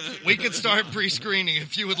on the mic. We could start pre-screening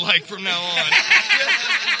if you would like from now on.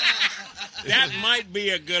 That might be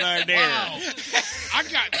a good idea. Wow. I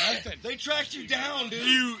got nothing. They tracked you down,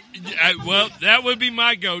 dude. Well, that would be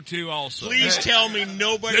my go-to also. Please tell me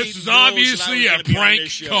nobody. This is knows that I obviously was a gonna be on prank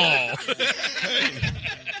this show. call.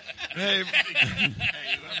 Hey,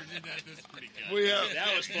 we have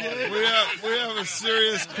That was fun. we have a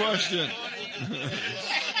serious question.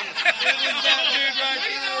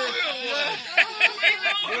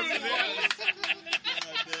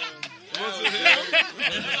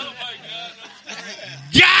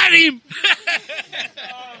 Got him!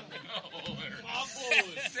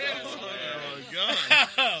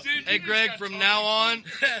 Hey, Greg, from now on,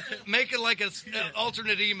 make it like an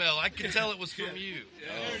alternate email. I can tell it was from you.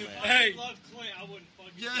 Hey,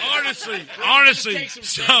 honestly, Take some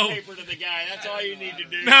so sandpaper to the guy. That's all you need to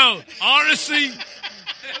do. no, honestly,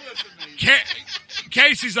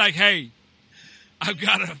 Casey's like, hey, I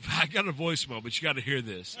got a voicemail, but you got to hear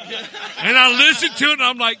this. And I listened to it, and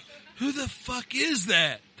I'm like, who the fuck is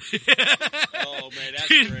that? Oh man, that's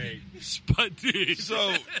great. But dude,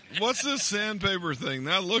 So, what's this sandpaper thing?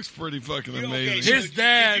 That looks pretty fucking amazing. his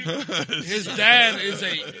dad is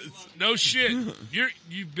no shit.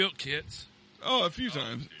 You built kits. Oh, a few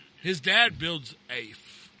times. His dad builds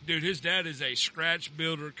dude. His dad is a scratch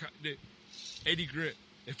builder. Dude, 80 grit.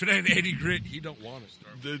 If it ain't 80 grit, he don't want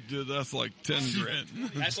it. Dude, that's like 10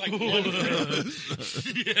 grit. That's like 1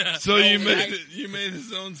 grit. Yeah. So you made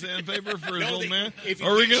his own sandpaper for his old man?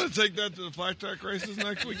 Are we going to take that to the flat track races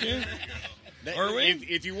next weekend? Are we?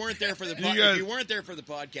 If you weren't there for the if you weren't there for the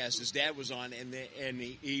podcast, his dad was on, and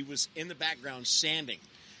he was in the background sanding.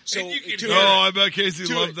 So I bet Casey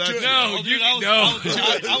loved that.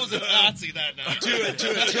 I was a Nazi that night.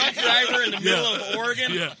 To a truck driver in the middle of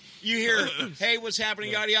Oregon, you hear, "Hey, what's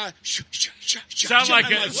happening?" Yada yada. Sound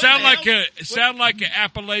like an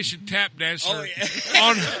Appalachian tap dancer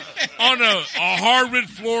on a hardwood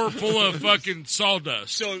floor full of fucking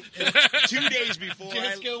sawdust. So 2 days before,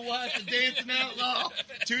 Just go watch the Dancing Outlaw.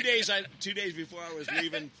 2 days before I was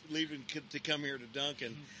leaving to come here to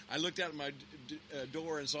Duncan, I looked out my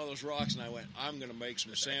door and saw those rocks, and I went, "I'm going to make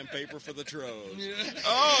some sandpaper for the Tros."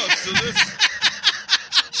 Oh, so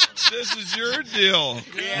this is your deal,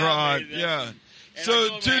 Rod? Yeah.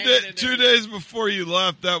 So 2 days before you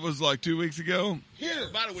left, that was like 2 weeks ago. Here,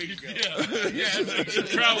 about a week ago.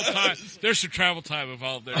 Travel time. There's some travel time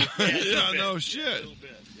involved there. Yeah, no shit.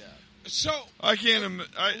 So I can't.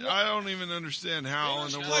 I don't even understand how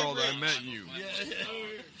in the world I met you.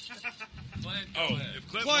 Oh, if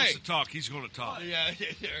Clint wants to talk, he's going to talk. Yeah,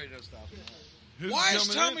 there ain't no stopping. Why is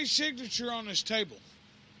Tommy's signature on this table?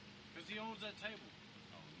 Because he owns that table.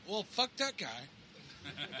 Well, fuck that guy.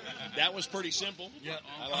 That was pretty simple. Yeah.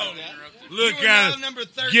 I like that. Look you were at now number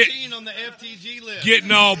 13 on the FTG list.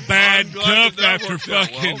 getting all bad I'm glad tough that after worked out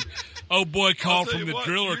fucking well. old boy called tell from you the what,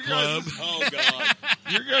 Driller you Club. guys- Oh God.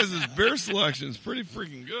 Your guys' beer selection is pretty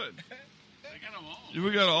freaking good. We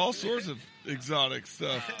got all sorts of exotic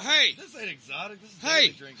stuff. Hey, This ain't exotic. This is hey,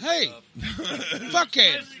 daily drinking hey, stuff.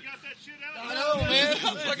 fuckhead. I know, man.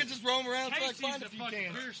 I'm fucking just roam around until I find a few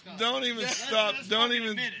cans. Don't even stop. Don't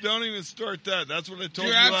even start that. That's what I told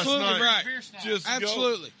You're you last absolutely night. right. Just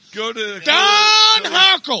Absolutely. go to Don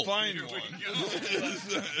Huckle. Find one.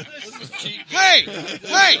 Hey,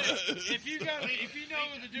 If you know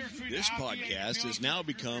the difference between This IPA and podcast has now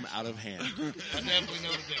become out of hand. I definitely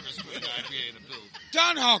know the difference between IPA and a pill.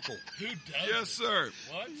 Don Huckle, Yes, sir.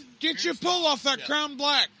 get your pull off that Crown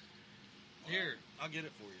Black. Here, I'll get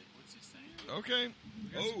it for you. Okay.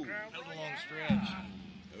 Oh. That was a long stretch.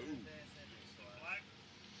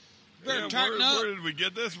 Better Yeah, tighten up. where did we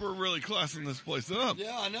get this? We're really classing this place up.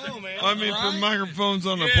 Yeah, I know, man. I mean, Right? from microphones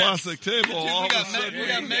on a plastic table, all we of a got, sudden, we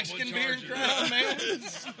got Mexican beer and Crown, man.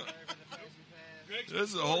 this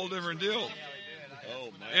is a whole different deal. Oh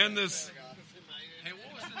man. And this, Hey,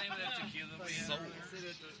 what was the name of that tequila we had?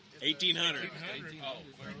 1800.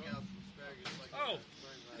 Oh,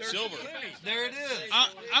 Silver. There it is.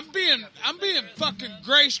 I'm being fucking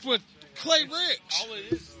graced with Clay Ricks.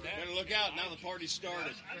 Better look out. Now the party's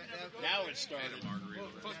started. Now it's started.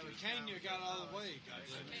 Fucking Kenya got all the way.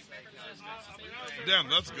 damn,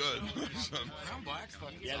 that's good.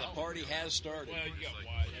 Yeah, the party has started.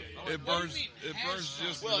 It burns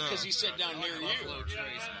just Well, enough. because he sat down near you.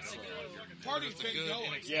 Party's been going.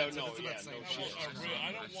 Yeah, no shit.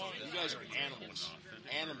 You guys are animals.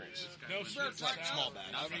 Animals. Small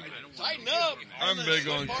bag. Tighten up. I'm big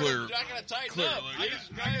on clear. You're not gonna tighten Clear. up.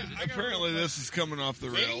 Apparently, this is coming off the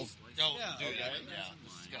rails.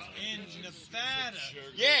 in Nevada.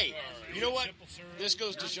 Yay! You know what? This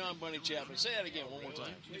goes to Sean Bunny Chapman. Say that again one more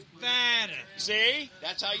time. Nevada. See?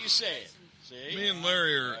 That's how you say it. See? Me and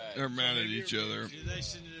Larry are mad at each other. Do they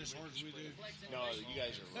send it as hard as we do? No, you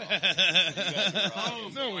guys are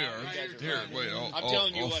wrong. No, we are. Here, wait. I'm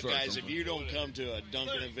telling you what, guys. If you don't come to a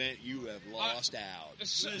Duncan event, you have lost out.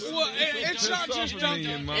 Well, it's not just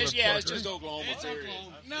Duncan. It's just Oklahoma. Period.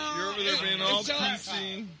 No, You're over there being all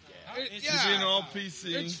PC. You're being all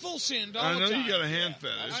PC. It's full send all I know the time. you got a hand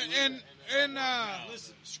fetish.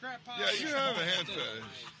 Listen, scrap pile. Yeah, you have a hand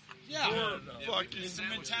fetish. Yeah. Fucking It's a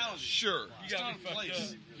mentality. sure. It's not a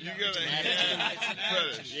place. You got a hand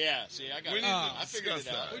fetish. Yeah, see, I got. I figured it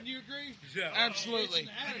out. Wouldn't you agree? Yeah. Absolutely.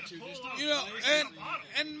 You know,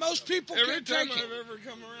 and most people Every can't time take I've it. ever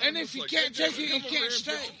come around, And if it's you like, can't hey, take it, you come over can't here and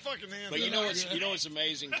stay. put your fucking hand But on you know me. what's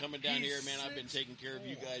amazing coming down here, man. I've been taking care of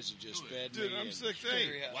you guys that just fed me. Dude, I'm and-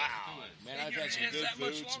 6'8". Wow, man, I've had some good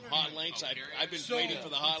food, some hot links. I've been waiting for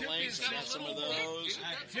the hot links. I got some of those.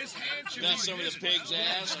 Got some of the pig's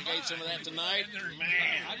ass. I ate some of that tonight.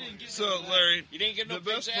 Man, So, Larry, you didn't get no the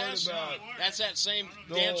best pig's part ass. about That's that same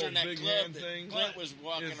the dancer whole in that big club hand that thing Clint was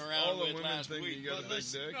walking is around all the with women last think week. you got a big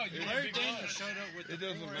dick. Larry Daniels showed up with It the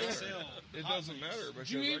doesn't 4 matter. XL. It doesn't matter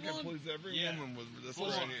because you I eat can one? please every Yeah. woman with this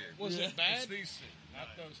Was right it- here. Was it bad? Not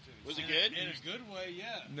those two. Was it good? In a good way,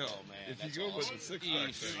 yeah. No, Oh, man, if you that's go with awesome. the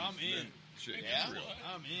six-pack thing, I'm in. then shit gets Yeah? real.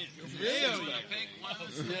 I'm in. Really?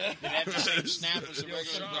 Did it have the same snap as the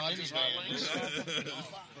regular Rogers hot links?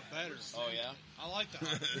 Better. Oh yeah. I like that.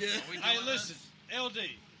 Hey, listen, LD.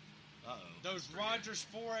 Those Rogers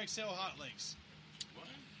 4XL hot links.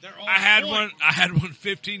 They're on I had point. one. I had one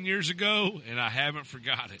 15 years ago, and I haven't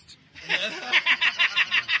forgot it.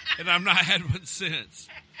 And I've not had one since.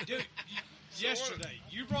 Dude, yesterday.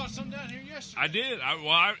 You brought some down here yesterday. I did.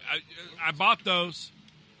 I bought those.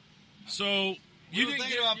 So You you were didn't thinking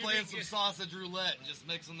get about you playing didn't some get- sausage roulette and just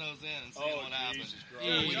mixing those in and seeing what happens.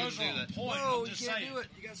 Yeah, we those can are do on that. point. No, I'm you just can't saying. do it.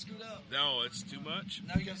 You got screwed up. No, it's too much.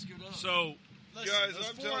 Now you got screwed up. So Listen, Guys, those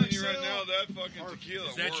I'm telling you right 4XL now, that fucking tequila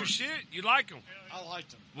is that your works. shit? You like them? I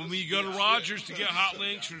liked them. When we go to Rogers to get hot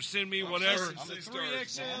links or send me whatever, The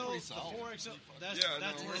 3XL, the 4XL. That's Yeah,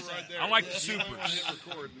 that's no, where we're it's right at. there. I like the You supers. might want to hit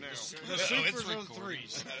record now. The supers are the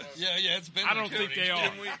threes. Yeah, it's been. I don't think they are.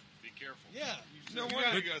 Yeah. No You wonder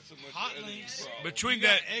got you got so much hot editing links. problems. Between You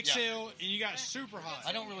got that, XL and you got super hot.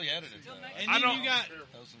 I don't really edit it though. And I then don't- you got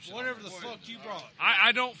Some shit whatever on the it. fuck you brought.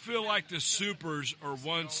 I don't feel like the supers are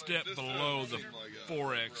one step below the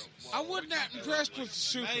 4X. I wasn't that impressed with the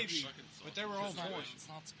supers. Maybe, but they were on point.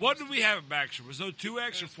 What did we have at Baxter? Was those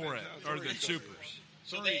 2X or 4X? Or the supers?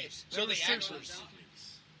 So they actually.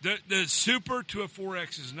 The super to a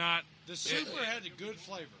 4X is not. The super had a good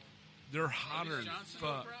flavor. They're hotter than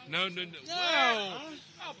fuck. No. No.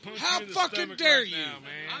 I'll punch How you in the fucking stomach dare right you? now,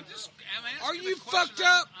 man. Are you fucked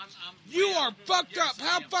up? You are fucked up.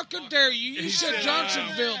 How fucking dare you? You said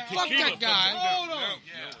Johnsonville. Fuck that guy. Hold on.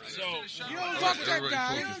 So You don't Fuck that Everybody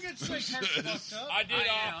guy. You don't get to say Kurt's fucked up. I did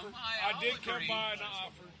I offer. am. I I'll did come agree. by and I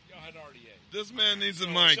offered. Y'all had already ate. This man needs a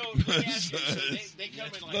mic. They come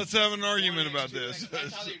in like Let's have an argument about this.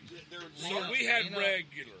 That's how they're So we had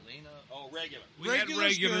regular. Oh, regular. We had Regular's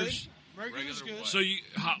regulars. Regular's good. So you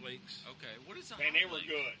hot links. Okay, what is a Man, they were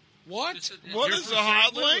good. What? What You're is from a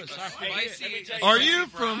hot St. Louis. link? I forget. Are you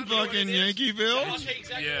from fucking I'll Yankeeville? tell you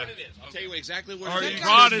exactly Yeah. what it is. I'll tell you exactly what Are it you- is.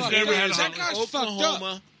 Rod has fucked never up. had a That hot guy's link. fucked up.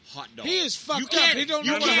 Oklahoma hot dog. He is fucked You up. can't, He don't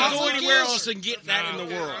you know what a can't hot go link anywhere is. else and get that in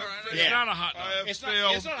the world. It's Yeah. not a hot I dog. have It's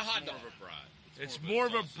failed. not a hot dog. It's more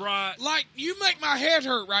of a brat. Like, you make my head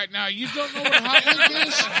hurt right now. You don't know what a hot link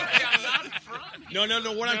is?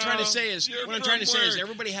 No. What I'm trying to say is, You're what I'm trying to from say is, work.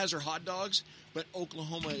 everybody has their hot dogs, but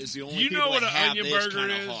Oklahoma is the only You people know what that an have onion this burger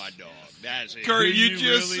kind is? of hot dog. That's it. Kurt, Do you you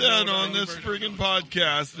just really said know what on an this onion burger freaking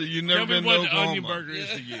podcast that you've never Tell me been to what an Oklahoma. onion burger is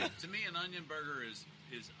to you. To me, an onion burger is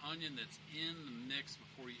onion that's in the mix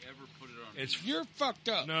before you ever put it on. It's You're fucked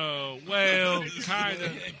up. no. Well,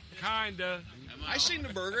 kinda. I seen the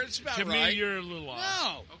burger. It's about To me, right. you're a little off.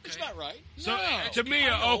 No, it's about right. So No. to me,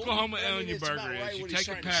 an I know. Oklahoma I mean, onion it's about burger right is you what he's take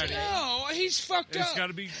a trying to patty. say. No, he's fucked It's up. got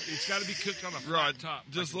to be cooked on a flat Rod, top.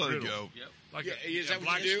 just like a let it griddle. go. Yep. Like Yeah, a, is that a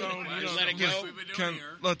what you do? Blackstone, you Just know, let it just- go? We've been doing Can,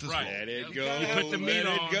 here. let this Right. roll. Let it You go. You put the meat let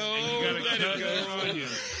on, it go. and you got to Let cut it your go. onion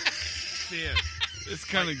thin. It's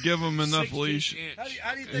kind of give them enough 16 leash. inch.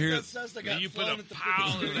 How do you think Here- that says they Then got you put flown a at the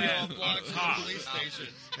pile of that on blocks on at top. the police station?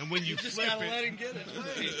 And when you Just flip gotta let it, him get it.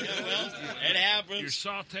 Yeah, well, it happens. you're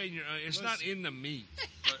sauteing your onion. It's not in the meat.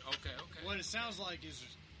 But okay. What it sounds like is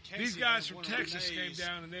Casey These guys has from one of Texas came Renee's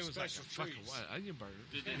down and they was like, special fucking treats. what, onion burger?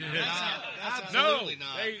 That's No, Absolutely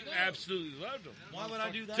not. they absolutely loved them. Why would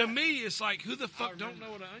I do that? To me, it's like, who the fuck don't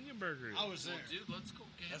know what an onion burger is? I was there. Dude, let's go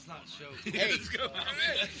get That's not show. Hey,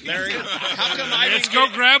 Larry, how come I Let's didn't go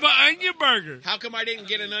get, grab an onion burger. how come I didn't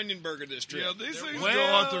get an onion burger this trip? Yeah, these things Well- go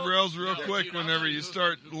off the rails real quick whenever you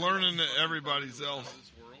start learning that everybody's else.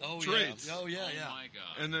 Oh Traits. yeah. Oh yeah, Oh yeah. my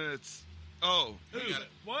god. And then it's, oh,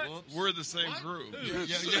 What? we're the same group. Well,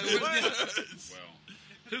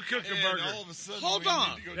 Who cooked a And burger? all of a sudden, Hold we need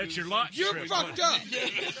on. to go That's do your some- lot You're trip. fucked up.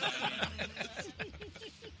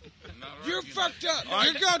 You're fucked up.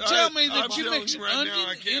 You're going to tell me that I'm you telling mix you right now, I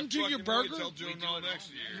onion can't into your fucking burger? wait till June all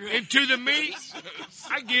next year. Into the meat?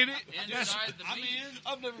 I get it. Inside the meat.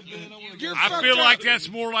 I've never been. You're I fucked feel up. like that's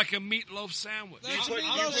more like a meatloaf sandwich. That's put- a you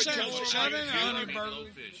meatloaf put sandwich. toast That on ain't a it. onion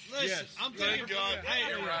burger. Listen, I'm thinking. Thank God.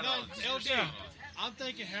 Hey, Right no, on. LD. I'm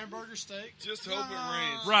thinking hamburger steak. Just hope it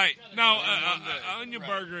rains. Right. No, onion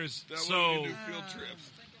burgers. That way So we can do field trips.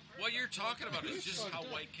 What you're talking about is just how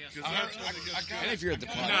White Castle. Because that's when it gets good. And if you're at the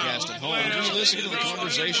podcast at home, just listen to the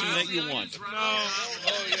conversation that you want. no,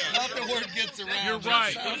 Not the word gets around. you're but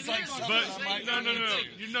right. it sounds like something But I might no.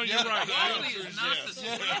 You know you're right. Quality is not the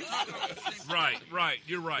same. We're talking about the same. Right.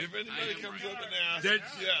 You're right. If anybody comes up and asks,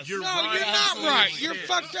 That's- yes. you're No, right. you're not right. You're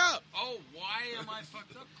fucked up. Oh, why am I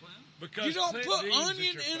fucked up, Clint? Because You don't Clint put deems that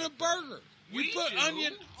onion you're in a fucked up. burger. You We put do.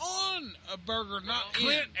 onion on a burger, not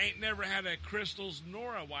Clint in. ain't never had a Crystals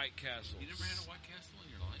nor a White Castle. You never had a White Castle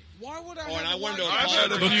in your life? Why would I Oh, and have I a wanted to White I've Castle?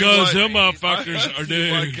 had a few Because White- them I've motherfuckers had a are few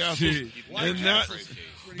doing White Castles. shit.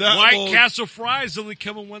 And that White will- Castle fries only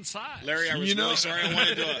come on one side. Larry, I was You know- really sorry. I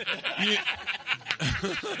wanted to. You- I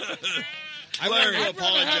wanted to I'd rather have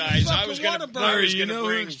apologize. a I was going fucking to. Larry, was you gonna know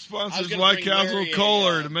bring, who I sponsors was gonna White bring Castle Larry a,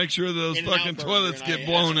 Kohler to make sure those In-N-Out fucking burger, toilets and get I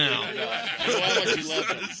blown asked him out. to do that. That's why I let you love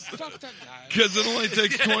it. Fuck that guy. Because it only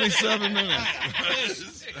takes 27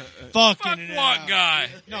 minutes. Fuck Fuck In-N-Out. what guy?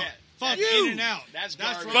 No, fuck You. In and Out. That's what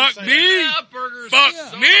garbage. I'm Fuck saying. me? Burgers.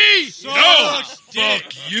 Fuck me? No. Sucks Fuck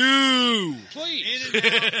dick. you. Please.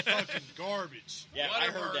 In-N-Out fucking garbage. Yeah, I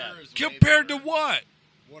heard that. Compared to what?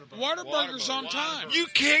 Whataburger's on time. You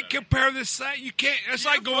can't compare the same. You can't. That's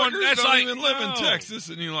like going. Fuckers That's don't like even live in no. Texas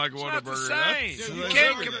and you like It's not the Whataburger. same. That's You that's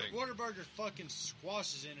can't everything. Whataburger fucking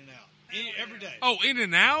squashes In-N-Out. Every day. Oh,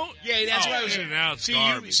 In-N-Out? Yeah, that's what I was. In-N-Out's See,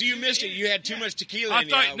 garbage. you missed it. You had too much tequila. I in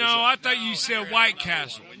thought you. no. I thought you said White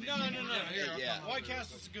Castle No. Here, Yeah. White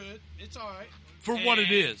Castle's good. It's all right. for what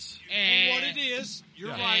it is. For what it is, you're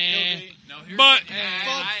right, LD. No, here's But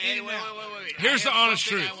wait. Here's I the have honest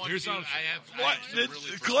something truth. I want Here's the to- honest I have What some did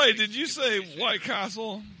really Clay? Did you say White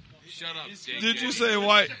Castle? Shut up, Jake. Did you say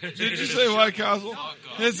White? Did you say White Castle?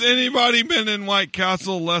 Has anybody been in White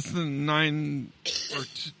Castle less than 9 or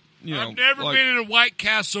you know? I've never like- been in a White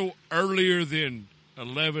Castle earlier than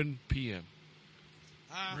 11 p.m.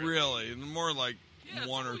 Really, more like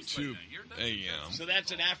 1 or 2 a.m. So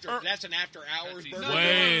that's an after. That's an after hours burger.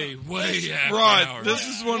 Way after Rod, hours. this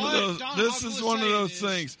is one of those. This is one of those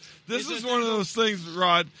things. This is one of those things,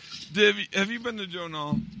 Rod. Have you been to Joe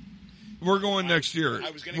Nall? We're going next year.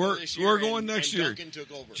 I was gonna go this year, We're going and- next and year. Duncan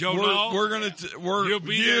took over. Joe Nall? We're gonna You'll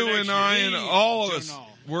be there you next and I year. and all of Joe us. Nall.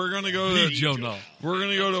 We're gonna go The to Joe Nall. We're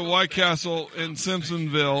gonna go to White Castle in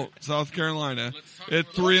Simpsonville, South Carolina,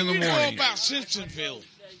 at 3 in the You know morning. about Simpsonville.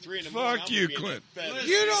 3 in the morning, Fuck I'm you, gonna be in Clint. the feathers.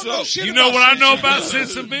 You don't So- know shit You know what I know about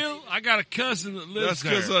Simpsonville. Simpsonville? I got a cousin that lives That's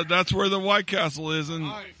because there. that's where the White Castle is, and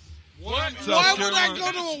Why South would I Carolina.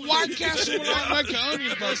 go to a White Castle when I make an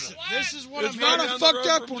onion burger? This is what it's I'm right not a down the fucked road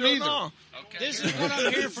up from one Joe either. Nall. This is what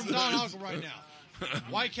I'm hearing from Don Hoggle right now.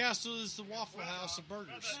 White Castle is the Waffle House of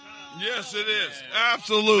burgers. Yes, it is.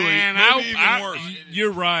 Absolutely. Man, Maybe even worse.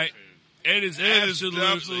 you're right. It is It is absolutely,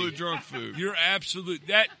 absolute drunk food. You're absolute.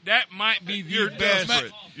 That might be the You're best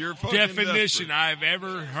desperate. You're fucking definition desperate. I've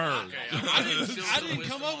ever heard. I didn't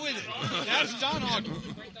come up with it. That's Don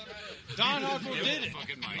Hoggle. Don Hoggle did it.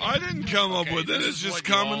 I didn't come up with it. This It's is just what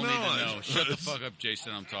you all common need to knowledge. know. Shut the fuck up,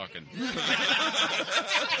 Jason. I'm talking.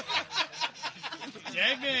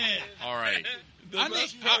 Dagman. All right. The I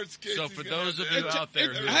best need- part's So Casey's for gonna those have of to- you out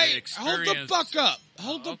there who Hey, experience, hold the fuck up.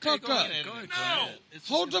 Hold the fuck go up. ahead, go ahead, No,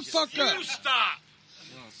 Hold the fuck up. you stop.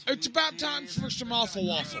 It's about time for some awful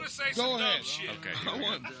waffle. Gonna say Go some dumb ahead. shit. Okay. I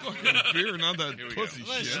want fucking beer, not that we pussy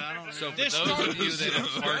go. shit. So for This those of you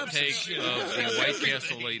starts- that partake of the White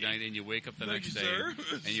Castle late night and you wake up the Thank next you, day sir.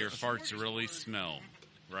 and your farts really smell,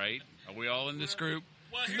 right? Are we all in this group?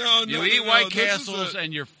 No, You no, eat no, White this is Castles a-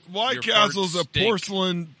 and your White your Castle's farts a stink.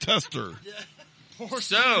 porcelain tester.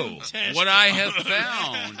 So what I have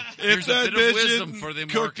found, If there's a that bit of bitch wisdom isn't for the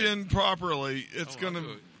cooked market. in properly, it's going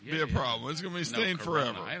to Yeah, be a yeah. problem. It's going to be No, stained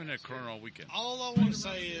Corona. forever. I haven't had Corona all weekend. All I want to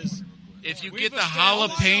say is, If you We've get the established- all I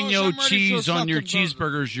know is jalapeno I'm ready cheese for a on your fucking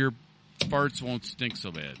cheeseburgers, your farts won't stink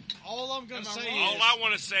so bad. all I'm going to say All is, I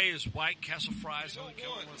want to say is White Castle fries only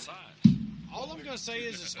come on one side. all I'm going to say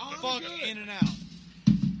is fuck In-N-Out.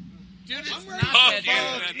 Dude, it's I'm not ready that to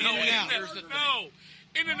bad. fuck No, In-N-Out. Here's the thing. no.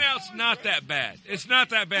 In-N-Out's not that bad. It's not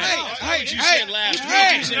that bad. Hey, What you hey, said last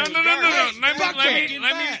hey, week, you No, said no, it no, was no, no. garbage. Let me, Fuck let me, it.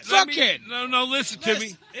 let me, Fuck let me. it. No, listen to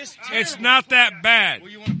me. It's It's terrible. not that bad.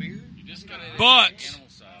 You want a beer? You just got But animal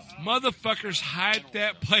sauce. motherfuckers hype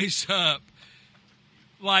that place up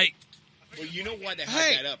like Well, you know why they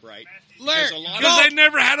Hey. hype that up, right? Larry, There's a lot because of- they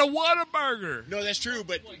never had a Whataburger. No, that's true,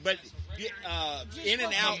 but In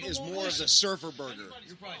and Out is more of the surfer burger,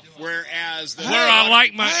 whereas the where I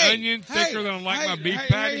like my onion thicker than I like my beef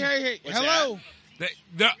patty. Hey, hello.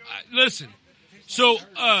 Listen, so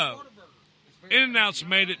In-N-Out's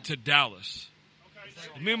made it to Dallas.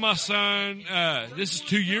 Me and my son, this is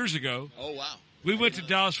 2 years ago. Oh, wow. We went to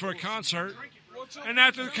Dallas for a concert, and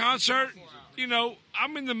after the concert,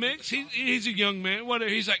 I'm in the mix. He's a young man.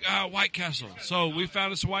 He's like, White Castle. So we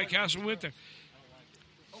found us a White Castle and went there.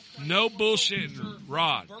 No bullshit,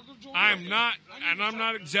 Rod. I'm not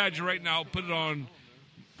exaggerating. I'll put it on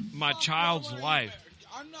my child's life.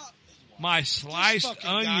 My sliced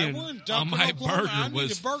onion on my burger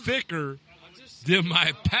was thicker than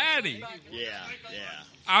my patty. Yeah.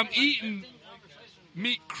 I'm eating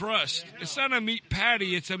meat crust. It's not a meat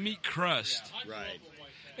patty. It's a meat crust. Right.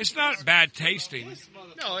 It's not bad tasting.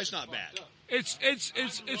 No, it's not bad.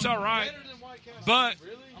 It's all right. But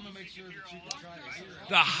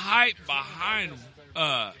the hype behind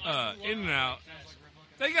In-N-Out,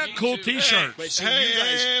 they got cool T-shirts. But see,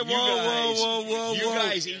 whoa. You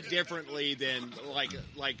guys eat differently than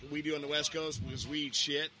like we do on the West Coast because we eat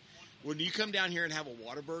shit. When you come down here and have a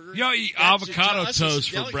Whataburger, y'all eat avocado toast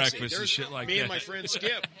for breakfast and shit like that. Me and my friend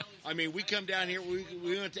Skip. I mean, we come down here. We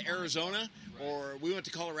went to Arizona or we went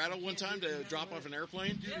to Colorado one time to drop off an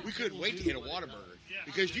airplane. We couldn't wait to get a Whataburger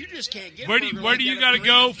because you just can't get. Where do you got to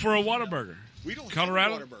go for a Whataburger? We don't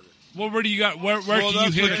Colorado. have a Whataburger. Well, where do you got? Where well, can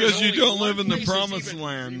that's you hit because it? you don't live in the promised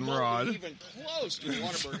land, Rod. Even close to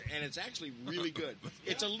Whataburger, and it's actually really good.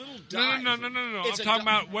 It's a little dive. No. I'm talking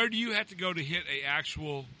about where do you have to go to hit a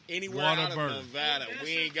actual anywhere Whataburger? out of Nevada.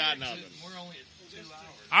 We ain't got nothing.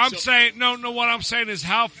 I'm saying no. What I'm saying is,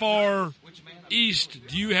 how far east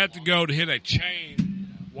do you have to go to hit a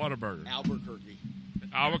chain Whataburger?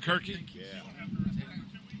 Albuquerque. Yeah.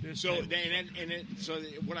 So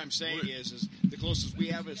what I'm saying is the closest we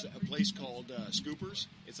have is a place called Scoopers.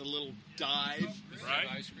 It's a little dive. Right.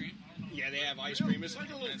 Ice cream. Yeah, they have ice cream. It's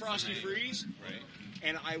like a little Frosty Freeze. Right.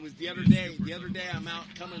 And I was the other day I'm out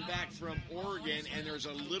coming back from Oregon, and there's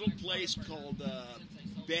a little place called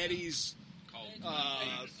Betty's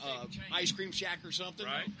Ice Cream Shack or something.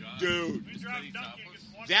 Right. Dude,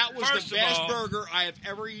 that was the best burger I have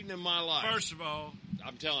ever eaten in my life. First of all,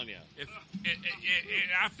 I'm telling you.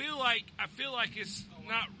 I feel like it's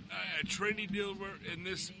not a trendy deal in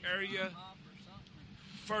this area.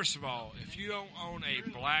 First of all, if you don't own a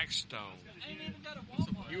Blackstone,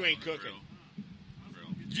 you ain't cooking.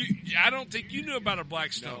 I don't think you knew about a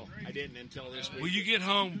Blackstone. No, I didn't until this week. When you get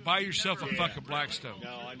home, buy yourself a fucking Blackstone.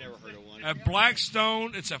 No, I never heard of one. A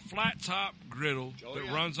Blackstone, it's a flat top griddle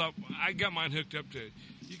that runs up. I got mine hooked up to it.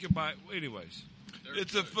 You can buy it. Anyways.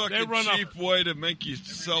 It's a fucking cheap way to make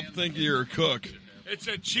yourself think you're a cook. It's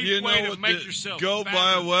a cheap way to make yourself go fat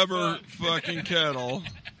buy a Weber fucking kettle.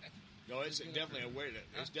 No, it's definitely a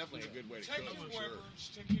good way to cook for sure.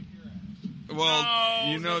 Well,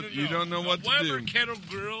 you don't know what to do. Weber kettle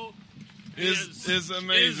grill is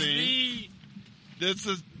amazing. That's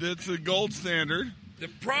a gold standard. The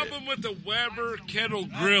problem with the Weber kettle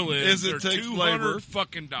grill is it they're takes $200 flavor.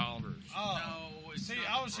 fucking dollars. Oh, see,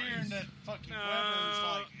 I was hearing that fucking Weber is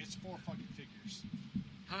like it's 4 fucking figures.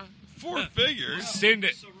 Huh? 4 figures? Send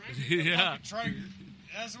it. Yeah. Traeger.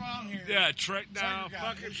 That's what I'm hearing. Yeah,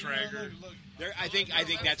 fucking Traeger. I think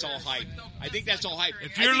that's all hype. I think that's all hype.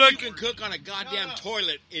 If you're you can cook on a goddamn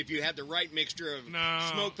toilet if you have the right mixture of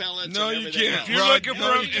smoke pellets. No, and you everything can't. else. If you're looking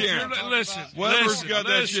for, listen, listen. Weber's got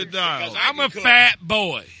that shit dialed. I'm a fat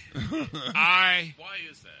boy. Why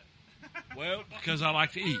is that? Well, because I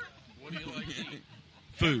like to eat. What do you like to eat?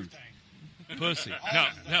 Food. Pussy.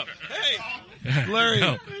 No. Hey, Larry.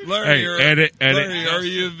 No. Larry, Hey, edit. Larry, are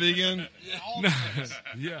you a vegan? No.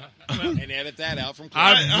 Yeah. And edit that out from.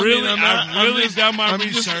 I've really done my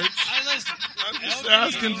research. I'm just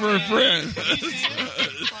asking for a friend.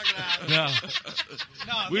 No.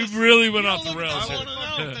 We really went off the rails I here.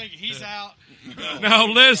 don't think he's out. No,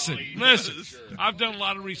 listen. I've done a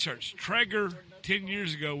lot of research. Traeger 10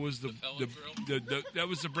 years ago was that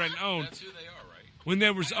was the brand owned. That's who they are, right? When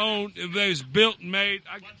they was owned, they was built and made.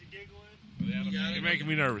 You're making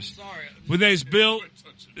me nervous. When they was built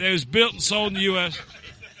and sold in the U.S.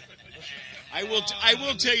 I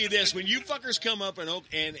will tell you this: when you fuckers come up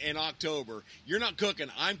in October, you're not cooking.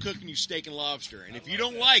 I'm cooking you steak and lobster, and if you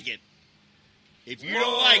don't like it, If you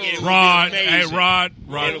don't like it, Rod, hey, Rod,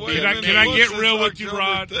 It'll be can I amazing. get real What's with you, this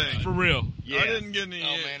Rod? October For real. Yeah. I didn't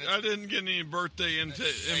get any birthday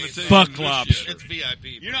invitation. Fuck lobster. It's VIP.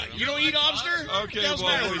 You don't eat lobster? Okay, What's the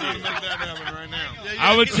well, matter we with need to you? make that happen right now.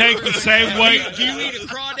 I would take the same weight. Do you eat a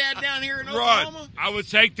crawdad down here in Rod. Oklahoma? I would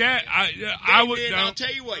take that. I would. Then No, I'll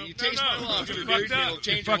tell you what. You taste my lobster, you dude. fucked It'll up. change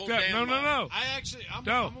You your fucked whole up. damn No, life. no. I actually, I'm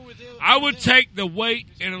No. with you. I would take the weight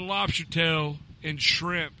in a lobster tail and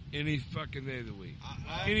shrimp any fucking day of the week.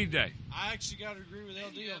 Any day. I actually got to agree with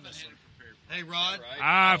LD on this one. Hey, Rod.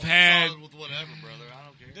 I've had. Solid with whatever, brother. I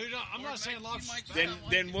don't care. Dude, I'm not saying lobster.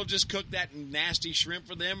 Then we'll just cook that nasty shrimp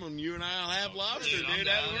for them, and you and I'll have lobster, dude.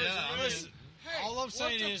 Listen, all I'm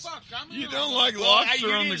saying is, You don't like Well, lobster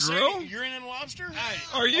you on the didn't say grill? You're in lobster?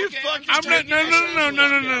 Are you Okay, fucking? I'm not. taking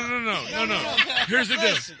No. Here's the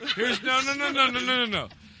deal. Here's no. Don't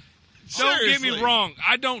get me Seriously. wrong.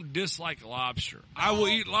 I don't dislike lobster. I will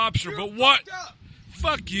eat lobster, but what?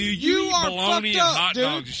 Fuck you. You eat are bologna and fucked up, hot dude.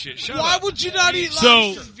 dogs and shit. Shut Why up. would you not eat So-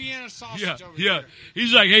 lobster? Vienna sausage Yeah, over yeah. there.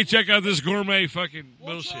 He's like, hey, check out this gourmet fucking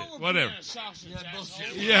What's wrong bullshit. with Whatever. Vienna sausage,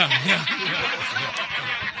 asshole? Yeah.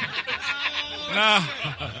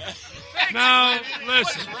 No,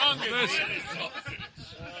 listen.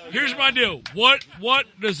 Here's my deal. What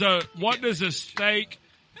does a steak?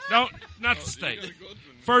 Not the steak.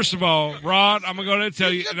 First of all, Rod, I'm gonna go ahead and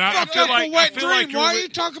tell you. And I Fuck feel up like a wet I feel like dream. Why are you're. you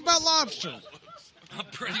talking about lobster? I'm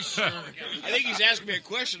pretty sure. I think he's asking me a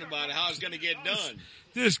question about how it's going to get done.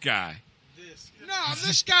 This guy. No,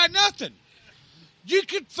 this guy nothing. You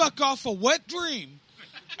could fuck off a wet dream,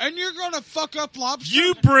 and you're going to fuck up lobster.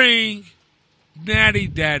 You bring natty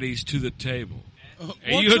daddies to the table. And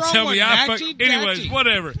What's you wrong tell with me I fuck. natty Anyways, daddy?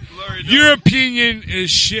 whatever. Your opinion is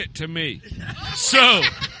shit to me. So.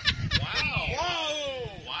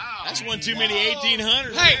 That's one too many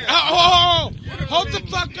 1800s. Hey, hold the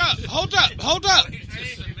fuck up. Hold up.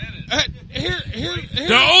 Here.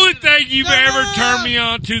 The only thing you've No, ever no. turned me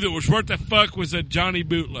on to that was worth the fuck was a Johnny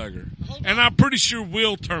Bootlegger. And I'm pretty sure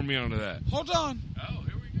Will turned me on to that. Hold on.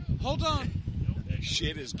 Hold on.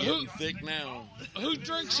 Shit is getting thick now. Who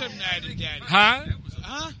drinks them natty daddies? Huh?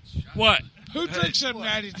 Huh? What? Who drinks them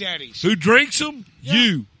natty daddies? Who drinks them?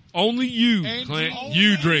 You. Only you, And Clint. you.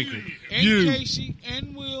 You drink them. And You. Casey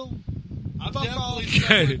and Will. I've Fuck all. definitely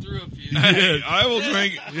suffered through a few. Hey, I will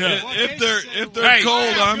drink. Yeah. If they're Hey.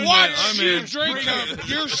 cold, I'm Watch you in. drink them.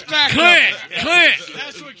 You're stacked Clint. up.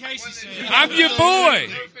 That's what Casey said. I'm your boy.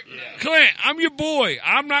 Clint, I'm your boy.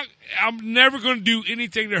 I'm never going to do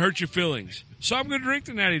anything to hurt your feelings. So I'm going to drink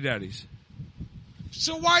the Natty Daddies.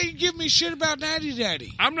 So why you give me shit about natty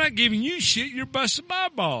daddy? I'm not giving you shit. You're busting my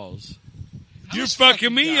balls. You're This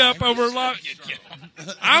fucking me guy. up over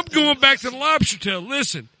I'm going back to the lobster tail.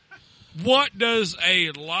 Listen, what does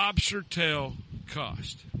a lobster tail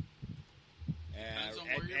cost?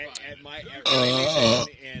 At my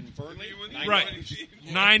in Fernley, Right,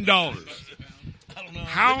 $9. I don't know.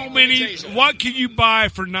 How many? What can you buy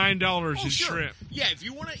for $9 Oh, in sure. shrimp? Yeah, if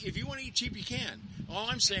you want to eat cheap, you can. All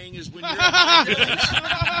I'm saying is when you're at my place,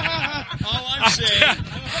 all I'm saying.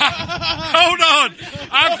 Hold on.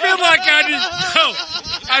 I feel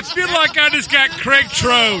like I just got Craig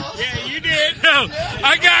Trode. Yeah, you did. No,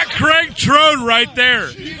 I got Craig Trode right there.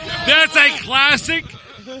 That's a classic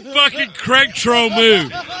fucking Craig Trode move.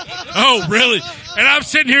 Oh, really? And I'm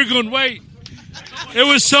sitting here going, wait. It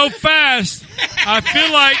was so fast. I feel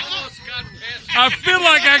like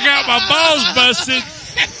I got my balls busted,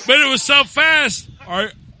 but it was so fast.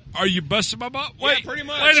 Are you busting my balls? Wait, Yeah, pretty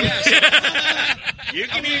much. Wait a Yeah, minute. You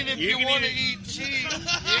can eat if you want to eat cheap. You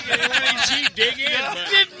can eat cheap, dig in. But,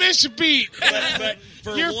 Didn't miss a beat. but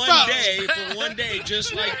for You're one fucked. day,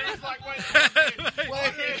 just like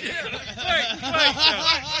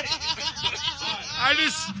I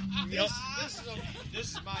just.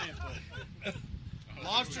 This is my input.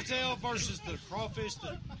 Lobster tail versus the crawfish,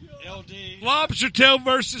 the LD. Lobster tail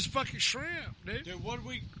versus fucking shrimp, dude. Dude, what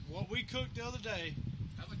we cooked the other day.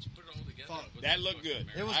 that looked good.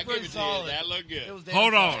 It was I pretty give it solid. To you. That looked good. It was damn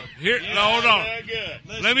Hold on. solid. Here, hold That on. looked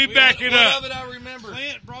good. Let me back it What up. of it I remember?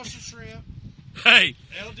 Clint brought some shrimp. Hey,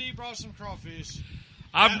 LD brought some crawfish.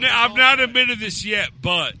 I've not admitted this yet,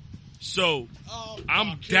 but so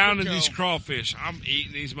I'm down in these crawfish. I'm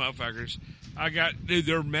eating these motherfuckers. Dude,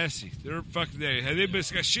 they're messy. They're fucking. They've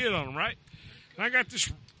got shit on them, right? And I got this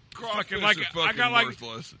Crawfish fucking are fucking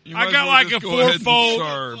worthless. You I might got as well like just a go ahead and fourfold.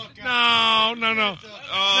 starve. No.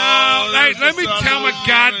 Oh, Hey, that's let me the tell my soundbite.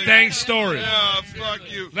 goddamn story. Yeah,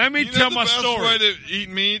 fuck you. Let me You know tell the my best story. way to eat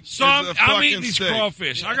meat So is I'm a fucking eating these steak.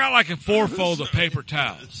 crawfish. I got like a fourfold of paper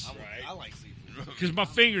towels. I like seafood. Because my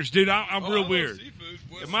fingers, dude, I'm real weird.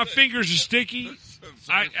 Seafood. If my fingers are sticky,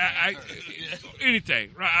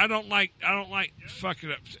 anything. Right? I don't like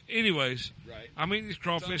fucking up. Anyways, I'm eating these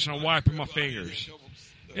crawfish and I'm wiping my fingers.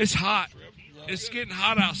 It's hot. It's getting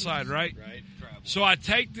hot outside, right? So I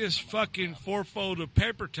take this fucking 4-fold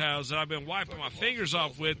paper towels that I've been wiping my fingers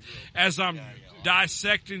off with as I'm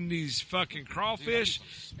dissecting these fucking crawfish,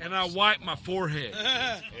 and I wipe my forehead.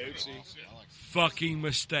 Oopsie. Fucking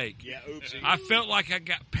mistake. Yeah, oopsie. I felt like I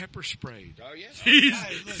got pepper sprayed. Oh, yeah?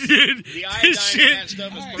 Dude, The iodine in that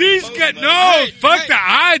stuff is pretty these potent, got, buddy. fuck the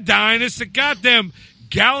iodine. It's the goddamn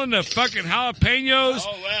gallon of fucking jalapenos.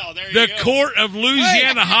 Oh, well, there you the go. quart of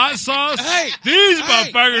Louisiana hot sauce. These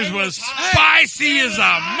motherfuckers was spicy as a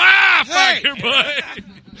motherfucker, boy.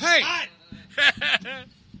 Hey.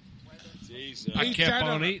 Jesus. I Eat kept that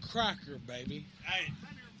on a eating. cracker, baby.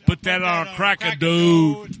 Put that on a cracker,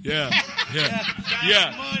 dude. Yeah.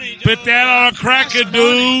 Put that on a cracker,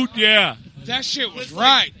 dude. Yeah. That shit was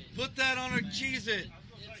right. Put that on a Cheez-It.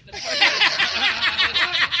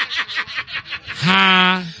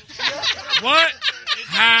 Huh? What?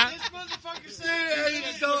 Huh? Dude, he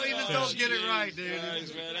just don't get it right, dude.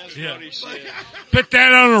 That's Yeah. funny shit. Put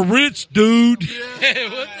that on a Ritz, dude. What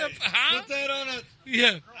the? Huh? Put that on a.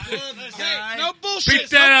 Yeah. Hey, no bullshit. Put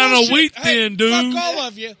that no on a bullshit. wheat Hey, thin, dude. Fuck all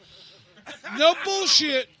of you. No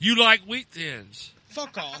bullshit. You like wheat thins.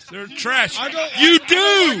 Fuck off. They're trash. I don't. You I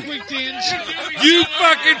don't like do. wheat thins. You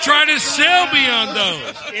fucking try to sell me on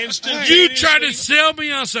those. You try to sell me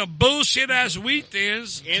on some bullshit ass wheat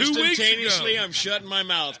thins 2 weeks Instantaneously, ago. I'm shutting my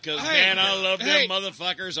mouth because, Hey, man, I love hey, them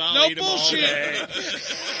motherfuckers. I'll no eat them bullshit. all day.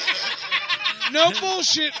 No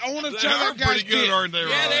bullshit. I want to They try are that guy's pretty good, dip. aren't they, Rob?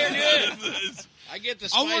 Yeah, they're good. I get the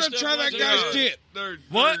I want spiced to try up that ones. guy's dip. They're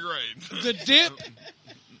What? great. The dip.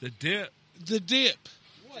 The dip. The dip.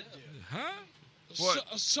 Huh? What?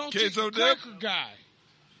 A salty Queso dip? cracker guy.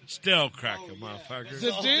 Stale cracker, motherfucker.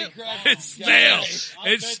 The dip. It's stale.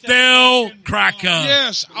 It's stale cracker.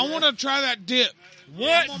 Yes, I want to try that dip.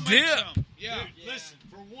 What dip? Yeah. Listen,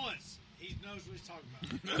 for once, he knows what he's talking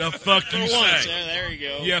about. The fuck For you once, say? there you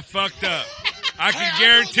go. You fucked up. I can Hey,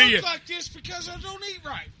 guarantee I you. don't look like this because I don't eat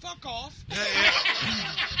right. Fuck off.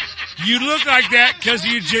 You look like that because of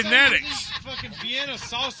your genetics. Fucking Vienna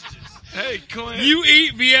sausages. Hey, Clint. You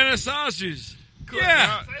eat Vienna sausages. Clint,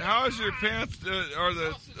 Yeah. how's your pants, or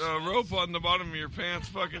the rope on the bottom of your pants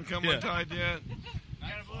fucking come Yeah. untied yet?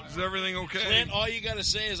 Is everything okay? Clint, all you got to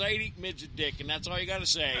say is I eat midget dick, and that's all you got to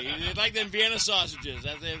say. You like them Vienna sausages.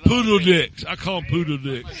 That's it. Poodle dicks. I call them poodle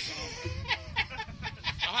dicks.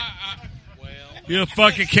 You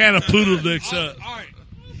fucking can of poodle dicks up. All right.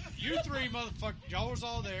 You three motherfuckers, y'all was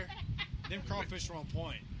all there. Them crawfish were on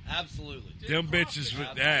point. Absolutely. Them bitches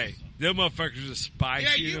with, hey, them motherfuckers are spicy.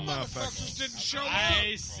 Yeah, you them motherfuckers didn't show up.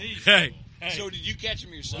 I see. Hey, So did you catch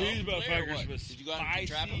them yourself? these Larry, or motherfuckers what? was Did you go out and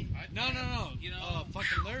trap them? No. You know,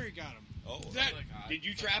 fucking Larry got him. Oh, That- did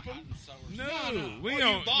you trap them? no, No. we Oh,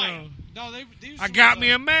 don't. you buy No. 'em. No, these I got me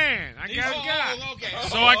a man. I got a guy. Oh, okay.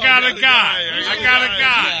 So I got a guy. I got a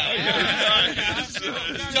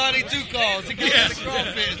guy. Johnny Two Calls. He got the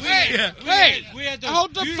crawfish. Hey, We had the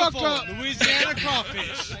hold the fuck beautiful up. Louisiana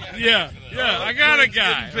crawfish. Yeah, I got a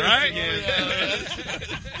guy, right?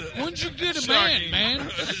 When'd you get a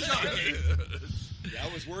man?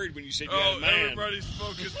 I was worried when you said you Oh, had a man. everybody's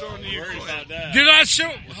focused on you, Worried Clint. about that. Did I show?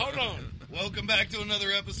 Hold on. Welcome back to another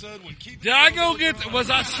episode. When Keith Did I go get? Was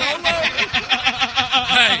I solo?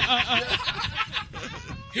 Hey,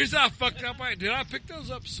 here's how fucked up I. Did I pick those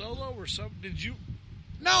up solo or something? Did you?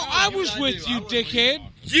 No, I was with you, dickhead.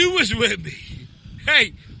 You was with me.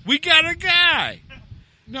 Hey, we got a guy.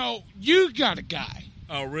 No, you got a guy.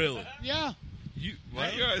 Oh, really? Yeah. You You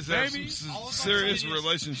guys have maybe? some serious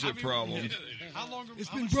relationship problems. How long? It's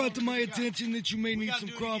been brought to my attention that you may need some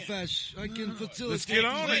crawfish. I can facilitate. Let's get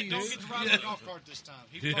on it, Don't dude. get to ride the golf cart this time.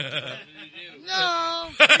 He fucked it up. No.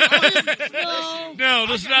 No. No,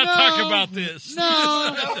 let's not talk about this. No.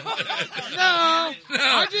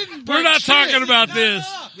 I didn't break We're not shit. talking about this.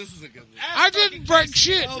 This is a good one. I didn't break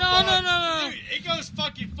shit. No. Dude, it goes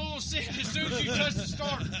fucking full send as soon as you touch the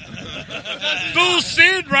starter. Full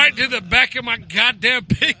send right to the back of my goddamn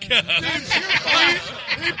pickup.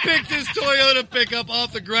 He picked his Toyota pickup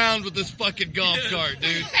off the ground with this fucking golf cart,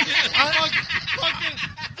 dude.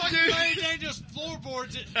 Fucking Larry Day just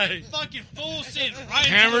floorboards it. Hey. Fucking full send right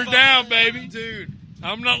Hammer into the down, fucking- baby. Dude.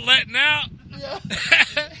 I'm not letting out.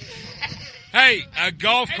 Hey, a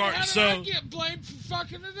golf And cart. how did I So get blamed for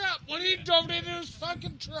fucking it up when he drove it in his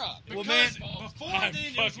fucking truck? Because before I then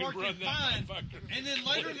it was fucking run working that fine, motherfucker. and then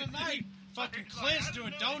later in the night, fucking Clint's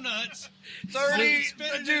doing donuts. 30,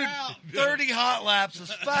 Spinning it dude, out. 30 hot laps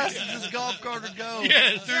as fast as this golf cart would go.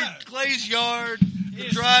 Yes. Through Clay's yard, the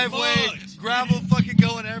driveway, gravel fucking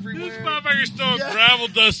going everywhere. This motherfucker's throwing gravel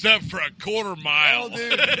dust up for a quarter mile. Oh,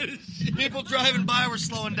 dude. People driving by were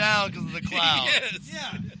slowing down because of the cloud.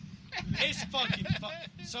 Yeah. It's fucking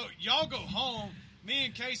So y'all go home. Me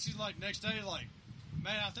and Casey, like, next day, like,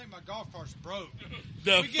 man, I think my golf cart's broke.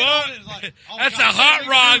 The We get on fuck? it, like, oh, That's God, a hot we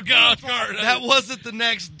rod can do a golf golf cart. That wasn't the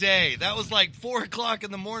next day. That was like 4 o'clock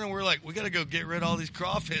in the morning. We were like, we got to go get rid of all these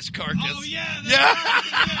crawfish carcasses. Oh, yeah.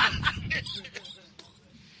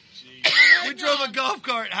 We drove a golf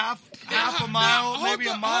cart half a mile, maybe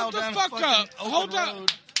a mile down Hold the fuck up. Hold up.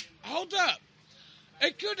 Hold up.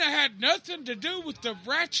 It couldn't have had nothing to do with the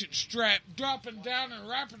ratchet strap dropping down and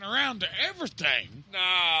wrapping around to everything.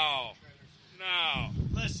 No.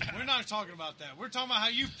 Listen, we're not talking about that. We're talking about how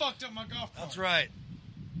you fucked up my golf cart. That's right.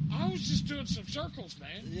 I was just doing some circles,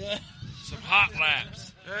 man. Yeah. Some hot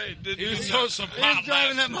laps. Hey, He was throwing some He was hot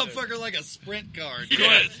driving laps. that motherfucker like a sprint car.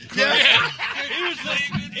 Yes.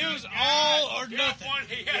 It was all or nothing.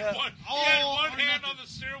 He had one hand on the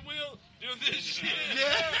steering wheel doing this shit.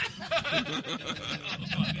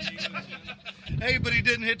 Hey, but he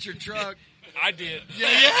didn't hit your truck. I did.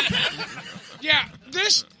 Yeah,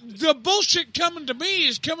 the bullshit coming to me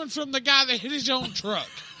is coming from the guy that hit his own truck.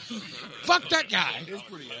 Fuck that guy.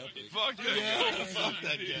 Fuck that guy. Fuck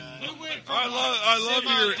that guy.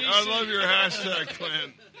 I love your hashtag,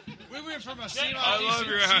 Clint. We went from a semi I love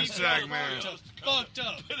your hashtag, man. Fucked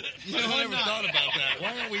up. You know, I never thought about that.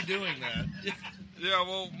 Why aren't we doing that? Yeah,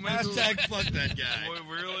 well, maybe Hashtag fuck that guy.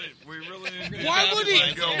 we really need to Why would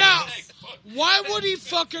he? go. Now, why would he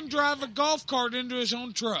fucking drive a golf cart into his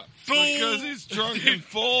own truck? Because he's drunk and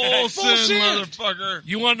full Full sin, sin. motherfucker.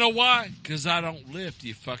 You want to know why? Because I don't lift,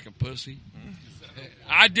 you fucking pussy.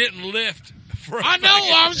 I didn't lift. I know.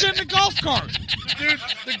 I was in the golf cart. Dude,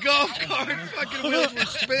 the golf cart fucking wheels were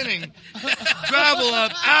spinning. Gravel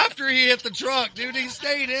up after he hit the truck, dude. He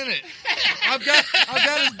stayed in it. I've got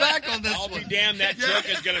his back on this I'll one. be damned that truck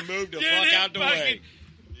is going to move the fuck out the way.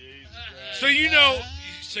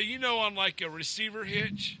 So you know on like a receiver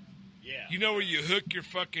hitch, you know where you hook your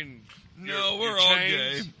fucking We're all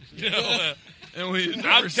gay. No, And we've I'm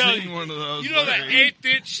never telling seen you, one of those. you know that Larry.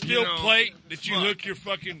 1/8-inch steel You know, plate that you fuck. hook your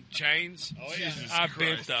fucking chains? Oh, yeah. I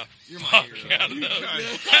bent the You're my fuck hero. out of You those.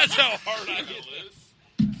 guys- That's how hard I hit those.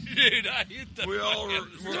 Dude, I hit the We're all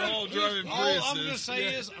driving All I'm going to Priuses. say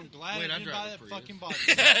is I'm glad Wait, I I didn't drive buy a that Prius. fucking body.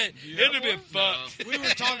 It'd have been fucked. We were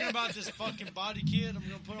talking about this fucking body kit I'm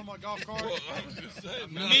going to put on my golf cart. Well, I was gonna say,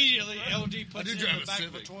 man. Immediately, LD puts do it in drive the a back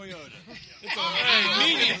of a Civic. Toyota.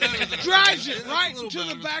 Immediately drives it right into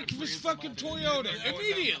the back of his fucking Toyota.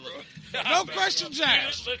 Immediately. No questions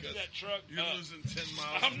asked. Look at that truck. You're losing 10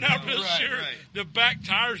 miles. I'm not real Right, sure. right. The back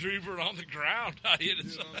tires were even on the ground. I hit it.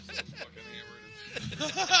 Dude, I'm so fucking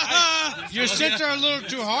hammered. You're sitting there a little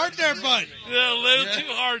too hard there, bud. A little too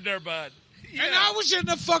hard there, bud. And I was in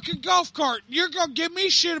the fucking golf cart. You're going to give me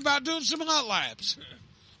shit about doing some hot laps.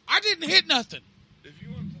 I didn't hit nothing. If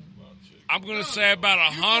you want to talk about chicks, I'm going to say about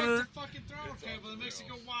 100. Fucking throttle cable that makes it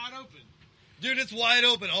go wide open. Dude, it's wide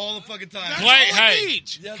open all the fucking time. That's Clay, all it hey,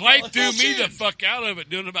 needs. Clay threw me Bullshit. the fuck out of it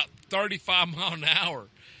doing about 35 miles an hour.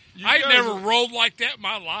 You I ain't guys never are- rolled like that in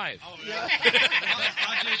my life. I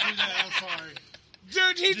did do that. I'm sorry.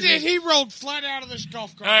 Dude, he did. He rolled flat out of this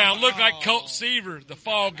golf cart. Hey, I look like Colt Seaver, the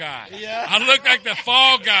fall guy. Yeah. I look like the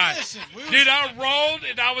fall guy. Listen, we Dude, I rolled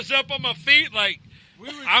and I was up on my feet like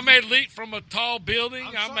I may leap from a tall building.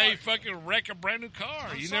 I'm I may sorry. fucking wreck a brand new car.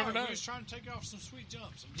 I'm You sorry. never know. We was trying to take off some sweet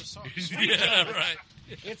jumps. I'm just sorry. Yeah, right.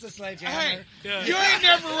 It's a sledgehammer. Hey, Yeah. you ain't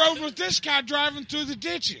never rode with this guy driving through the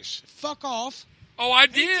ditches. Fuck off. Oh, I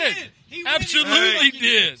did. He went in Absolutely the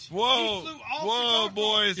did. Whoa, He flew off whoa, the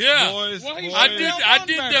boys, Yeah. boys, Well, he's boys. I did. Well I done,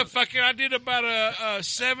 did better. the fucking. I did about a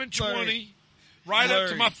 720, right up to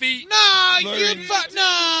Larry. my feet. Nah, Larry.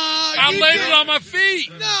 I I landed on my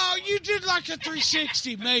feet. No, you did like a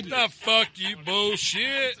 360, maybe. The fuck you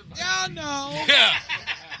bullshit. Yeah, no. Yeah,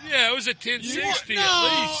 yeah. It was a 1060 No,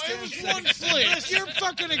 at least. it was one flip. You're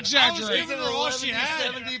fucking I was exaggerating. giving her all she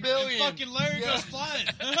had. 70 billion. Fucking Larry goes flying.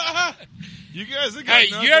 You guys have got Hey,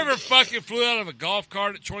 nothing. you ever fucking flew out of a golf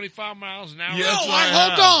cart at 25 miles an hour? Yes, No, I I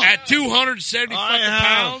hold have. on. At 270 I fucking have.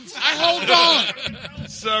 pounds? I hold on.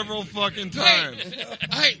 several fucking times?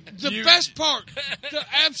 Hey, the You- best part, the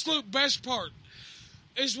absolute best part,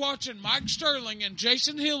 is watching Mike Sterling and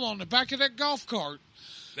Jason Hill on the back of that golf cart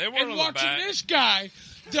They weren't and on the watching back. this guy,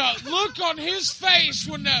 the look on his face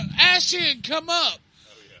when the ass end come up.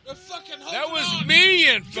 The fucking That holding was on. me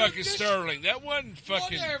and Dude, fucking this- Sterling. That wasn't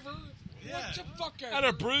fucking. Whatever. What the fuck I had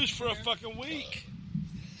a bruise for a fucking week.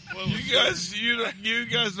 You guys, you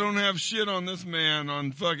guys don't have shit on this man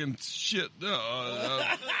on fucking shit.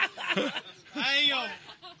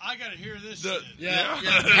 I gotta hear this. Yeah.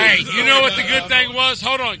 Hey, you know what the good thing was?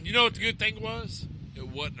 Hold on. You know what the good thing was? It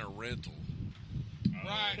wasn't a rental.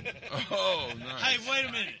 Right. Oh, nice. Hey, wait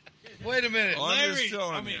a minute. Oh, I'm just Larry,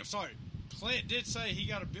 telling you. sorry. Clint did say he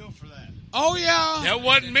got a bill for that. Oh yeah. That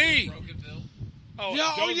wasn't me. Oh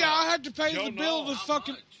yeah. I had to pay the bill to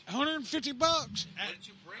fucking $150.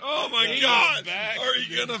 Oh my God! Are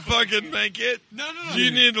you gonna fucking make it? No. Do you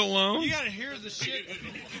need a loan? You gotta hear the shit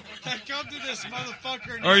that come to this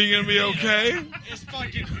motherfucker. Are you gonna be okay? It's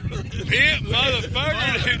fucking Pit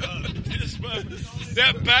motherfucker.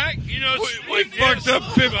 That back, you know, We fucked up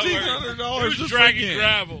 $1,500 Who's this dragging weekend.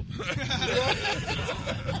 gravel?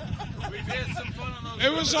 We've had some fun on those.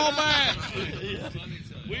 It was all bad.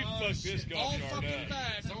 We fucked this golf cart up.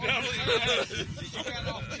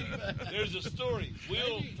 There's a story.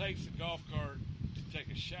 Will takes the golf cart to take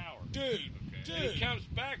a shower. Dude. And he comes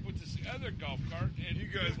back with this other golf cart, and You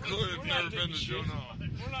guys clearly have never been to Joe Knoll.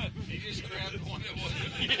 We're not. You just grabbed the one that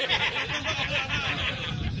wasn't.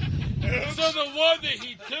 So the one that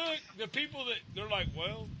he took, the people that they're like,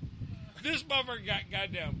 well, this motherfucker got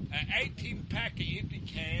goddamn an 18-pack of empty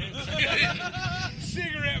cans,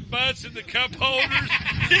 cigarette butts in the cup holders.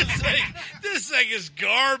 This thing is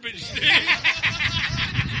garbage, dude.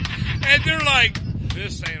 And they're like,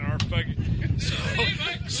 this ain't our fucking.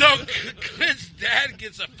 So Clint's dad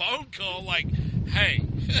gets a phone call like, hey,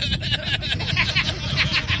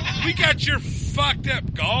 we got your fucked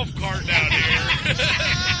up golf cart down here.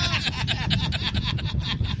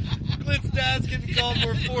 Clint's dad's getting called.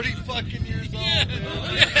 We're 40 fucking years old. I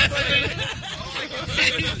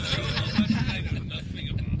know nothing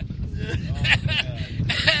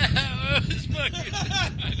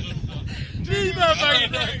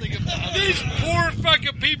about These poor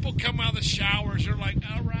fucking people come out of the showers. They're like,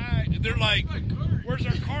 all right. They're like, where's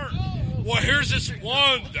our cart? Well, here's this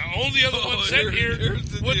one. The only other one sitting here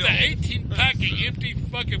with the 18-pack of empty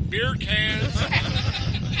fucking beer cans,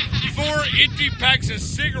 4 empty packs of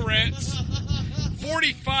cigarettes,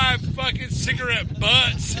 45 fucking cigarette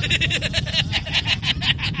butts.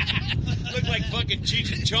 Looked like fucking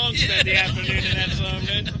Cheech and Chong spent the afternoon in that song,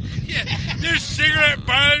 man. Yeah, there's cigarette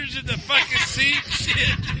burners in the fucking seat.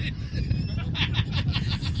 Shit.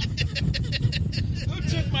 Who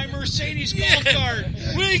took my Mercedes golf cart?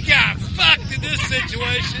 We got fucked in this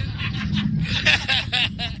situation.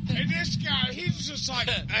 And this guy, he's just like,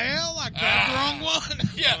 hell, I grabbed the wrong one.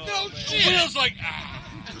 Yeah. No shit. Will's like, God.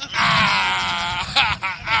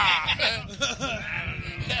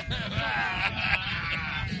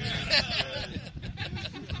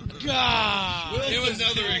 It was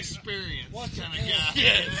another experience kind of guy.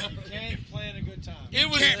 Yes. Can't plan a good time. It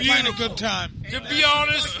was Can't find a beautiful. good time. To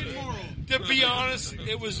be honest,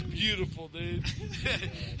 it was beautiful, dude.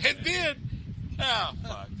 And then, fuck,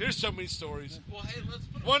 there's so many stories. Well, hey, let's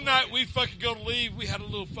put One night we fucking go to leave. We had a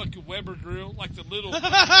little fucking Weber grill, like the little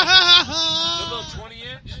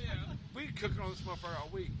 20-inch. We cook on this motherfucker all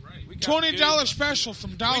week. Right. We got $20 good- special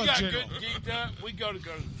from We Dollar got General. good geeked up. We go to the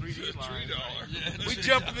 3D line. We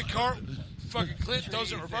jump in the car. Fucking Clint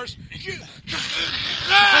throws it in reverse.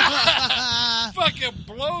 Fucking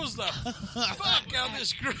blows the fuck out of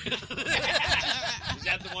this grill. Is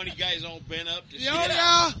that the one you guys all bent up to?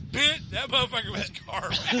 Yeah. Bit, that motherfucker was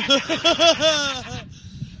garbage.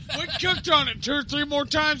 We cooked on it 2 or 3 more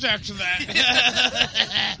times after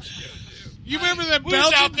that. You remember that We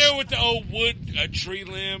was out Belgian? there with the old wood tree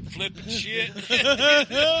limb flipping shit.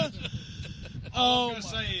 All I'm gonna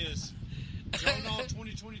say is, Joe Knoll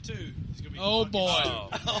 2022 is gonna be. Oh fucking boy.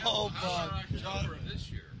 stupid. Oh, fuck. October this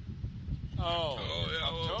year. Oh, yeah.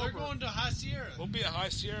 October. They're going to High Sierra. We'll be at High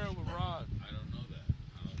Sierra with Rod. I don't know that.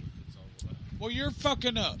 I don't know what it's all about. Well, you're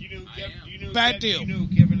fucking up. You knew I am. Bad deal.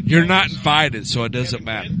 You're not invited, so it doesn't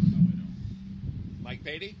matter. Mike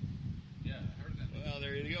Patey? Yeah, I heard that. Well,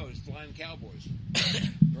 there you go. It's Flying Cowboys.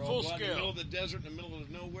 They're Full all going in the scale. middle of the desert, in the middle of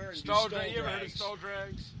nowhere, and Stall do drag. You ever heard of drags. stall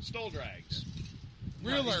drags? Stall drags.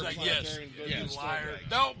 Real He's or like, Fly yes. there and go You do stall liar. drags.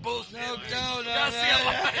 Don't bullshit. No.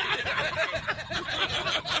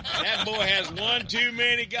 That boy has one too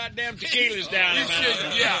many goddamn tequilas down You his should,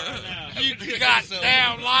 mouth. yeah. You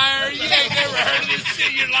goddamn liar. You ain't never heard of this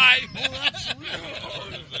shit in your life.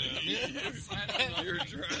 You're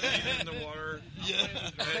drowning in the water. Yeah.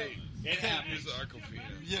 Hey, It happens. use Aquafina.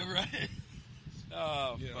 Yeah, right.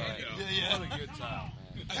 Oh, Yeah, fuck. I know. Yeah. What a good time,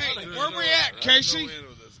 man. Hey, There's where we no- at, there's Casey? No end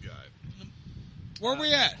with this guy. Where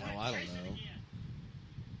we at? Well, I don't know.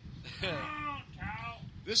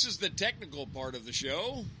 This is the technical part of the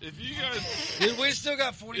show. If you guys, we still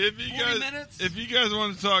got 40 minutes. If you guys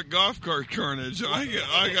want to talk golf cart carnage,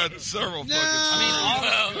 I got several fucking.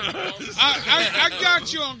 I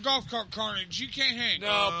got you on golf cart carnage. You can't hang.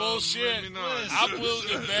 No bullshit. I'm willing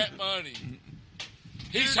to bet money.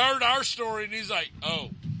 He's heard our story and he's like, "Oh,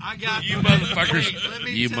 I got you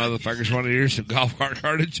motherfuckers! You motherfuckers want to hear some golf cart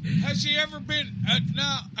carnage?" Has he ever been?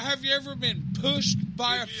 Have you ever been pushed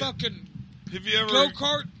by a fucking go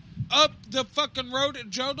kart up the fucking road at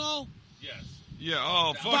Jonal? Yes. Yeah.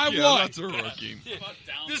 Oh, fuck by yeah! what? That's a rookie.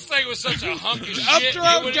 This thing was such a hunk of shit. Up the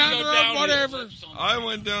road, down the road, whatever. I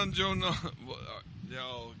went down Jonal.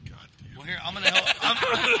 Oh, well, here I'm gonna help.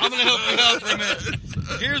 I'm gonna help you out for a minute.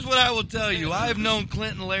 Here's what I will tell you. I have known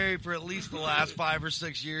Clint and Larry for at least the last 5 or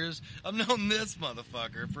 6 years. I've known this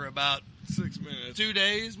motherfucker for about 6 minutes, 2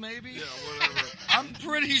 days, maybe. Yeah, whatever. I'm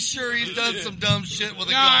pretty sure he's done some dumb shit with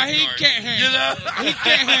a Nah, golf he cart. can't hang. You know? He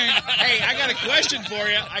can't hang. Hey, I got a question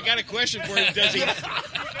for you. Does he?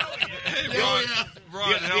 Hey,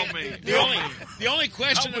 Rod, help me. The only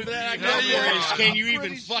question of that I got for you is, can you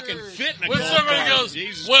even fucking fit in a When golf somebody cart? goes,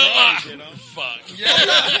 Jesus well, Christ, you know? fuck.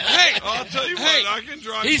 Hey, I'll tell you what, I can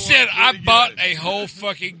drive. He said, "I bought a whole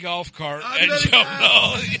fucking golf cart at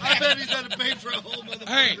Jonal." I bet he's had to pay for a whole motherfucker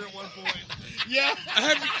Hey. at one point. Yeah.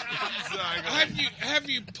 Have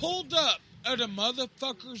you pulled up at a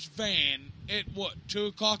motherfucker's van at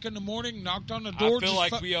 2:00 in the morning? Knocked on the door. I feel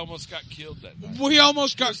like we almost got killed that night. We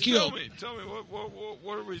almost got killed. Tell me,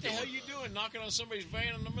 what are we doing? What the hell you doing? Knocking on somebody's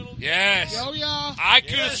van in the middle of the Yes. Oh yeah. I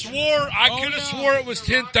could have swore it was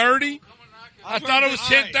 10:30. I thought it was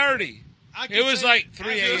 10:30. It was like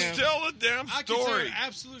 3 a.m. Just tell the damn I can say story. with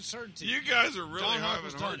absolute certainty. You guys are really Don having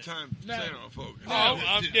Harper's a hard done time No. staying on focus. No,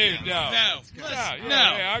 I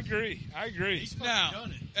agree. No.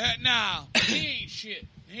 No. He ain't shit.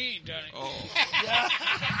 He ain't done it. Oh.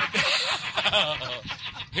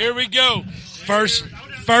 Here we go. First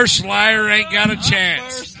liar ain't got a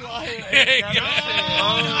chance.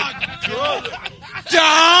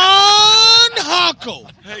 Don Huckle.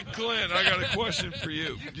 Hey, Clint, I got a question for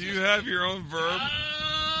you. Do you have your own verb?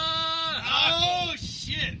 Oh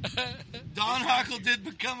shit! Don Huckle did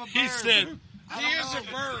become a bird. He said, He is a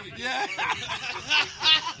bird. Yeah.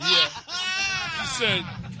 he said,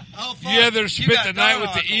 Oh, fuck. you ever spent got the night Don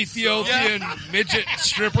with the Huckle, Ethiopian midget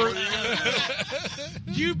stripper?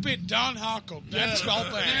 You've been Don Huckle. That's all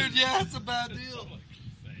bad. Dude, yeah, it's a bad deal.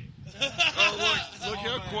 Oh, look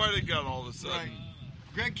how quiet it got all of a sudden. Right.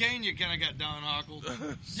 Greg Kane, kind of got Don Huckle.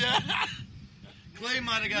 Yeah. Clay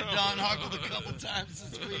might have got Don Huckle a couple times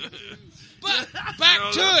this week. But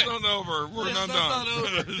back to that's it. not over. We're Yes, not that's done. not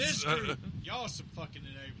over. This group, y'all some fucking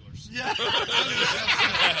enablers. Yeah.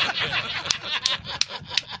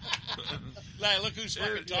 Like, look who's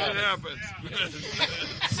fucking It talking. happens.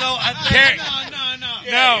 So I Can't- think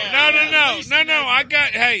No. I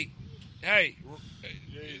got, hey,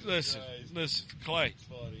 listen, Clay.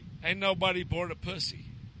 Ain't nobody born a pussy.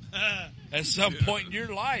 At some point in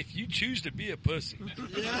your life, you choose to be a pussy.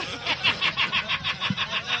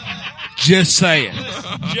 Just saying.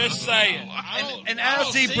 and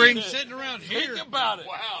as he brings sitting around here. Think about it.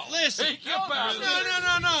 Wow. Listen. about it.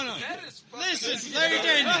 No. Listen, Larry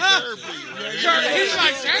Daniels. He's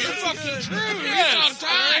like, that's fucking true. He's on There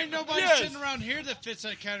time. ain't nobody sitting around here that fits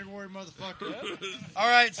that category, motherfucker. all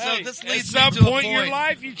right, so Hey, this at leads some me to point a in your point.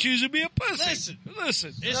 life, you choose to be a pussy.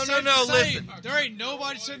 Listen. It's No, safe no, to say listen. There ain't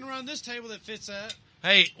nobody sitting around this table that fits that.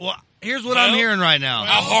 Hey, well, here's what I'm hearing right now.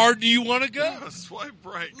 How hard do you want to go? Swipe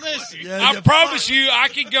right. Listen. Yeah, I promise you, I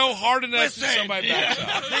can go hard enough to Listen. somebody backs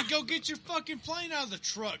up. Then go get your fucking plane out of the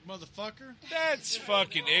truck, motherfucker. That's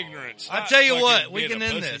fucking ignorance. I not tell you fucking what, we being can a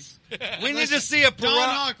end pussy. this. We need to see a Don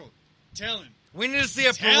piranha. Huckle. Tell him. We need to see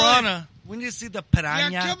a Tell piranha. We need to see the piranha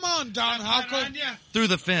Yeah, come on, Don Huckle. through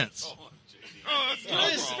the fence. Oh, that's not a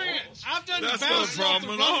Listen, problem. I've done That's the not a bounce off the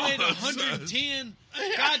problem at all. runway at 110.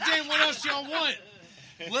 Goddamn, what else y'all want?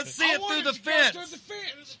 Let's see I it through wanted the to go fence. through the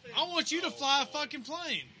fence. I want you to fly a fucking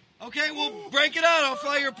plane. Okay, well, break it out. I'll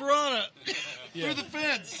fly your piranha through the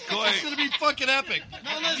fence. It's going to be fucking epic. No,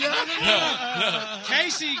 listen, no.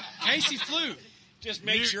 Casey flew. Just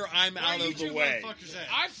make sure I'm Where out you of the two way. motherfuckers at?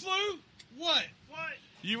 I flew. What?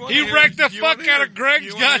 He wrecked the fuck out of Greg's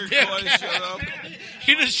you wanna hear goddamn Clay shut cat. up?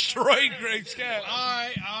 He destroyed Greg's cat. All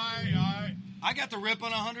right. I got the rip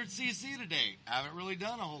on 100cc today. I haven't really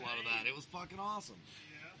done a whole lot of that. It was fucking awesome.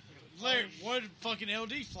 Larry, what did fucking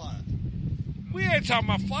LD fly? We ain't talking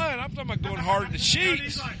about flying. I'm talking about going hard in the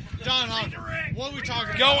sheets. Don Huckle. What are we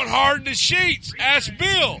talking about? Going hard in the sheets. Ask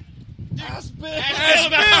Bill. That's Bill.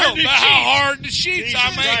 About how hard the sheets I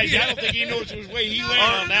made. Christ, I don't think he knows which way he went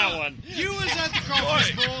on that one. You was at the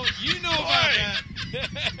crawfish bowl. You know about that.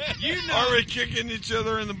 You know. Are we kicking each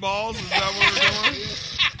other in the balls? Is that what we're doing?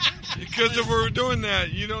 Because if we're doing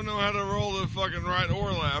that, you don't know how to roll the fucking right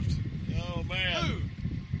or left. Oh, man. Who?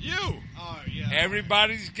 You. Oh, yeah.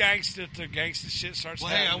 Everybody's gangster till gangster shit starts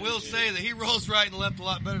Well, hey, I happening. will say that he rolls right and left a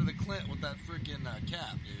lot better than Clint with that freaking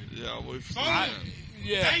cap, dude. Yeah, we've seen Oh, that.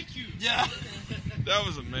 Yeah. Thank you. Yeah. That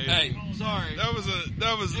was amazing. Hey, Sorry. That was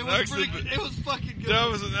It was fucking good. That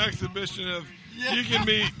was an exhibition of you can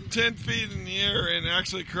be 10 feet in the air and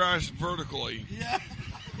actually crash vertically. Yeah.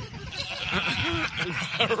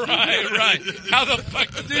 right. How the fuck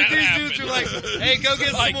did Dude, that these happen? dudes are like, hey, go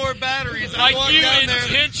get Like- some more batteries. I Like walk you down there.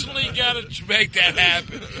 intentionally got to make that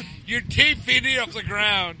happen. You're 10 feet off the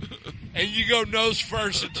ground, and you go nose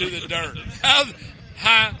first into the dirt.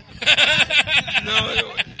 Huh?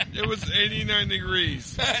 No, it was 89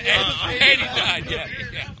 degrees. 89, yeah.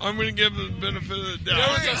 I'm going to give him the benefit of the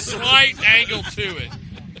doubt. There was a slight angle to it.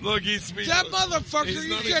 Look, he's speechless. That motherfucker, He's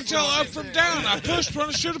you not can't tell up exploding. from down. I pushed when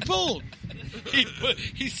I should have pulled.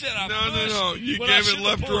 He said, I No. You when I gave it should've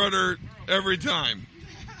left pulled. rudder every time.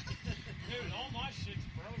 Dude, all my shit's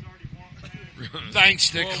bros already walked. Thanks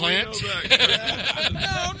to Well, we Clint. know that.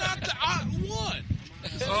 No, not the one.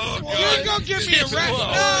 Oh, You ain't gonna give me a rap.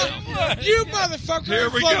 No, you motherfucker Here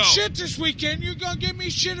we float go. shit this weekend. You're gonna give me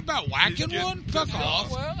shit about whacking getting one? Fuck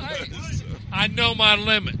off. Well, I know my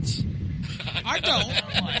limits. I don't.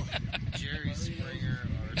 Jerry Springer.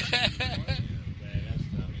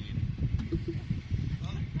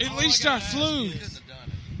 At least I flew.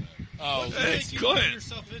 Oh, It's Clint.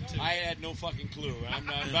 Yourself into. I had no fucking clue. I'm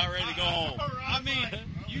about ready to go home. I mean,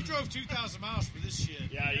 you drove 2,000 miles for this shit.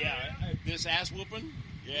 Yeah. This ass whooping?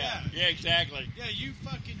 Yeah. Yeah, exactly. Yeah, you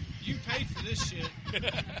paid for this shit.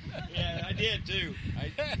 Yeah, I did too.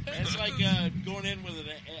 It's like going in with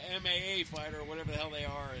an MAA fighter or whatever the hell they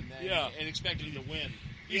are, and expecting to win.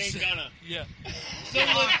 You ain't gonna. Yeah. So look,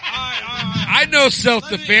 all right. I know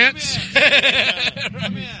self-defense.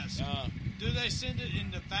 Let me ask. Do they send it in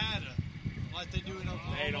Nevada like they do in They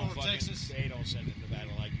Oklahoma don't or fucking. Texas? They don't send it to Nevada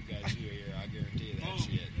like you guys do here. I guarantee you that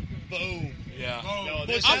shit. Boom. Yeah. No,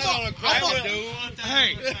 this I'm is on a crack, I will- dude.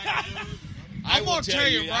 Hey, I I'm will gonna tell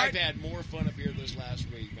you, right? I've had more fun up here this last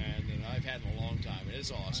week, man, than I've had in a long time.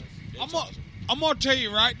 It's awesome. It's awesome. I'm gonna tell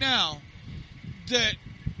you right now that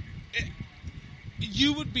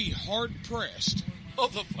you would be hard pressed.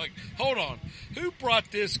 Hold the fuck. Hold on. Who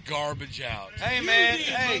brought this garbage out? Hey, man. did,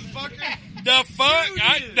 Hey. motherfucker. The fuck? You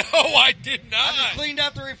I did. no, I did I not. just cleaned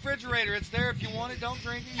out the refrigerator. It's there if you want it. Don't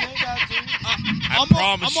drink it. You ain't got to. I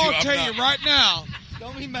promise I'm gonna you, tell I'm you not. right now.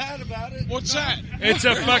 Don't be mad about it. What's that? It's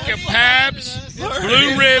a fucking Pabst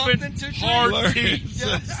Blue Ribbon hard tea.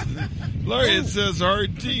 Larry, it says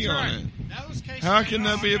hard tea on it. That was Casey. How can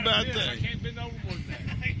that be a bad I thing? can't bend over more than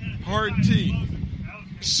that. Hard tea.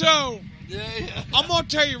 So Yeah. I'm gonna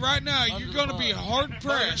tell you right now, you're gonna be hard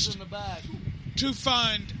pressed In the back. to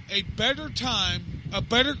find a better time, a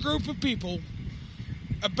better group of people,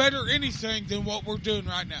 a better anything than what we're doing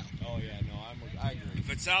right now. Oh yeah, no, I agree. If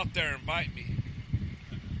it's out there, invite me.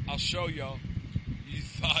 I'll show y'all. You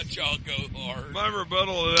thought y'all go hard. My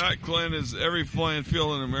rebuttal to that, Clint, is every flying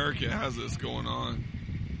field in America has this going on.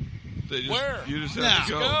 They just, Where? You just have Nah.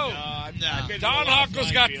 to go. I've been to Don a lot of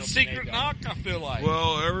Hockle's flying got the fields and secret they knock, I feel like.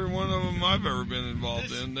 Well, every one of them I've ever been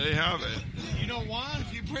involved in, they have it. You know why?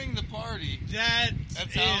 If you bring the party,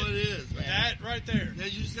 That's how it is, man. That right there. you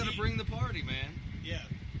just got to bring the party, man. Yeah.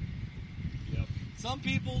 Some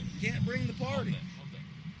people can't bring the party.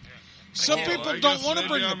 Some Well, people I don't guess want to maybe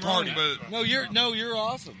bring the I'm wrong, party. but No, you're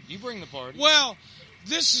awesome. You bring the party. Well,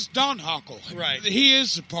 this is Don Hockle. Right. He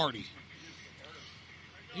is the party.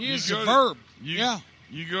 He You is go the to- verb. you- Yeah.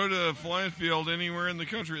 You go to a flying field anywhere in the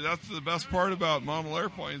country. That's the best part about model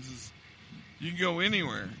airplanes is you can go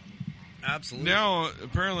anywhere. Absolutely. Now,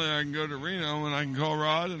 apparently, I can go to Reno and I can call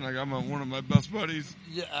Rod, and I got one of my best buddies.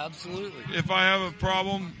 Yeah, absolutely. If I have a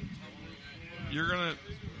problem, you're gonna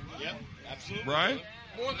Yep, absolutely. right.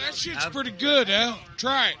 Boy, that shit's pretty good, huh?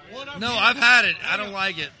 Try it. No, I've had it. I don't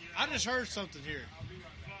like it. I just heard something here.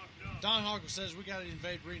 Don Hawkins says we got to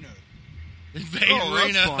invade Reno. Invade Oh, that's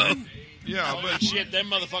Reno. fine. Yeah, Oh, but shit,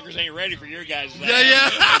 them motherfuckers ain't ready for your guys. Yeah, yeah.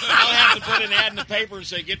 I'll have to put an ad in the paper and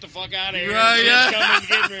say, "Get the fuck out of here!" Right, It's yeah.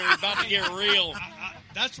 coming, we're about to get real.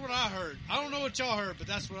 That's what I heard. I don't know what y'all heard, but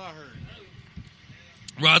that's what I heard.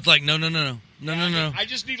 Rod's like, no. I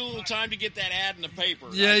just need a little time to get that ad in the paper.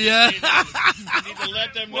 Yeah, I yeah. just need to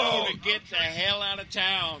let them know Whoa. to get the hell out of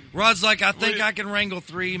town. Rod's like, I think Wait. I can wrangle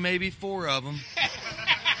 3, maybe 4 of them.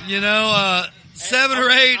 7 or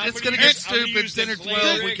 8. I'm It's going to gonna get use- I'm gonna stupid. use the 10 or clay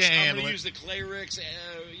 12. We ricks. can't I'm handle gonna it. use the clay ricks,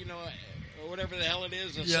 or whatever the hell it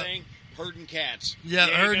is. I'm Yep. saying herding cats. Yeah,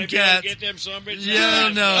 You ain't herding gonna be able to cats. Get them some bitches. Yeah,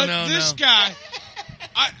 no. This guy,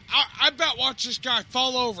 I about watched this guy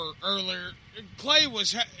fall over earlier. Clay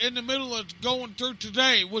was in the middle of going through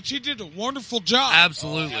today, which he did a wonderful job.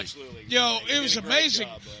 Absolutely. Absolutely. Yo, He it did was a great amazing.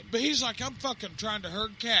 job, bud. But he's like, I'm fucking trying to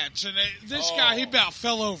herd cats. And this guy, he about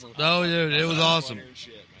fell over. Oh, dude, it was awesome.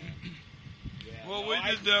 Well,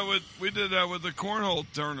 we did that with the cornhole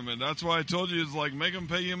tournament. That's why I told you, it's like, make them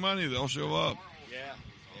pay you money. They'll show up. Yeah.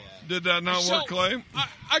 Did that not work, Clay?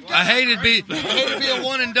 I hated to be a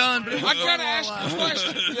one and done. But I gotta ask a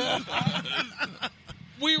question.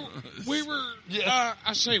 We were.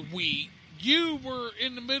 I say we. You were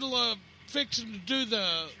in the middle of fixing to do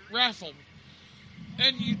the raffle,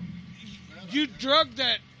 and you drug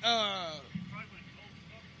that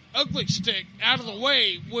ugly stick out of the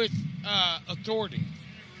way with authority.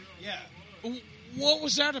 Yeah. What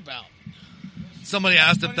was that about? Somebody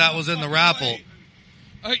asked if that was in the raffle.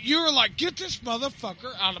 You were like, get this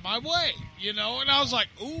motherfucker out of my way, and I was like,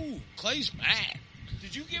 ooh, Clay's mad.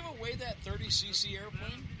 Did you give away that 30cc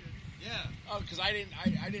airplane? Yeah. Oh, because I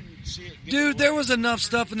didn't see it. Dude, there was enough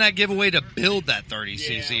stuff in that giveaway to build that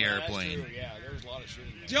 30cc airplane. That's true. Yeah, there was a lot of shit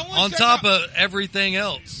in there. The only On thing top of everything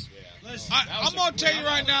else. I'm going to tell you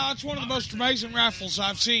right now, it's one of the most amazing raffles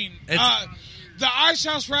I've seen. It's- The Ice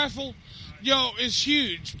House raffle, is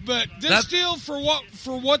huge. But this deal for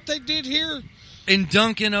what they did here In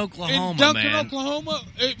Duncan, Oklahoma, in Duncan, man. Oklahoma,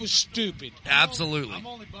 it was stupid. Absolutely. I'm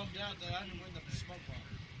only bummed out that I didn't win the smoke bomb.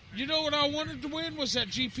 You know what I wanted to win was that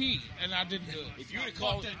GP, and I didn't do it. If you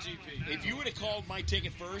would have called my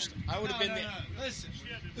ticket first, I would have been there. Listen,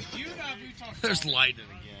 you and I, we talked There's about lightning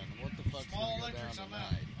again. What the fuck's small gonna go electrics, down I'm out.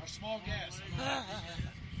 tonight? Or small gas, I'm out.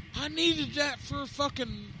 I needed that for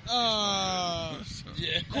fucking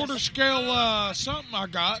quarter scale something I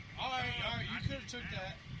got. All right, you could have took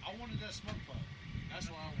that. I wanted that smoke bomb. That's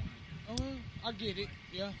what I wanted. I get it.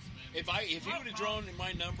 Yeah. If he would have drawn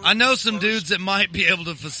my number, I know some dudes that might be able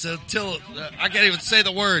to facilitate. I can't even say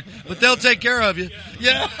the word, but they'll take care of you.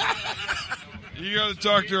 Yeah. You got to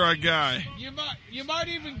talk to our guy. You might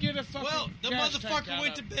even get a fucking. Well, the gas tank motherfucker out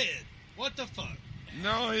went of to it. bed. What the fuck?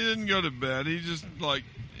 No, he didn't go to bed. He just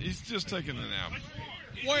he's just taking a nap.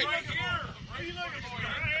 Wait.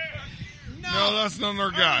 No, that's not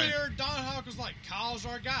our guy. Earlier, Don Hawk was like, Kyle's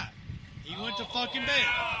our guy. He went to fucking bed.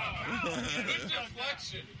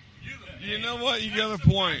 You know what? You got a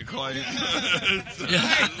point, Clay.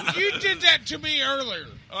 Hey, you did that to me earlier,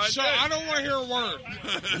 so I don't want to hear a word.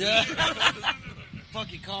 Yeah.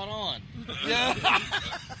 Fuck, you caught on. Yeah.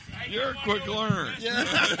 You're a quick learner. Yeah.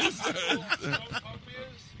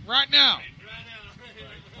 Right now.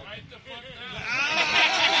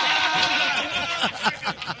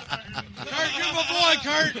 Kurt, you're my boy,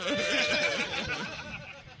 Kurt.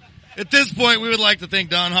 At this point, we would like to thank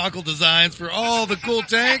Don Hockle Designs for all the cool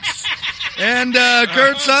tanks. And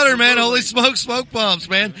Kurt Sutter, man, holy smoke pumps,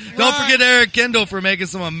 man. Don't forget Eric Kendall for making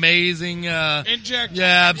some amazing injectors.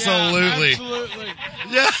 Yeah, absolutely. Yeah, absolutely.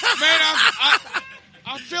 Yeah. Man,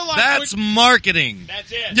 I feel like that's marketing.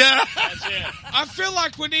 That's it. Yeah. That's it. I feel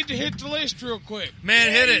like we need to hit the list real quick.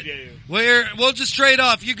 Man, hit it. We'll just trade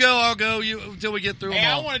off. You go, I'll go. Until we get through Hey,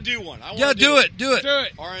 them all. I want to do one. Do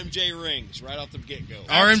it. RMJ rings right off the get go.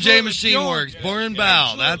 RMJ Machine Works, Born and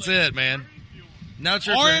Bow. That's it, man. Now it's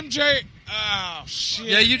your turn. RMJ. Oh shit.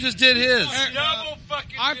 Yeah, you just did his.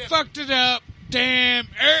 I fucked it up. Damn.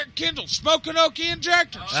 Eric Kendall, Smoking Okie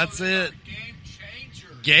injectors. That's it.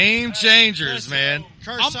 Game changers, man.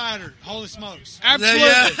 Kurt Sider, holy smokes. Absolutely.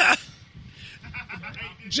 Yeah.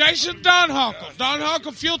 Jason Don Hockle. Don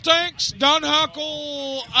Hockle fuel tanks. Don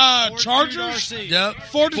Hockle Chargers. Yep.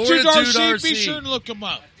 Fortitude RC. RC. Be sure and look them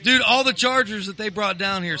up. Dude, all the Chargers that they brought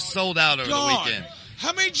down here sold out over the weekend.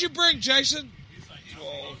 How many did you bring, Jason?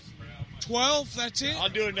 12? That's it? I'll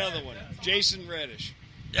do another one. Jason Reddish.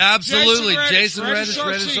 Absolutely. Jason Reddish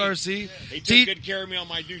RC. He took good care of me on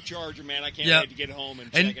my new Charger, man. I can't wait to get home and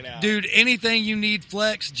check it out. Dude, anything you need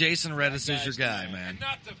flex, Jason Reddish is your guy, man.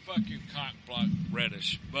 Not the fucking cock block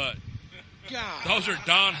Reddish, but God. those are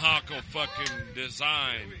Don Hockle fucking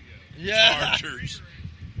design Chargers.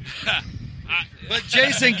 But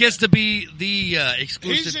Jason gets to be the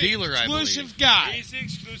exclusive dealer, I believe. Exclusive guy. He's the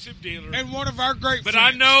exclusive dealer. And one of our great But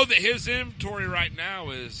friends. I know that his inventory right now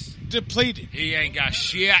is depleted. He ain't got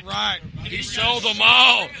shit. Right. He sold them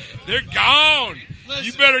all. They're gone. Listen.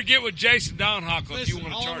 You better get with Jason Don Hockle if you Listen,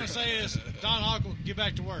 want all to I'm going charge. to say is, Don Hockle, get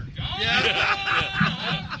back to work.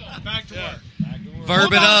 Back to work.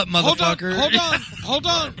 Verb it up, motherfucker. Hold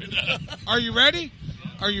on. Are you ready?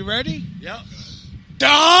 Yep.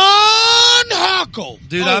 Don Huckle.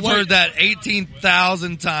 Dude, I've heard that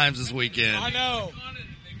 18,000 times this weekend. I know.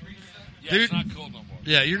 Dude, it's not cool no more.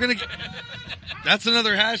 Yeah, you're going to... That's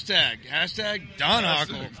another hashtag. Hashtag Don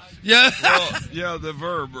Huckle. Yeah. Well, yeah, the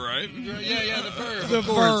verb, right? Yeah, the verb. The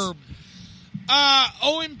verb.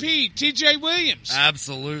 OMP, TJ Williams.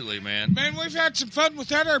 Absolutely, man. Man, we've had some fun with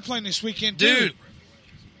that airplane this weekend, dude.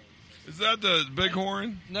 Is that the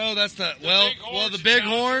Bighorn? No, that's the the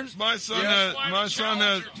Bighorn. My son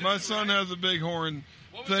has a Bighorn.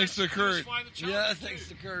 Thanks to Kurt. Yeah, thanks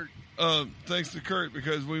to Kurt. Thanks to Kurt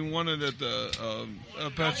because we won it at the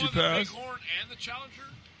Apache Pass. The Bighorn and the Challenger.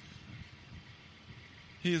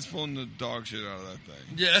 He is pulling the dog shit out of that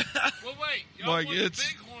thing. Yeah. Well, wait. Y'all Like won it's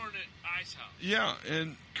the Bighorn at Ice House. Yeah,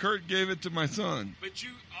 and Kurt gave it to my son. But you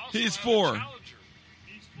also He's have 4. a Challenger.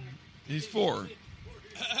 He's 4.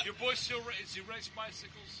 Your boy still does he race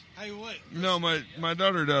bicycles? Hey, what? No, my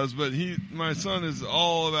daughter does, but my son is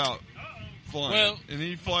all about flying. Well, and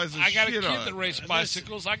he flies the I got a shit kid out that of races it.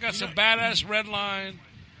 bicycles. I got some badass red line.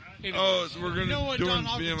 Oh, we're gonna You know what doing Don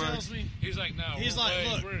Huckle BMX. tells me? He's like, no. He's we're like,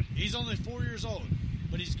 way- look, we're- he's only 4 years old,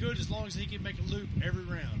 but he's good as long as he can make a loop every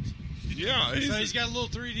round. Yeah, So he's got a little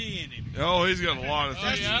 3D in him. Oh, he's got a lot of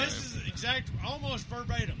This things. is exact, almost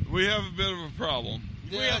verbatim. We have a bit of a problem.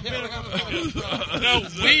 We have a bit of a problem. No,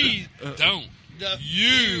 we don't.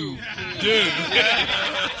 You do.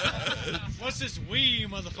 What's this we,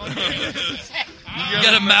 motherfucker? You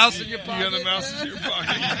got a mouse in your pocket? You got a mouse in your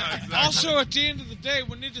pocket. Yeah, exactly. Also, at the end of the day,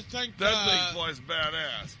 we need to thank That thing flies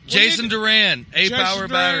badass. Jason Duran, Jason A-Power Duran,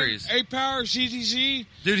 Batteries. A-Power, CTZ.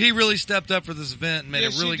 Dude, he really stepped up for this event and made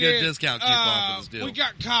Yes, a really he good did. discount coupon for this deal. We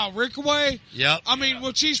got Kyle Rickaway. Yep. I mean,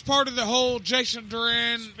 which he's part of the whole Jason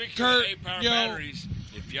Duran, Speaking Kurt, of A-Power you know, batteries,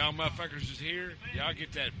 if y'all motherfuckers is here, y'all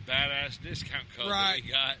get that badass discount code Right. that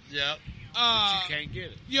we got. Yep. But you can't get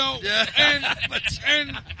it. Yo, Yeah.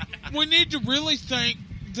 and we need to really thank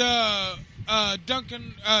the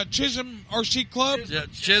Duncan Chisholm RC Club. Yeah,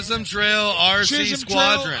 Chisholm Trail RC Chisholm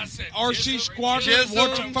Squadron. Trail, RC Squadron. Chisholm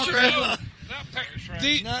What the fuck? Trail. Not Pecker's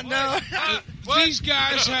right. These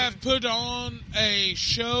guys have put on a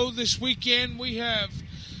show this weekend. We have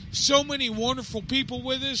so many wonderful people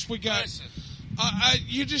with us. We got. Listen,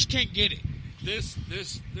 You just can't get it. this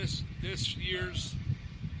year's.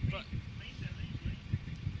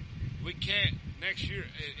 We can't next year.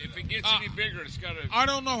 If it gets any bigger, it's got to. I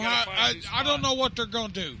don't know how. I don't know what they're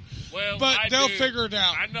going to do. Well, but they'll do. figure it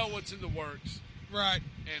out. I know what's in the works, Right.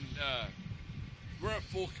 and we're at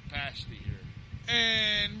full capacity here.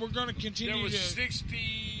 And we're going to continue There was to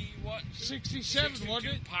 67,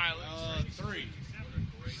 wasn't it? Pilots. 3.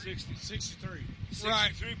 63.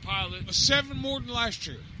 63 pilots. 7 more than last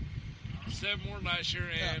year. 7 more last year,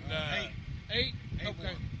 and 8.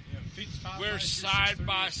 Okay. we're side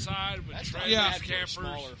by side with trailers, campers.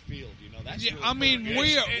 Smaller field, you know. That's Yeah, really I mean, good.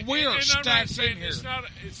 we are And I'm not stacked saying in here.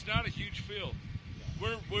 It's not a huge field.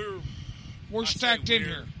 We're stacked in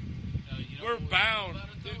here. We're bound.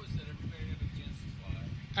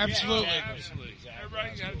 Absolutely. Absolutely.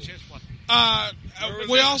 Everybody got a chance to play.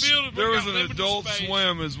 We also There was an adult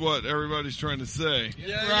swim, is what everybody's trying to say.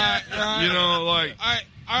 right. You know, like I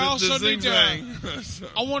the also need to. zing-zang. So-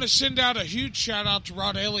 I want to send out a huge shout out to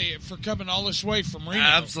Rod Elliott for coming all this way from Reno.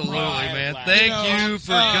 Absolutely, Right. man. Thank you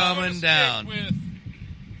for coming down. With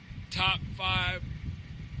top 5.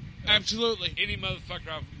 Absolutely. Any motherfucker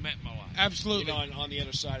I've met in my life. Absolutely. You know, and on the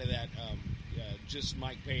other side of that, just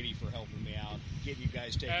Mike Patey for helping me out, getting you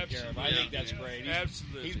guys taken care of. I think that's great.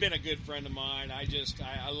 He's been a good friend of mine. I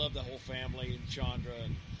love the whole family, and Chandra,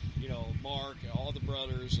 and Mark, all the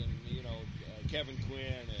brothers, and Kevin Quinn,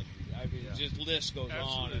 and I mean, just the list goes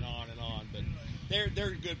on and on and on. But they're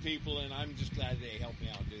good people, and I'm just glad they helped me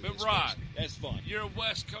out. Do But this. Rod, that's fun. You're a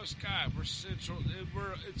West Coast guy. We're central.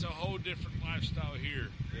 It's a whole different lifestyle here.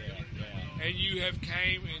 Yeah. And you have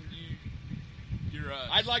came and you're us.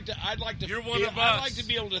 I'd like to. You're one of us. I'd like to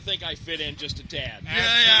be able to think I fit in just a tad.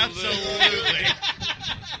 Absolutely.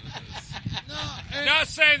 Not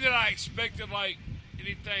saying that I expected like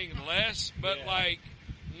anything less, but like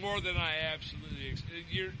more than I absolutely expected.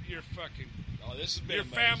 You're fucking. Oh, this has been your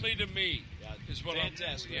amazing. family to me. Is what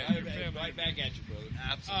Fantastic. I'm. Yeah, Right back at you, brother.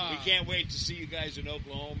 Absolutely. We can't wait to see you guys in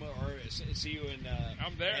Oklahoma or see you in.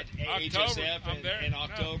 I'm there. At October. HSF I'm there. in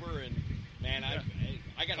October, and man,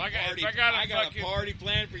 I got a party. I got a party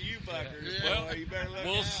planned for you, fuckers. Well, Boy, you better look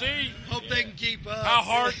we'll out. see. Hope they can keep up. How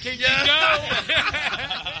hard can you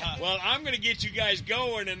go? Well, I'm going to get you guys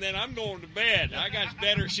going, and then I'm going to bed. I got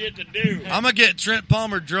better shit to do. I'm going to get Trent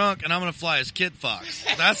Palmer drunk, and I'm going to fly his Kid Fox.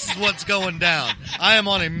 That's what's going down. I am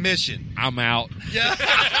on a mission. I'm out. Yeah.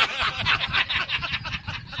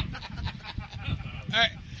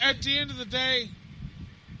 at the end of the day,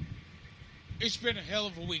 it's been a hell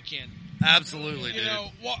of a weekend. Absolutely, You dude. know,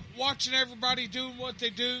 watching everybody doing what they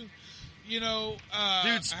do. You know,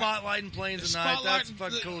 Dude, spotlighting planes at night. That's the spotlighting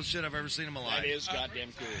fucking the- coolest shit I've ever seen in my life. That is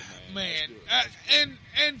goddamn cool, man. man,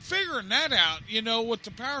 and figuring that out, you know, with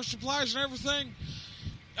the power supplies and everything.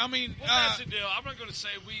 I mean, Well, that's the deal. I'm not going to say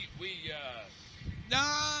we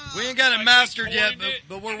We ain't got it mastered yet, coined it.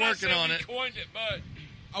 but we're I'm not working saying on we it. coined it,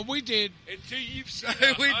 but we did. Until you've seen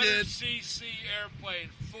We a did. 100cc airplane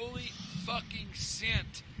fully fucking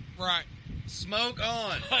sent. Right. Smoke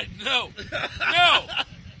on. No.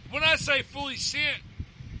 When I say fully sent,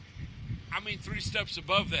 I mean 3 steps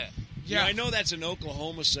above that. Yeah, I know that's an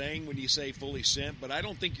Oklahoma saying when you say fully sent, but I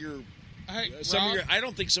don't think I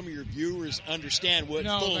don't think some of your viewers understand what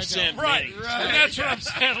full sent means. And that's what I'm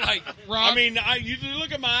saying. Like, I mean, you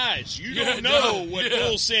look at my eyes. You don't know what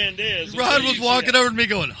full send is. Rod was walking over to me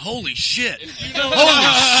going, "Holy shit!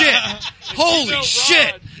 Holy shit! Holy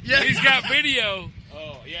shit!" Rod, Yeah. he's got video.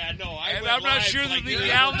 Oh yeah, no, And I'm not sure the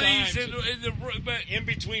legalities but in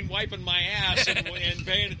between wiping my ass and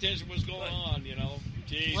paying attention to what's going on, you know.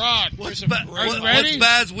 Jeez. Rod, What's are you ready? what's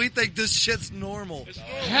bad is we think this shit's normal.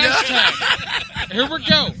 Hashtag. Here we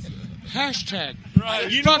go. Hashtag.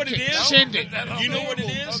 You know what it is? Send it. You know what it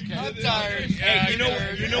is? Okay. I'm tired. Hey, you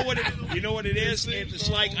know what it is? It's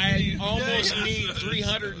like I almost need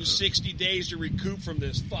 360 days to recoup from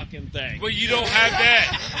this fucking thing. Well, you don't have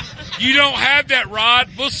that. You don't have that, Rod.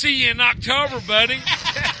 We'll see you in October, buddy.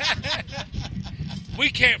 We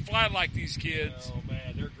can't fly like these kids. Oh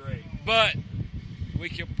man, they're great. But we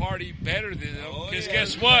can party better than them. Because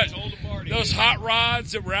guess what? Those hot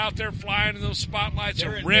rods that were out there flying in those spotlights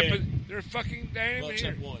They're are in ripping. bed. They're fucking damn Well, here.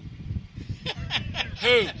 except one.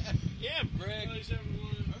 Who? Yeah, Greg.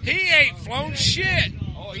 He ain't flown shit.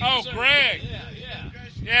 Oh, Greg.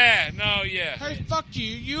 Yeah, no, yeah. Hey, fuck you.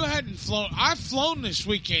 You hadn't flown. I've flown this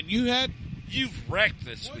weekend. You had? You've wrecked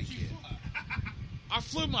this weekend. I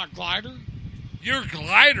flew my glider. Your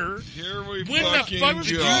glider? Here we When the fucking fuck go.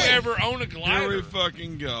 did you ever own a glider? Here we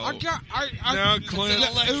fucking go. I Now, Clint.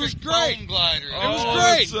 it was great. Glider. It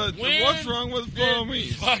was great. What's wrong with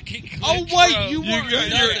foamies? Fucking Oh, Clint wait, Trow. you weren't.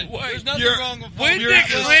 There's nothing wrong with When foamies.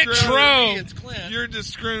 did Clint Trow? It's Clint. You're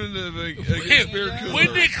discriminative against beer coolers.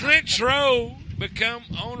 When did Clint Trow become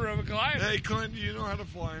owner of a glider? Hey, Clint, do you know how to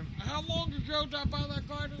fly him? How long ago did I buy that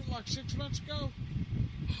glider? Like 6 months ago?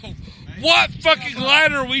 What fucking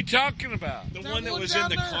glider are we talking about? The one that was in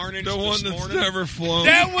the carnage The one this that's morning? never flown.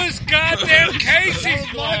 That was goddamn Casey's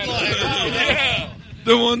glider. Yeah.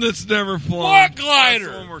 The one that's never flown. What glider?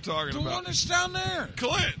 That's the one we're talking The about. one that's down there.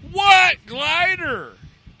 Clint, What glider?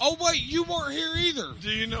 Oh, wait, you weren't here either. do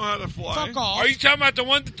you know how to fly? Fuck off. Are you talking about the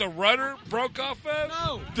one that the rudder broke off of?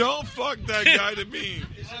 No. Don't fuck that guy to me.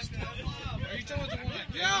 Are you talking about the one?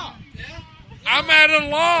 Yeah. I'm at a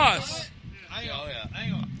loss. Hang on.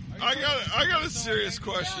 Hang on. I got a serious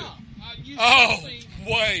question. You Oh, sold me.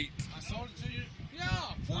 wait. I sold it to you. Yeah,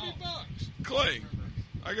 $40. Clay,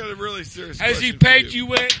 I got a really serious Has question he for paid you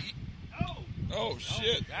with? Oh,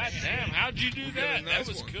 shit. God damn, how'd you do that? nice That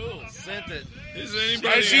was one. cool. Sent it. Has anybody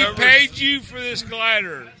Has he ever... paid you for this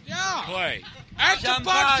glider? Yeah. Clay. At the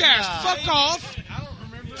Champagne. podcast. Fuck off. I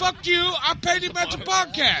don't remember. Fuck you. I paid him at the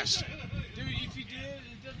podcast. Dude, if you did,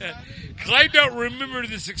 it doesn't matter. Clay don't remember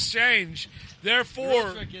this exchange. Therefore,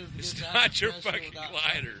 Real trick is to it's get not that your special fucking without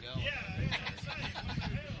glider. going.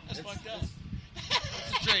 That's fucked up.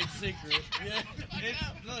 It's a trade secret.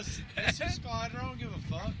 Listen, it's his glider. I don't give a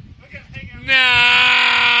fuck.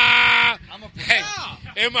 Nah. I'm a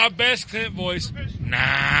Hey, in my best Clint voice,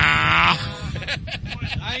 nah.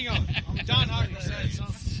 Hang on. Don Hawkins said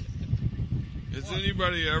something. Has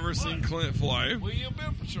anybody ever seen Clint fly? William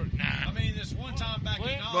Milford short, nah. I mean, this one time back in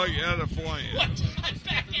Like at a flying.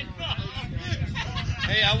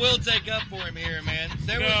 Hey, I will take up for him here, man.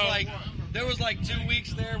 There No. was like 2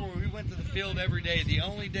 weeks there where we went to the field every day. The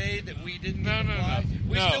only day that we didn't No, get to no, fly, no.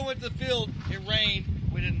 we No. still went to the field. It rained.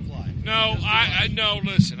 We didn't fly. No, I no.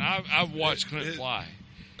 Listen, I've watched Clint fly,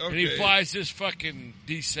 and he Okay. flies this fucking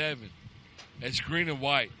D7. It's green and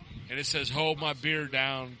white, and it says "Hold my beer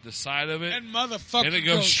down" the side of it, And motherfucker and it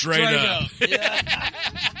goes straight up.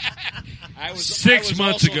 I was 6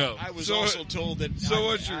 months also- ago. I was So- also told that so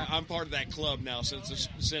what's your- I'm part of that club now since the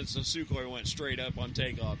Sukhoi went straight up on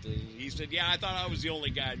takeoff. He said, "Yeah, I thought I was the only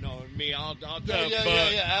guy." No, me. I'll The I'll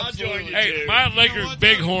fuck? join you Hey, too. my You know Lakers what,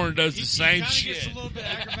 Bighorn though? does the same He kind of shit. gets a little bit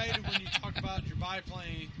aggravated when you talk about your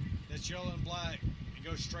biplane that's yellow and black. It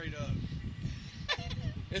goes straight up.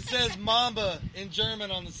 It says Mamba in German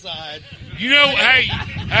on the side. You know, hey,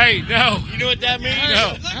 no. You know what that means?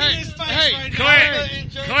 No.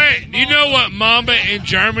 Clint, you know what Mamba in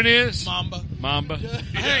German is? Mamba.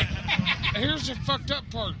 Hey, here's the fucked up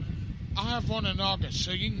part. I have one in August,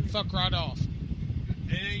 so you can fuck right off.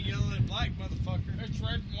 It ain't yellow and black, motherfucker. It's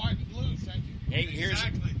red and white and blue, thank you. Hey,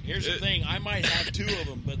 here's the thing. I might have 2 of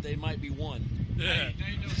them, but they might be 1. Hey, that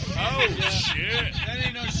ain't no shit. Oh, shit. That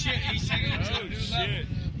ain't no shit. He's taking it to a new level.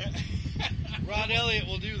 Rod Elliott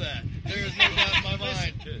will do that. There is no doubt in my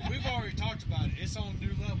mind. We've already talked about it. It's on a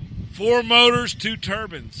new level. 4 motors, 2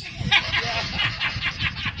 turbines.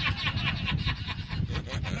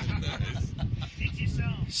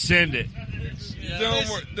 Send it.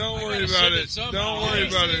 Don't worry about it. Don't worry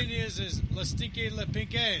about it. Is La Stinky La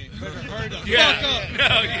Pinque. Heard of Yeah.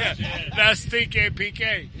 No, yeah. La Stinky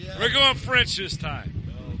Pinque. We're going French this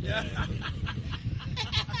time. Yeah.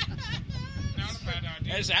 Not a bad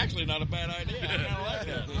idea. That's actually not a bad idea. I kinda like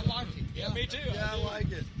that. I like it. Yeah, me too. Yeah, I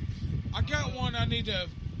like it. I got one I need to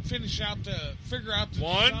figure out the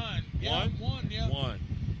One? design. Yeah, One? one, yeah.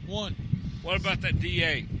 One. What about that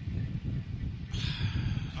D8?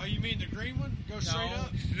 Oh, you mean the green one? Go straight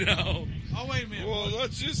up? No. Oh, wait a minute. Well,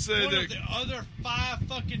 let's just say What that. are the other 5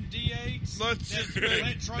 fucking D8s? Let's that just Clint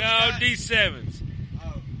make. Trunk's No, got? D7s.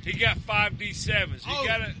 Oh. He got 5 D7s. He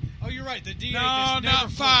got it. Oh, you're right. The D8 No, that's never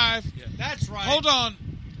not 5. flew. That's right. Hold on.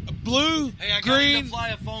 Blue, Hey, I got him green. to fly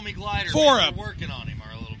a foamy glider. 4 man. up. We're working on him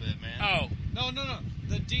a little bit, man. Oh. No.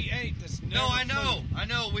 The D8 that's never No, I flew.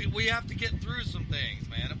 know. We have to get through some things,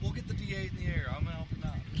 man. We'll get the D8 in the air. I'm gonna help him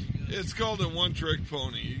out. It's called a one-trick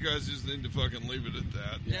pony. You guys just need to fucking leave it at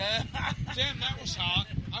that. Yeah. Damn, that was hot.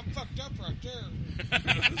 I'm fucked up right there.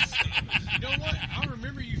 You know what? I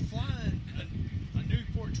remember you flying a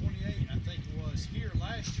Newport 28, I think it was, here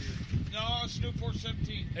last year. No, it's Newport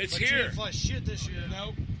 17. It's But you here. didn't fly shit this year.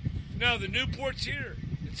 Nope. No, the Newport's here.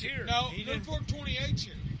 It's here. No, He didn't- Newport 28's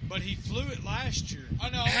here. But he flew it last year. I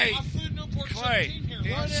know. Hey, I flew Newport Clay, 17 here.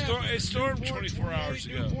 it Right stormed after. 24 hours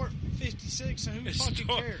ago. Newport 56, so who It fucking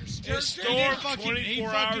stormed- cares? it He stormed fucking- 24 he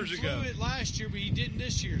hours fucking ago. flew it last year, but he didn't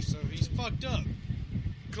this year, so he's fucked up.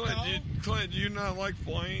 Clint, do you not like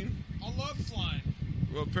flying? I love flying.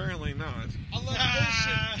 Well, apparently not. I love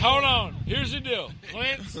bullshit. Hold on. Here's the deal.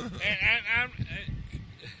 Clint's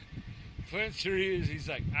Clint's here he is. He's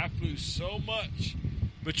like, I flew so much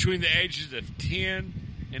between the ages of 10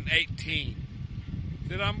 and 18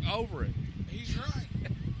 that I'm over it. He's right.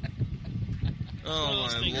 Oh,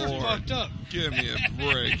 my You're Lord. fucked up. Give me a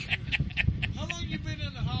break. How long you been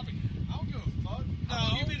in the hobby? I don't give a fuck. No. How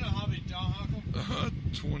long you been in a hobby, Don Huckle?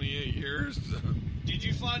 28 years? Did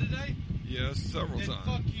you fly today? Yes, several Then times.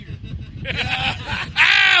 fuck you.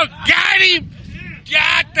 Oh, got him!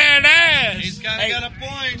 Got that ass! He's got a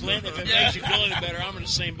point. Clint, if it makes you feel any better, I'm in the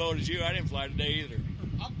same boat as you. I didn't fly today either.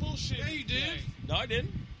 I'm bullshit. Yeah, you did. No, I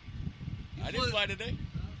didn't. I didn't fly today.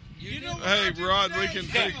 You know what Hey, I did Rod, today? we can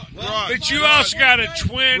take. Well, Rod, But you Rod, also got a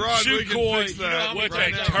twin Rod, we can Sukhoi fix that with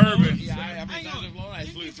right a now. turbine. Yeah, how many Hang times on. have I flown? I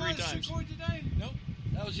Didn't flew you 3 fly the times. Sukhoi today? Nope.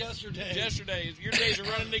 That was yesterday. Yesterday. Your days are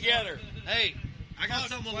running together. Hey, I got Fuck,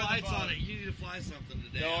 something with weather lights bug. on it. You need to fly something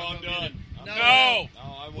today. No, I'm done. No. No!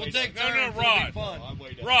 I'm We'll way take done. turns. No, It'll be Rod. fun. I'm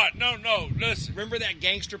way done. Rod, no, listen. Remember that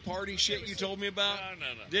gangster party shit you told me about? No.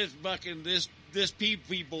 This fucking this pee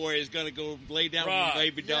boy is gonna go lay down Rod. with a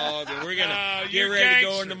baby dog, and we're gonna No, get you're ready to go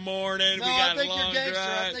gangster. in the morning. No, we I got a think you're long gangster. drive.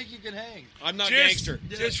 I think you can hang. I'm not Just- gangster.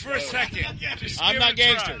 Just for a second. Just I'm give not it a try.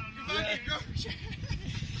 gangster.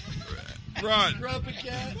 Rod, Grumpy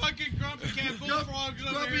cat. Fucking grumpy cat bullfrogs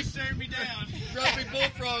over there staring me down. Grumpy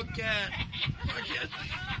bullfrog cat.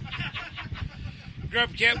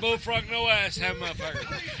 Grub cat, bullfrog, no ass, have motherfucker.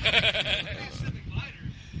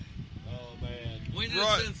 Oh man. We need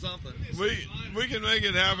Rod, to send something. we can make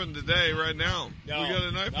it happen today, right now. No. We got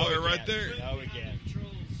a night No, we flyer right can't. there. No, we can't.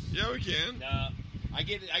 Yeah, we can. No. I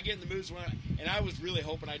get in the moods and I was really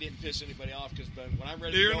hoping I didn't piss anybody off because when I'm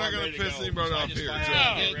ready You're to go, not I'm gonna ready to piss go. anybody So I off just here, find Joe.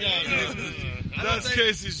 out Yeah, I'm ready to go. That's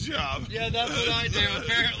Casey's job. Yeah, that's what I do,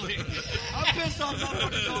 apparently. I'm pissed off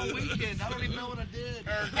motherfuckers all weekend. I don't even know what I did.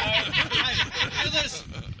 Hey,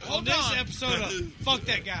 listen. On this episode of Fuck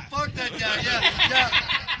That Guy. Fuck that guy,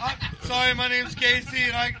 yeah. Sorry, my name's Casey,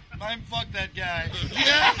 and I'm fuck that guy.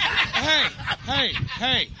 Yeah.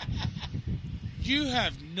 Hey. You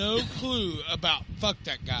have no clue about fuck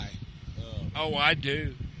that guy. Oh, I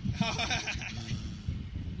do.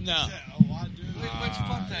 No. Which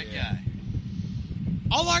fuck that guy?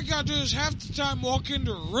 All I gotta do is half the time walk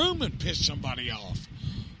into a room and piss somebody off.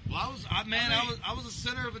 Well, I was a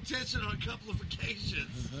center of attention on a couple of occasions.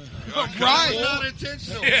 Right. Not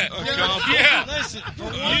intentional. Yeah. Listen, for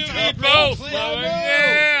one You time, both, Clint, brother.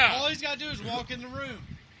 Yeah. all he's got to do is walk in the room.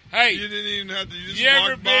 Hey, You didn't even have to. You just you ever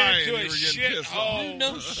walked by been and to you a were getting shit pissed off. hole?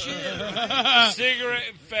 No shit. Cigarette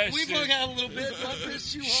infested. We've hung out a little bit, so I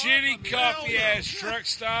pissed you off. Shitty coffee ass truck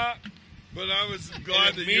stop. But I was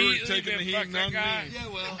glad that you were immediately taking the been heat, fuck not that me. guy. Yeah,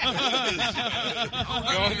 well.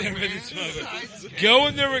 Go in there with his mother. Go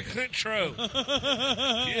in there with Clint Tro.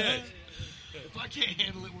 Yes. If I can't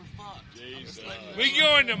handle it, we're fucked. We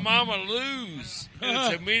go into Mama Lou's, and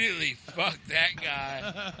it's immediately, fuck that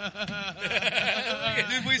guy.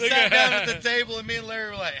 Dude, we Look sat at down that. at the table, and me and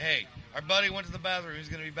Larry were like, hey, our buddy went to the bathroom. He's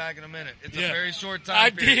going to be back in a minute. It's Yeah. a very short time I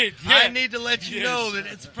period. did, yeah. I need to let you Yes. know that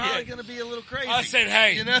it's probably Yeah. going to be a little crazy. I said,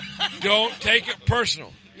 hey, You know? don't take it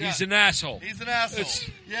personal. Yeah. He's an asshole. He's an asshole. It's-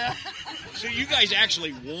 Yeah. So you guys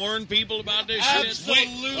actually warn people about this Absolutely.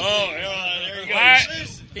 shit? Oh, there you go. I-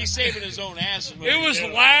 He's saving his own ass. It was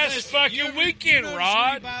last fucking weekend, You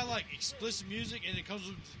Rod. buy like explicit music and it comes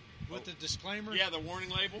with the disclaimer. Yeah, the warning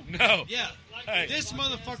label. No. Yeah. Hey. This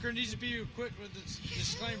motherfucker needs to be equipped with this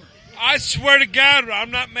disclaimer. I swear to God, I'm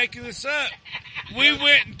not making this up. We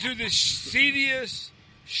went into the seediest,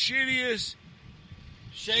 shittiest.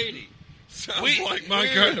 Shady. Sounds like my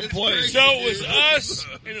kind of place. So it was us,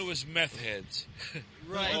 and it was meth heads.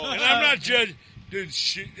 Right. And I'm not judging. Dude,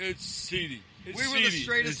 it's seedy. It's We were the seedy.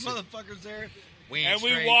 straightest It's- motherfuckers there. And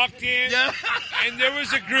we walked in, Yeah. and there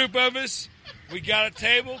was a group of us. We got a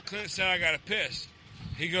table. Clint said, I got to piss.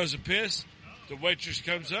 He goes to piss. The waitress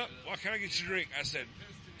comes up. What can I get you a drink? I said,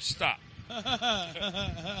 stop.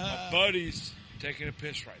 My buddy's taking a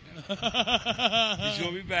piss right now. He's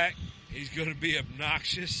going to be back. He's going to be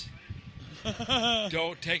obnoxious.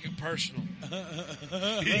 Don't take it personal.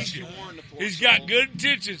 He's got good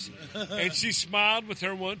intentions. And she smiled with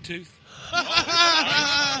her one tooth.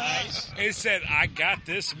 And said, I got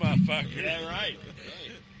this motherfucker. Yeah, right.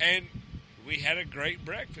 And we had a great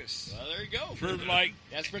breakfast. Well, there you go. For like,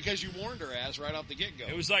 That's because you warned her ass right off the get go.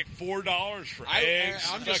 it was like $4 for eggs.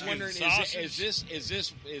 I'm just fucking wondering, sausage.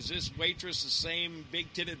 is this waitress the same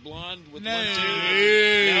big titted blonde with No. one tooth?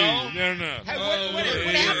 No. Hey,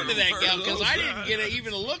 what happened to that gal? Because I didn't get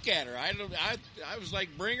even a look at her. I was like,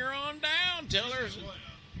 bring her on down. Tell her.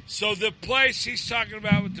 So the place he's talking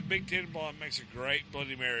about with the big titted blonde makes a great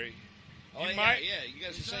Bloody Mary. Oh, You yeah, might- yeah. You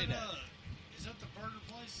guys should say that. Is that the burger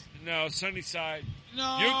place? No, Sunnyside.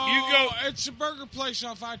 No, You go. It's a burger place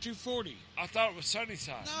off I-240. I thought it was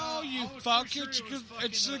Sunnyside. No, you I was fuck. pretty sure It's it was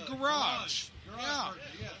the fucking, garage. Yeah.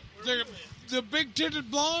 burger, The big titted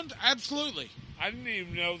blonde? Absolutely. I didn't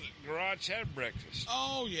even know that Garage had breakfast.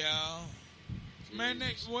 Oh, yeah. Man,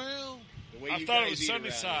 well, The way I you thought it guys was eat around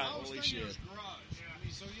Sunnyside. here, Holy shit.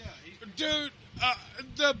 So yeah, dude,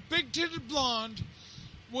 the big titted blonde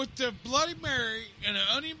with the Bloody Mary and an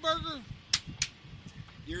onion burger.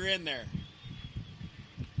 You're in there.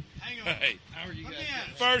 hang on. Hey, How are you guys?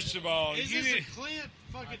 first of all, Is you this a didn't- Clint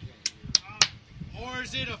fucking, or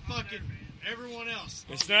is it a fucking everyone else?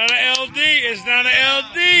 it's not an LD. It's not an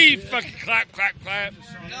LD. Fucking clap, clap, clap.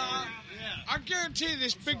 No, I guarantee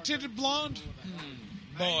this big titted blonde.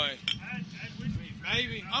 Boy,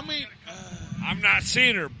 Maybe. I mean, I'm not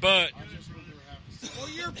seeing her, but well,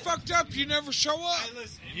 you're fucked up. You never show up. Hey,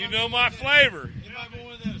 listen. you know my flavor. It might be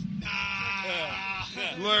one of those.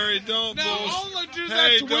 Larry, don't No, bullshit. only do that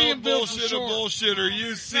Hey, to don't Williamville for bullshit sure. a bullshitter.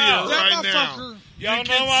 You see No. her That right now. motherfucker. Y'all You know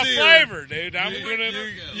can my see her. flavor, dude. I'm You- gonna.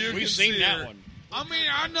 you can We've seen see that her. one. I mean,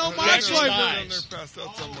 I know my Texas flavor. Nice. They're passed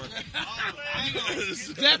out somewhere.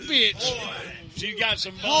 That bitch. She got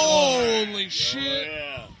some bone. Holy shit.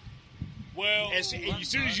 Yeah. Well, As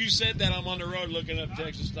soon as you said that, I'm on the road looking up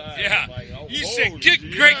Texas Times. yeah. I'm like, oh, You holy said, "Good,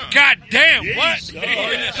 shit." great, goddamn, what?" Jeez.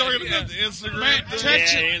 Oh, you're talking about the Instagram Man, thing?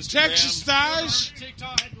 Texas, Yeah, Instagram. Texas thighs.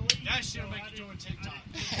 TikTok. That shit'll make you join TikTok.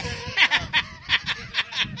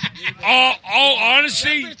 All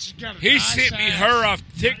honesty, That bitch got a he nice sent me ass. her off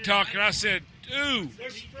TikTok, and I said, "Dude,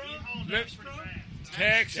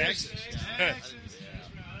 Texas."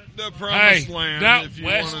 The promised Hey, land, not if you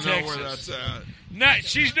West want to know where Texas. that's at. Not,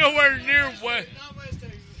 she's nowhere near West.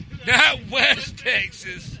 Not West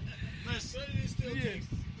Texas.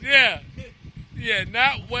 Yeah,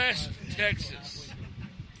 not West Texas.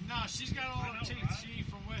 No, she's got all her teeth. She ain't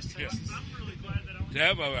from West Yeah. Texas. I'm really glad that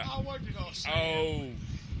That mother- I wasn't gonna say Oh,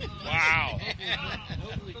 wow, it.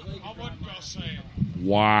 I wasn't gonna say it.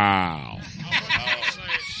 wow, I wasn't gonna say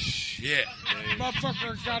it. shit.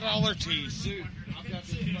 Motherfucker got all her teeth.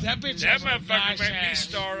 That That bitch That has a motherfucker nice make me ass.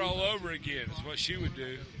 start all over again. Is what she would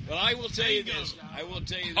do. Well, I will tell you this.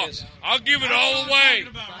 I'll give it all away.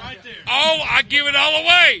 Oh, I give it all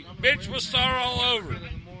away. Bitch, we'll start all over.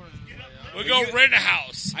 We'll go rent a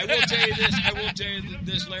house. I will tell you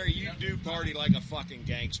this, Larry. You do party like a fucking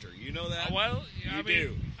gangster. You know that? Well, you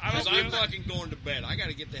do. I don't Because I'm do it. fucking going to bed. I got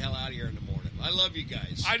to get the hell out of here in the morning. I love you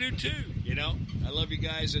guys. I do too. You know, I love you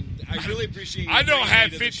guys, and I really appreciate you. I don't bringing me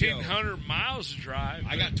have to the show. 1,500 miles to drive.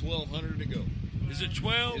 I got 1,200 to go. Is it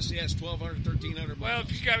 12? Yes, 1,200, 1,300 miles. Well,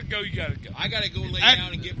 if you got to go, you got to go. I got to go lay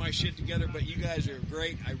down and get my shit together, but you guys are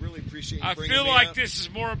great. I really appreciate you I bringing feel me like up. this is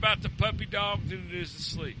more about the puppy dog than it is the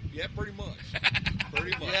sleep. Yeah, pretty much.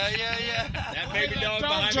 Pretty much. Yeah. That baby dog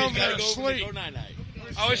dog's behind me's over got to there go asleep. go night-night.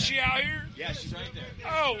 Oh, is she out here? Yeah, she's right there.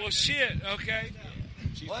 Oh, well, shit. Okay.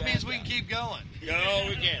 She's Well, that means we can keep going. No,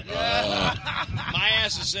 we can't. My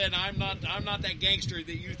ass has said I'm not that gangster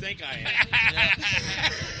that you think I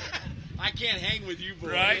am. I can't hang with you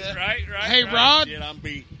boys. Right. Hey, Rod. Shit, I'm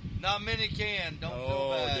beat. Not many can. Don't feel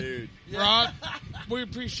Oh, bad. dude. Rod, we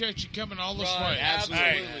appreciate you coming all this Rod, way. Absolutely.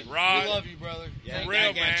 Hey, Rod. We love you, brother. Yeah, For real, back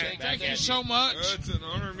at man. you, back Thank you at so much. It's an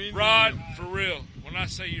honor meeting Rod, you. for real. When I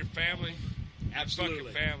say your family,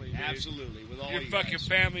 Absolutely. fucking family, dude. Absolutely. With all You're you fucking guys.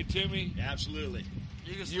 family to me. Absolutely.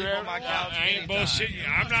 You can You sleep ever, on my couch I ain't anytime. bullshitting you.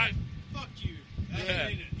 I'm not. Fuck you. Yeah,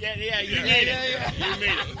 you made it. You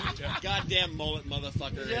made it. Goddamn mullet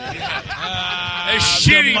motherfucker. A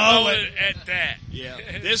shitty mullet at that. Yeah.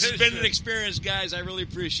 This has been an experience, guys. I really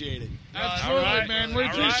appreciate it. Absolutely, All right. man. We All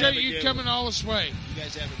right. appreciate Have a you good coming one. all this way. You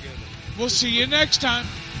guys have a good one. We'll see you next time.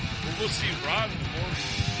 We'll see Rod in the morning.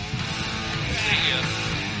 See ya.